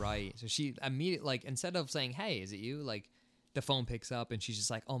 you were right. So she immediately, like, instead of saying, hey, is it you? Like, the phone picks up and she's just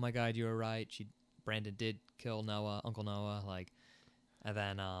like, oh my God, you were right. Brandon did kill Noah, Uncle Noah. Like, and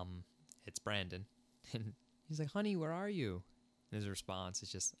then, it's Brandon. And he's like, honey, where are you? And his response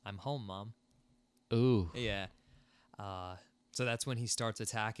is just, I'm home, Mom. Ooh. Yeah. So that's when he starts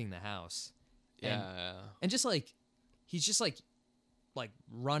attacking the house. Yeah. And just like, he's just like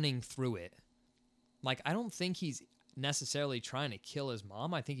running through it. Like, I don't think he's necessarily trying to kill his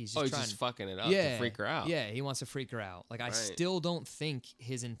mom. I think he's just just fucking it up to freak her out. Yeah, he wants to freak her out. Like, I still don't think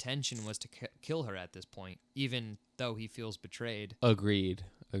his intention was to kill her at this point, even though he feels betrayed. Agreed,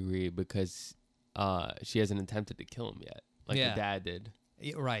 because she hasn't attempted to kill him yet, like the dad did.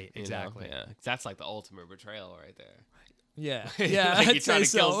 Yeah, right, exactly. Yeah, that's like the ultimate betrayal right there. Yeah, yeah. Like you're trying to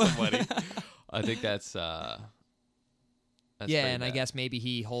kill somebody. I think that's yeah, and bad. I guess maybe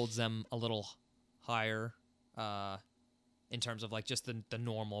he holds them a little higher in terms of like just the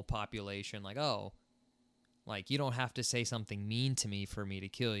normal population. Like, oh, like you don't have to say something mean to me for me to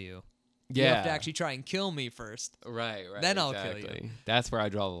kill you. Yeah. You have to actually try and kill me first. Right. Then I'll kill you. That's where I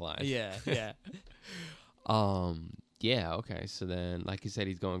draw the line. Yeah. Yeah, okay. So then, like you said,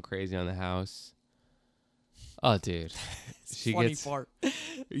 he's going crazy on the house. Oh, dude. Funny part.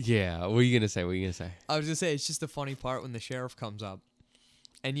 Yeah. What are you going to say? I was going to say, it's just a funny part when the sheriff comes up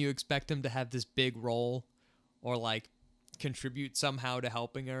and you expect him to have this big role or like contribute somehow to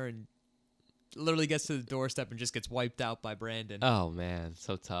helping her, and literally gets to the doorstep and just gets wiped out by Brandon. Oh, man.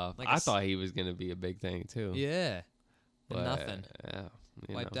 So tough. Like I thought he was going to be a big thing, too. Yeah. But nothing. Yeah.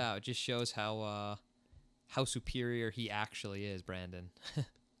 Wiped out. It just shows how superior he actually is, Brandon.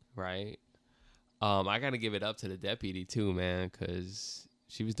 Right. I got to give it up to the deputy, too, man, because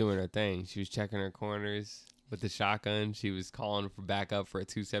she was doing her thing. She was checking her corners with the shotgun. She was calling for backup for a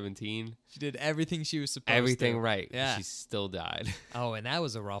 217. She did everything she was supposed to. Everything right. Yeah. She still died. Oh, and that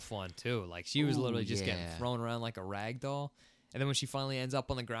was a rough one, too. Like, she was literally just getting thrown around like a rag doll. And then when she finally ends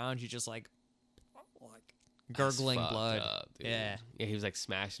up on the ground, she's just like gurgling blood. Up, yeah, he was like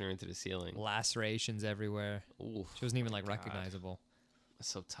smashing her into the ceiling. Lacerations everywhere. Ooh, she wasn't even like recognizable. That's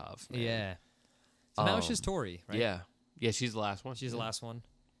so tough, man. Yeah. So now it's just Tori, right? Yeah, she's the last one. She's the last one.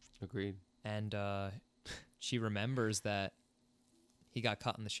 Agreed. And she remembers that he got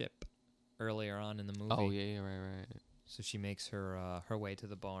caught in the ship earlier on in the movie. Oh, yeah, right. So she makes her way to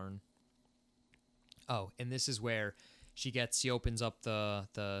the barn. Oh, and this is where she opens up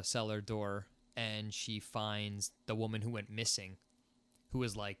the cellar door, and she finds the woman who went missing, who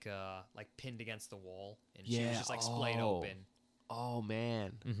was like pinned against the wall, and she was just like splayed open. Oh,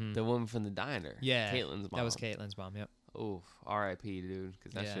 man. Mm-hmm. The woman from the diner. Yeah. Caitlin's mom. That was Caitlin's mom, yep. Oof. R.I.P., dude,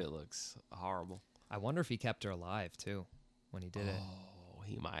 because that shit looks horrible. I wonder if he kept her alive, too, when he did it. Oh,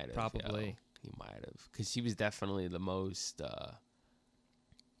 he might have. Probably. Yo. He might have. Because she was definitely the most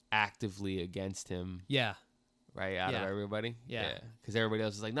actively against him. Yeah. Right? Out of everybody? Yeah. Because everybody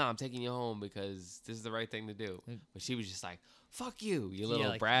else was like, no, I'm taking you home because this is the right thing to do. But she was just like, fuck you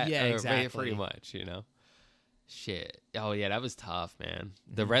little brat. Yeah, exactly. Pretty much, you know? Shit. Oh, yeah, that was tough, man.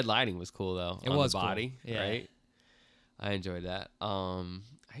 The red lighting was cool, though. It on was the body, cool. Yeah. Right? I enjoyed that. I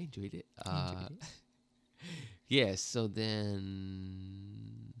enjoyed it. Yeah, so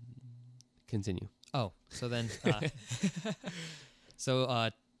then... Continue. Oh, so then...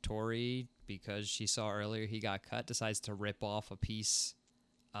 Tori, because she saw earlier he got cut, decides to rip off a piece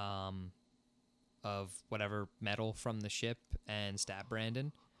of whatever metal from the ship and stab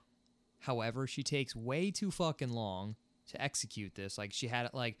Brandon. However, she takes way too fucking long to execute this. Like, she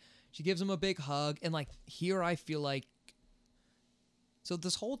gives him a big hug, and like here I feel like, so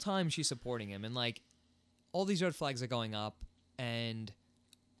this whole time she's supporting him, and like all these red flags are going up, and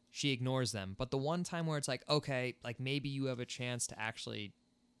she ignores them. But the one time where it's like, okay, like maybe you have a chance to actually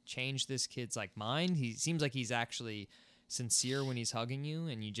change this kid's like mind. He seems like he's actually sincere when he's hugging you,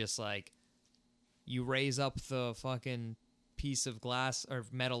 and you just like, you raise up the fucking piece of glass or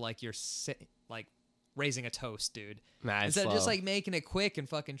metal like you're like raising a toast, dude. Instead of just like making it quick and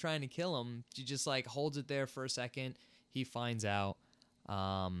fucking trying to kill him, she just like holds it there for a second. He finds out,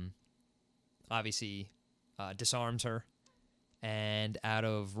 obviously disarms her, and out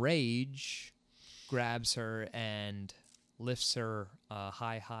of rage grabs her and lifts her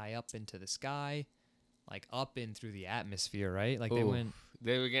high up into the sky, like up in through the atmosphere, right? Like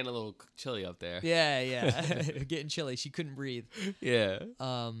they were getting a little chilly up there. Yeah. Getting chilly. She couldn't breathe. Yeah.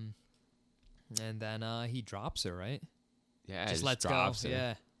 And then he drops her, right? Yeah, just lets go. Her.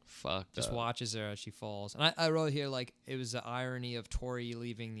 Yeah. Fuck. Just watches her as she falls. And I wrote here like it was the irony of Tori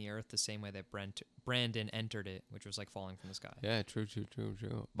leaving the earth the same way that Brandon entered it, which was like falling from the sky. Yeah, true.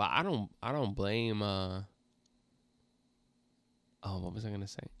 But I don't blame what was I gonna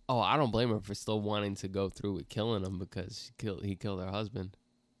say? Oh, I don't blame her for still wanting to go through with killing him because he killed her husband.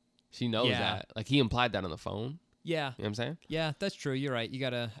 She knows that. Like, he implied that on the phone. Yeah. You know what I'm saying? Yeah, that's true. You're right. You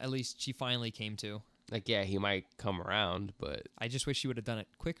gotta, at least she finally came to. Like, yeah, he might come around, but... I just wish she would have done it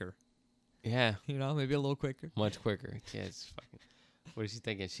quicker. Yeah. You know, maybe a little quicker. Much quicker. Yeah, it's fucking... What is she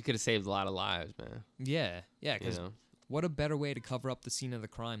thinking? She could have saved a lot of lives, man. Yeah, because what a better way to cover up the scene of the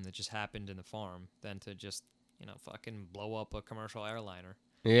crime that just happened in the farm than to just... fucking blow up a commercial airliner.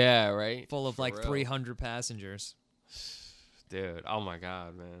 Yeah, right? Full of, like, 300 passengers. Dude, oh my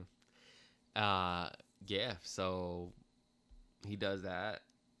God, man. Yeah, so he does that.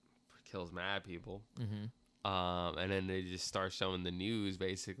 Kills mad people. Mm-hmm. And then they just start showing the news,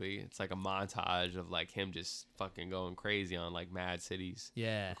 basically. It's like a montage of, like, him just fucking going crazy on, like, mad cities.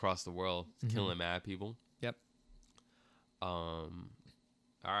 Yeah. Across the world. Mm-hmm. Killing mad people. Yep. All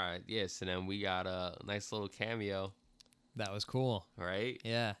right, yeah, so then we got a nice little cameo That was cool. Right?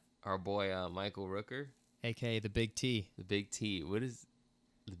 Yeah. Our boy Michael Rooker, aka the Big T. The Big T. What is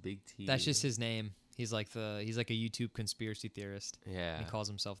the Big T? That's just his name. He's like a YouTube conspiracy theorist. Yeah. He calls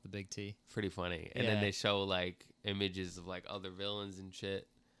himself the Big T. Pretty funny. And then they show like images of like other villains and shit.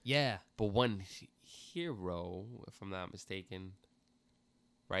 Yeah. But one hero, if I'm not mistaken,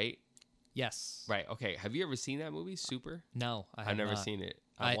 right? Yes. Right. Okay. Have you ever seen that movie, Super? No, I've never seen it.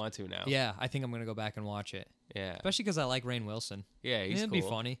 I want to now. Yeah, I think I'm gonna go back and watch it. Yeah. Especially because I like Rainn Wilson. Yeah, he's it'd cool. be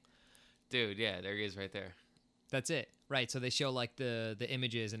funny. Dude, yeah, there he is right there. That's it. Right. So they show like the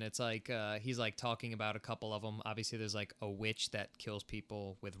images, and it's like he's like talking about a couple of them. Obviously, there's like a witch that kills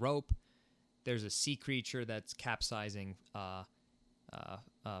people with rope. There's a sea creature that's capsizing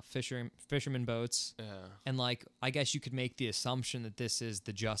fisherman boats. Yeah. And like, I guess you could make the assumption that this is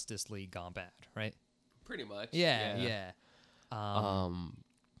the Justice League gone bad, right? Pretty much. Yeah.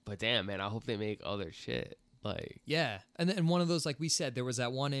 But damn, man, I hope they make other shit. Like, yeah. And then one of those, like we said, there was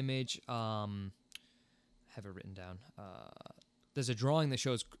that one image. I have it written down. There's a drawing that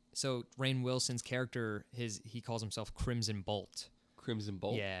shows. So Rainn Wilson's character, he calls himself Crimson Bolt. Crimson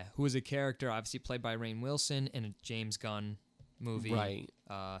Bolt. Yeah, who is a character obviously played by Rainn Wilson in a James Gunn movie, right?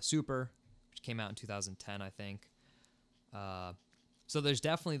 Super, which came out in 2010, I think. So there's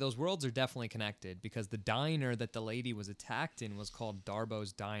definitely, those worlds are definitely connected, because the diner that the lady was attacked in was called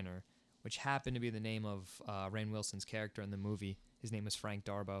Darbo's Diner, which happened to be the name of Rainn Wilson's character in the movie. His name was Frank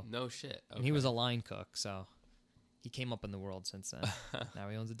Darbo. No shit. Okay. And he was a line cook, so he came up in the world since then. Now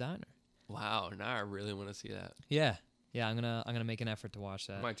he owns a diner. Wow, now I really want to see that. Yeah, I'm gonna make an effort to watch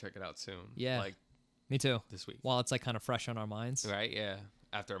that. I might check it out soon. Yeah, like me too. This week, while it's like kind of fresh on our minds. Right? Yeah,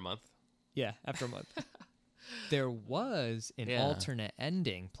 after a month. Yeah, after a month. There was an alternate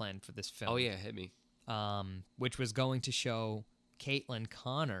ending planned for this film. Oh yeah, hit me. Which was going to show Caitlin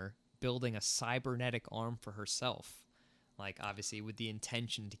Connor building a cybernetic arm for herself. Like, obviously, with the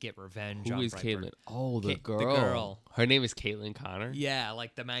intention to get revenge on Brightburn. Who is Caitlin? Oh, the girl. The girl. Her name is Caitlin Connor? Yeah,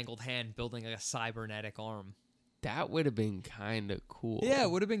 like the mangled hand building a cybernetic arm. That would have been kind of cool. Yeah, it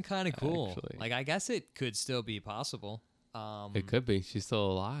would have been kind of cool. Actually. Like, I guess it could still be possible. It could be. She's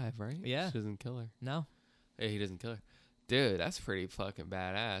still alive, right? Yeah. She doesn't kill her. No. Yeah, he doesn't kill her. Dude, that's pretty fucking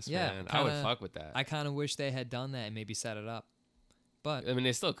badass, yeah, man. I would fuck with that. I kind of wish they had done that and maybe set it up. But I mean,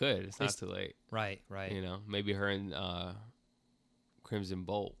 they still could. It's not too late. Right. You know, maybe her and Crimson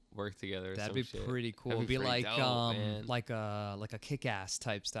Bolt work together. That'd be pretty cool. It'd be like dope, like a Kick-Ass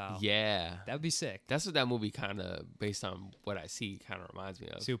type style. Yeah, that'd be sick. That's what that movie kind of, based on what I see, kind of reminds me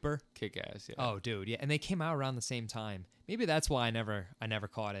of. Super Kick-Ass. Yeah. Oh, dude, yeah, and they came out around the same time. Maybe that's why I never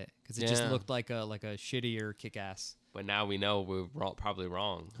caught it, because it just looked like a shittier Kick-Ass. But now we know we're probably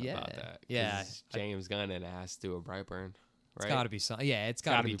wrong about that. Yeah, James Gunn, and it has to do a Brightburn. Right? It's got to be some. Yeah, it's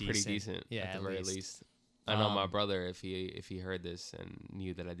got to be pretty decent. Yeah, at the very least. I know my brother, if he heard this and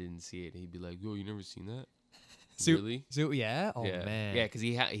knew that I didn't see it, he'd be like, "Yo, you never seen that? Really? Yeah. Oh man. Yeah, because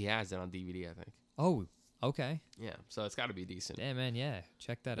he has it on DVD, I think. Oh, okay. Yeah, so it's got to be decent. Yeah, man. Yeah,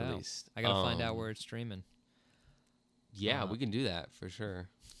 check that out. Least. I gotta find out where it's streaming. Yeah, we can do that for sure.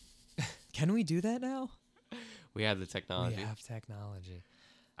 Can we do that now? We have the technology. We have technology.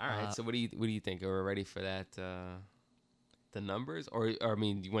 All right. So what do you think? Are we ready for that? The numbers, or I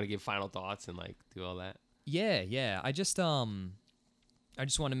mean, do you want to give final thoughts and like do all that? Yeah. I just want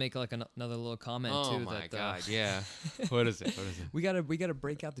to make like another little comment too. Oh my god! Yeah. What is it? We gotta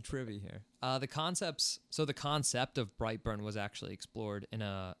break out the trivia here. The concepts. So the concept of Brightburn was actually explored in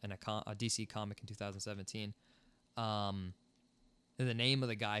a DC comic in 2017. The name of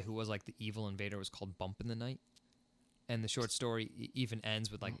the guy who was like the evil invader was called Bump in the Night. And the short story even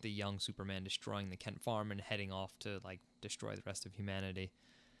ends with like the young Superman destroying the Kent farm and heading off to like destroy the rest of humanity.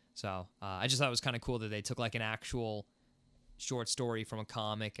 So I just thought it was kind of cool that they took like an actual short story from a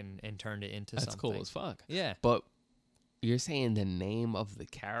comic and turned it into something. That's cool as fuck. Yeah. But you're saying the name of the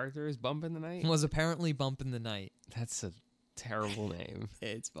character is Bump in the Night? Was apparently Bump in the Night. That's a terrible name.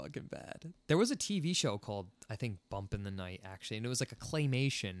 It's fucking bad. There was a TV show called, I think, Bump in the Night, actually, and it was like a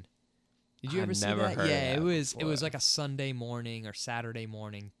claymation. Did you ever see that? Heard yeah, that it was like a Sunday morning or Saturday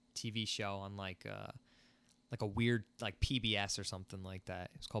morning TV show on like a weird like PBS or something like that.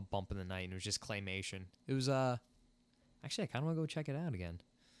 It was called Bump in the Night, and it was just claymation. It was actually I kind of want to go check it out again.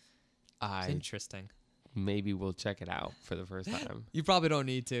 It's interesting. Maybe we'll check it out for the first time. You probably don't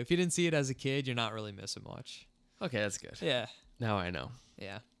need to. If you didn't see it as a kid, you're not really missing much. Okay, that's good. Yeah. Now I know.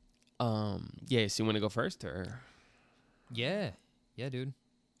 Yeah. Yeah, so you want to go first or? Yeah, dude.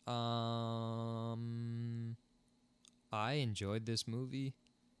 I enjoyed this movie.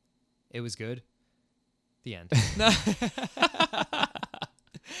 It was good. The end.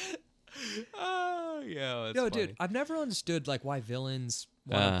 Oh Yeah, yo, dude, I've never understood like why villains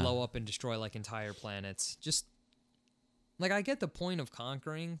want to blow up and destroy like entire planets. Just like I get the point of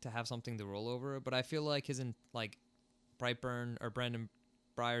conquering to have something to rule over, but I feel like Brightburn or Brandon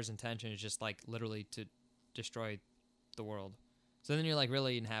Breyer's intention is just like literally to destroy the world. So then you're like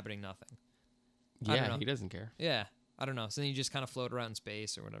really inhabiting nothing. Yeah, he doesn't care. Yeah, I don't know. So then you just kind of float around in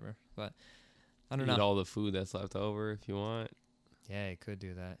space or whatever. But I don't know. Eat all the food that's left over if you want. Yeah, he could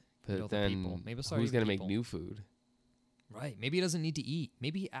do that. But then maybe who's going to make new food? Right. Maybe he doesn't need to eat.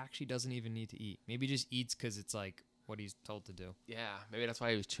 Maybe he actually doesn't even need to eat. Maybe he just eats because it's like what he's told to do. Yeah, maybe that's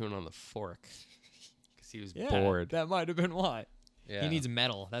why he was chewing on the fork. Because he was bored. That might have been why. Yeah. He needs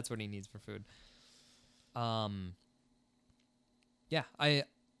metal. That's what he needs for food. Yeah, I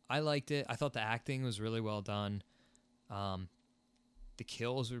liked it. I thought the acting was really well done. The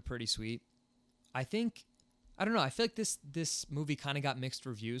kills were pretty sweet. I don't know. I feel like this movie kind of got mixed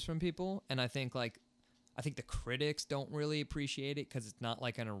reviews from people, and I think the critics don't really appreciate it because it's not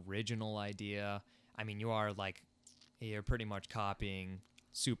like an original idea. I mean, you're pretty much copying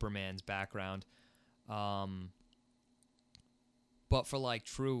Superman's background, but for like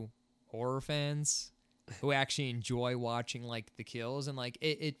true horror fans who actually enjoy watching like the kills and like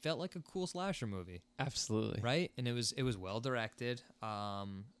it felt like a cool slasher movie. Absolutely. Right? And it was well directed. We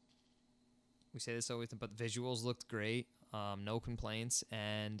say this always, but the visuals looked great. No complaints.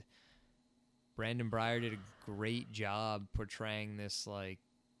 And Brandon Breyer did a great job portraying this like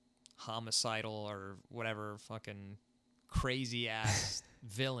homicidal or whatever fucking crazy ass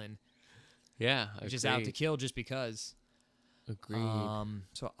villain. Yeah. Which is out to kill just because. Agreed.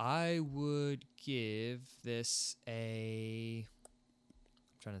 So I would give this I'm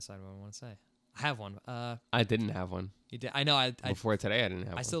trying to decide what I want to say. I have one. I didn't have one. You did. I know. Before today, I didn't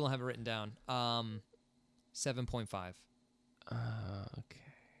have one. I still don't have it written down. 7.5. Okay.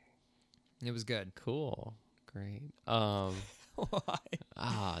 It was good. Cool. Great. Why?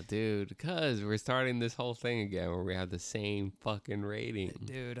 Dude, because we're starting this whole thing again where we have the same fucking rating.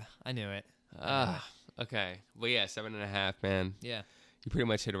 Dude, I knew it. Okay. Well, yeah, 7.5, man. Yeah. You pretty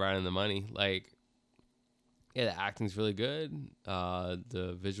much hit it right on the money. Like, yeah, the acting's really good.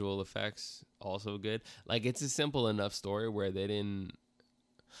 The visual effects also good. Like, it's a simple enough story where they didn't,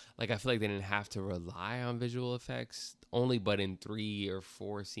 like, I feel like they didn't have to rely on visual effects only but in 3 or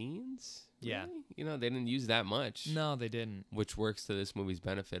 4 scenes. Really? Yeah. You know, they didn't use that much. No, they didn't. Which works to this movie's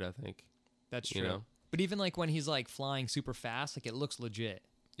benefit, I think. That's true. You know? But even, like, when he's, like, flying super fast, like, it looks legit.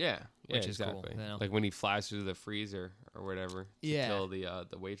 Yeah, which is exactly. Cool. You know? Like when he flies through the freezer or whatever to kill the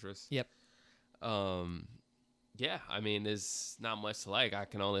waitress. Yep. Yeah, I mean, there's not much to like. I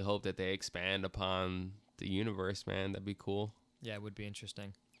can only hope that they expand upon the universe, man. That'd be cool. Yeah, it would be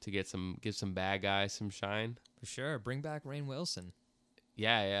interesting to give some bad guys some shine. For sure. Bring back Rainn Wilson.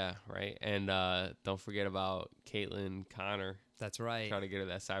 Yeah, right. And don't forget about Caitlin Connor. That's right. Try to get her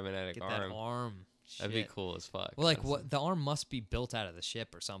that cybernetic arm. Get that arm. That'd be cool as fuck. Well, like what the arm must be built out of the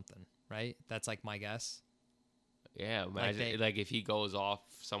ship or something, right? That's like my guess. Yeah, imagine like if he goes off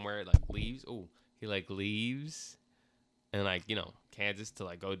somewhere, like leaves. Oh, he like leaves, and like Kansas to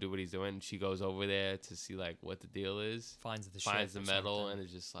like go do what he's doing. She goes over there to see like what the deal is. Finds the metal and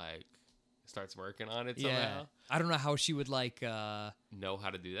is just like starts working on it somehow. Yeah, I don't know how she would like know how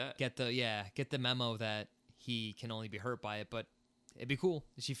to do that. Get the memo that he can only be hurt by it, but. It'd be cool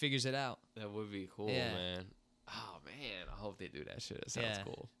if she figures it out. That would be cool, man. Oh, man. I hope they do that shit. It sounds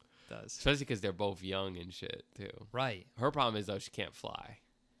cool. It does. Especially because they're both young and shit, too. Right. Her problem is, though, she can't fly.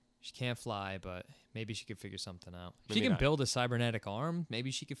 She can't fly, but maybe she could figure something out. Maybe she can build a cybernetic arm.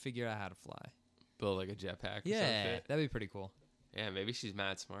 Maybe she could figure out how to fly. Build like a jetpack or some shit. That'd be pretty cool. Yeah, maybe she's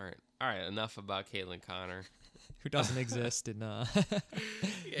mad smart. All right, enough about Caitlin Connor. Who doesn't exist in... Yeah.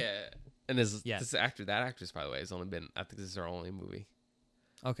 And this actress, by the way, has only been, I think this is her only movie.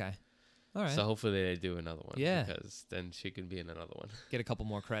 Okay. All right. So hopefully they do another one. Yeah. Because then she can be in another one. Get a couple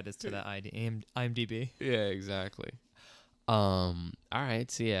more credits to that IMDb. Yeah, exactly. All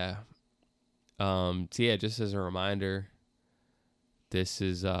right. So yeah. Just as a reminder, this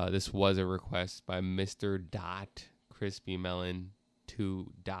was a request by Mr. Crispy Melon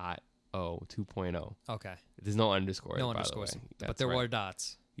 2.0. Okay. There's no underscore. No underscores. But there were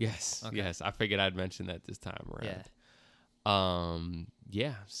dots. Yes. Okay. Yes. I figured I'd mention that this time around.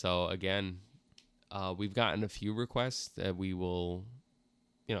 Yeah. So again, we've gotten a few requests that we will,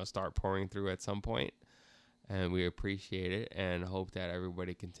 start pouring through at some point, and we appreciate it and hope that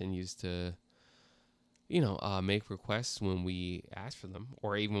everybody continues to, make requests when we ask for them,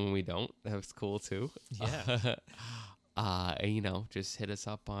 or even when we don't. That's cool too. Yeah. And, just hit us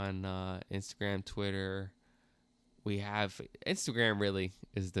up on Instagram, Twitter, we have Instagram really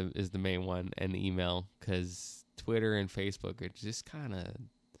is the main one, and email, because Twitter and Facebook are just kind of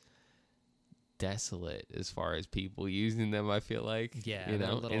desolate as far as people using them. I feel like, yeah, you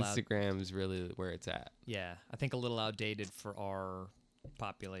know, Instagram is really where it's at. Yeah, I think a little outdated for our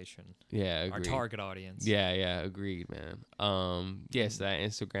population. Yeah, agreed. Our target audience. Yeah, agreed, man. So that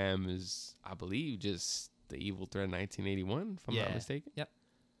Instagram is, I believe, just the Evil Thread 1981, if I'm not mistaken. Yep.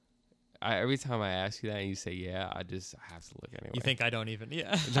 Every time I ask you that and you say I have to look anyway. You think I don't even?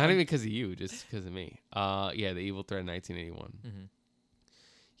 Yeah. Not even because of you, just because of me. The Evil Thread 1981. Mm-hmm.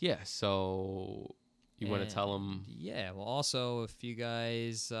 Yeah, so you want to tell them? Yeah, well, also, if you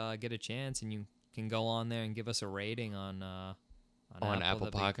guys get a chance and you can go on there and give us a rating on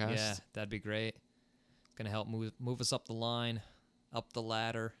Apple Podcasts. Yeah, that'd be great. It's going to help move us up the line, up the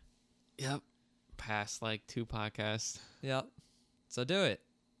ladder. Yep. Past like 2 podcasts. Yep. So do it.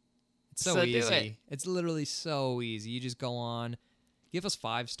 It's so easy. It's literally so easy. You just go on, give us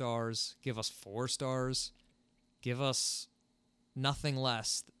 5 stars, give us 4 stars, give us nothing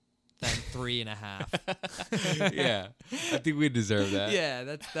less than 3.5. Yeah, I think we deserve that.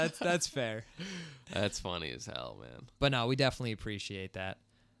 Yeah, that's fair. That's funny as hell, man. But no, we definitely appreciate that.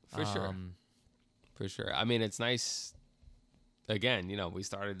 For sure. For sure. I mean, it's nice. Again, you know, we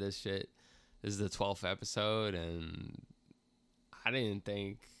started this shit. This is the 12th episode, and I didn't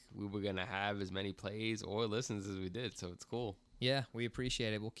think we were going to have as many plays or listens as we did, so it's cool. Yeah, we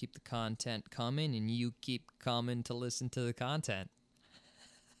appreciate it. We'll keep the content coming, and you keep coming to listen to the content.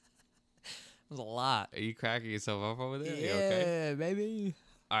 That was a lot. Are you cracking yourself up over there? Yeah, okay? Baby.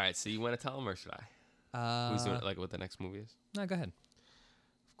 All right, so you want to tell them, or should I? Who's doing it, like what the next movie is? No, go ahead.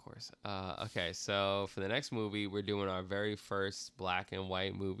 Of course. Okay, so for the next movie, we're doing our very first black and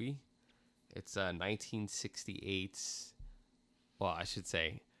white movie. It's 1968's, well, I should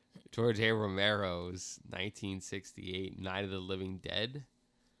say, George A. Romero's 1968 Night of the Living Dead.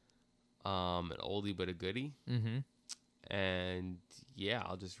 An oldie but a goodie. Mm-hmm. And yeah,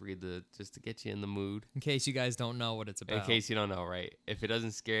 I'll just read just to get you in the mood. In case you guys don't know what it's about. In case you don't know, right? If it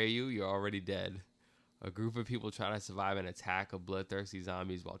doesn't scare you, you're already dead. A group of people try to survive an attack of bloodthirsty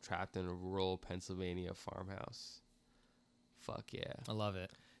zombies while trapped in a rural Pennsylvania farmhouse. Fuck yeah. I love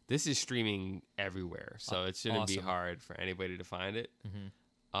it. This is streaming everywhere, so it shouldn't be hard for anybody to find it. Mm-hmm.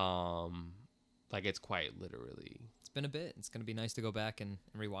 Like it's quite literally. It's been a bit. It's gonna be nice to go back and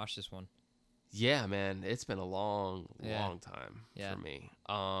rewatch this one. Yeah, man, it's been a long time for me.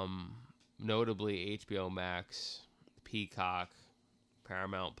 Notably HBO Max, Peacock,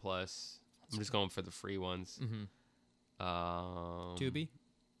 Paramount Plus. I'm just going for the free ones. Mm-hmm. Tubi.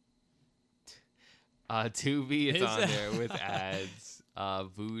 Tubi, it's on there with ads.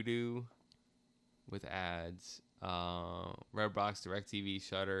 Vudu with ads. Redbox, DirecTV,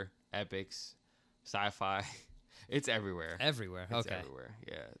 Shudder, Epix, Sci-Fi. It's everywhere. Everywhere. It's everywhere.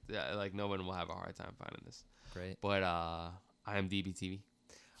 Yeah. Like no one will have a hard time finding this. Great. But IMDb TV.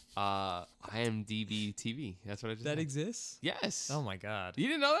 IMDb TV. That's what I just said. Exists? Yes. Oh my God. You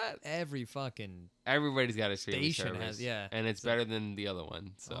didn't know that? Everybody's got a streaming station service. has, yeah. And it's better than the other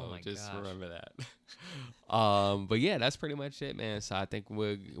one. So gosh. Remember that. But yeah, that's pretty much it, man. So I think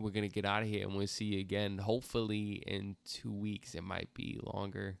we're gonna get out of here and we'll see you again. Hopefully in 2 weeks. It might be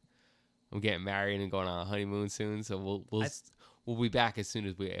longer. I'm getting married and going on a honeymoon soon, so we'll be back as soon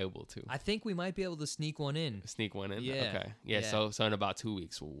as we're able to. I think we might be able to sneak one in. Yeah. Okay. Yeah. So in about 2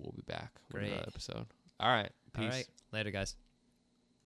 weeks we'll be back with another episode. All right. Peace. All right. Later, guys.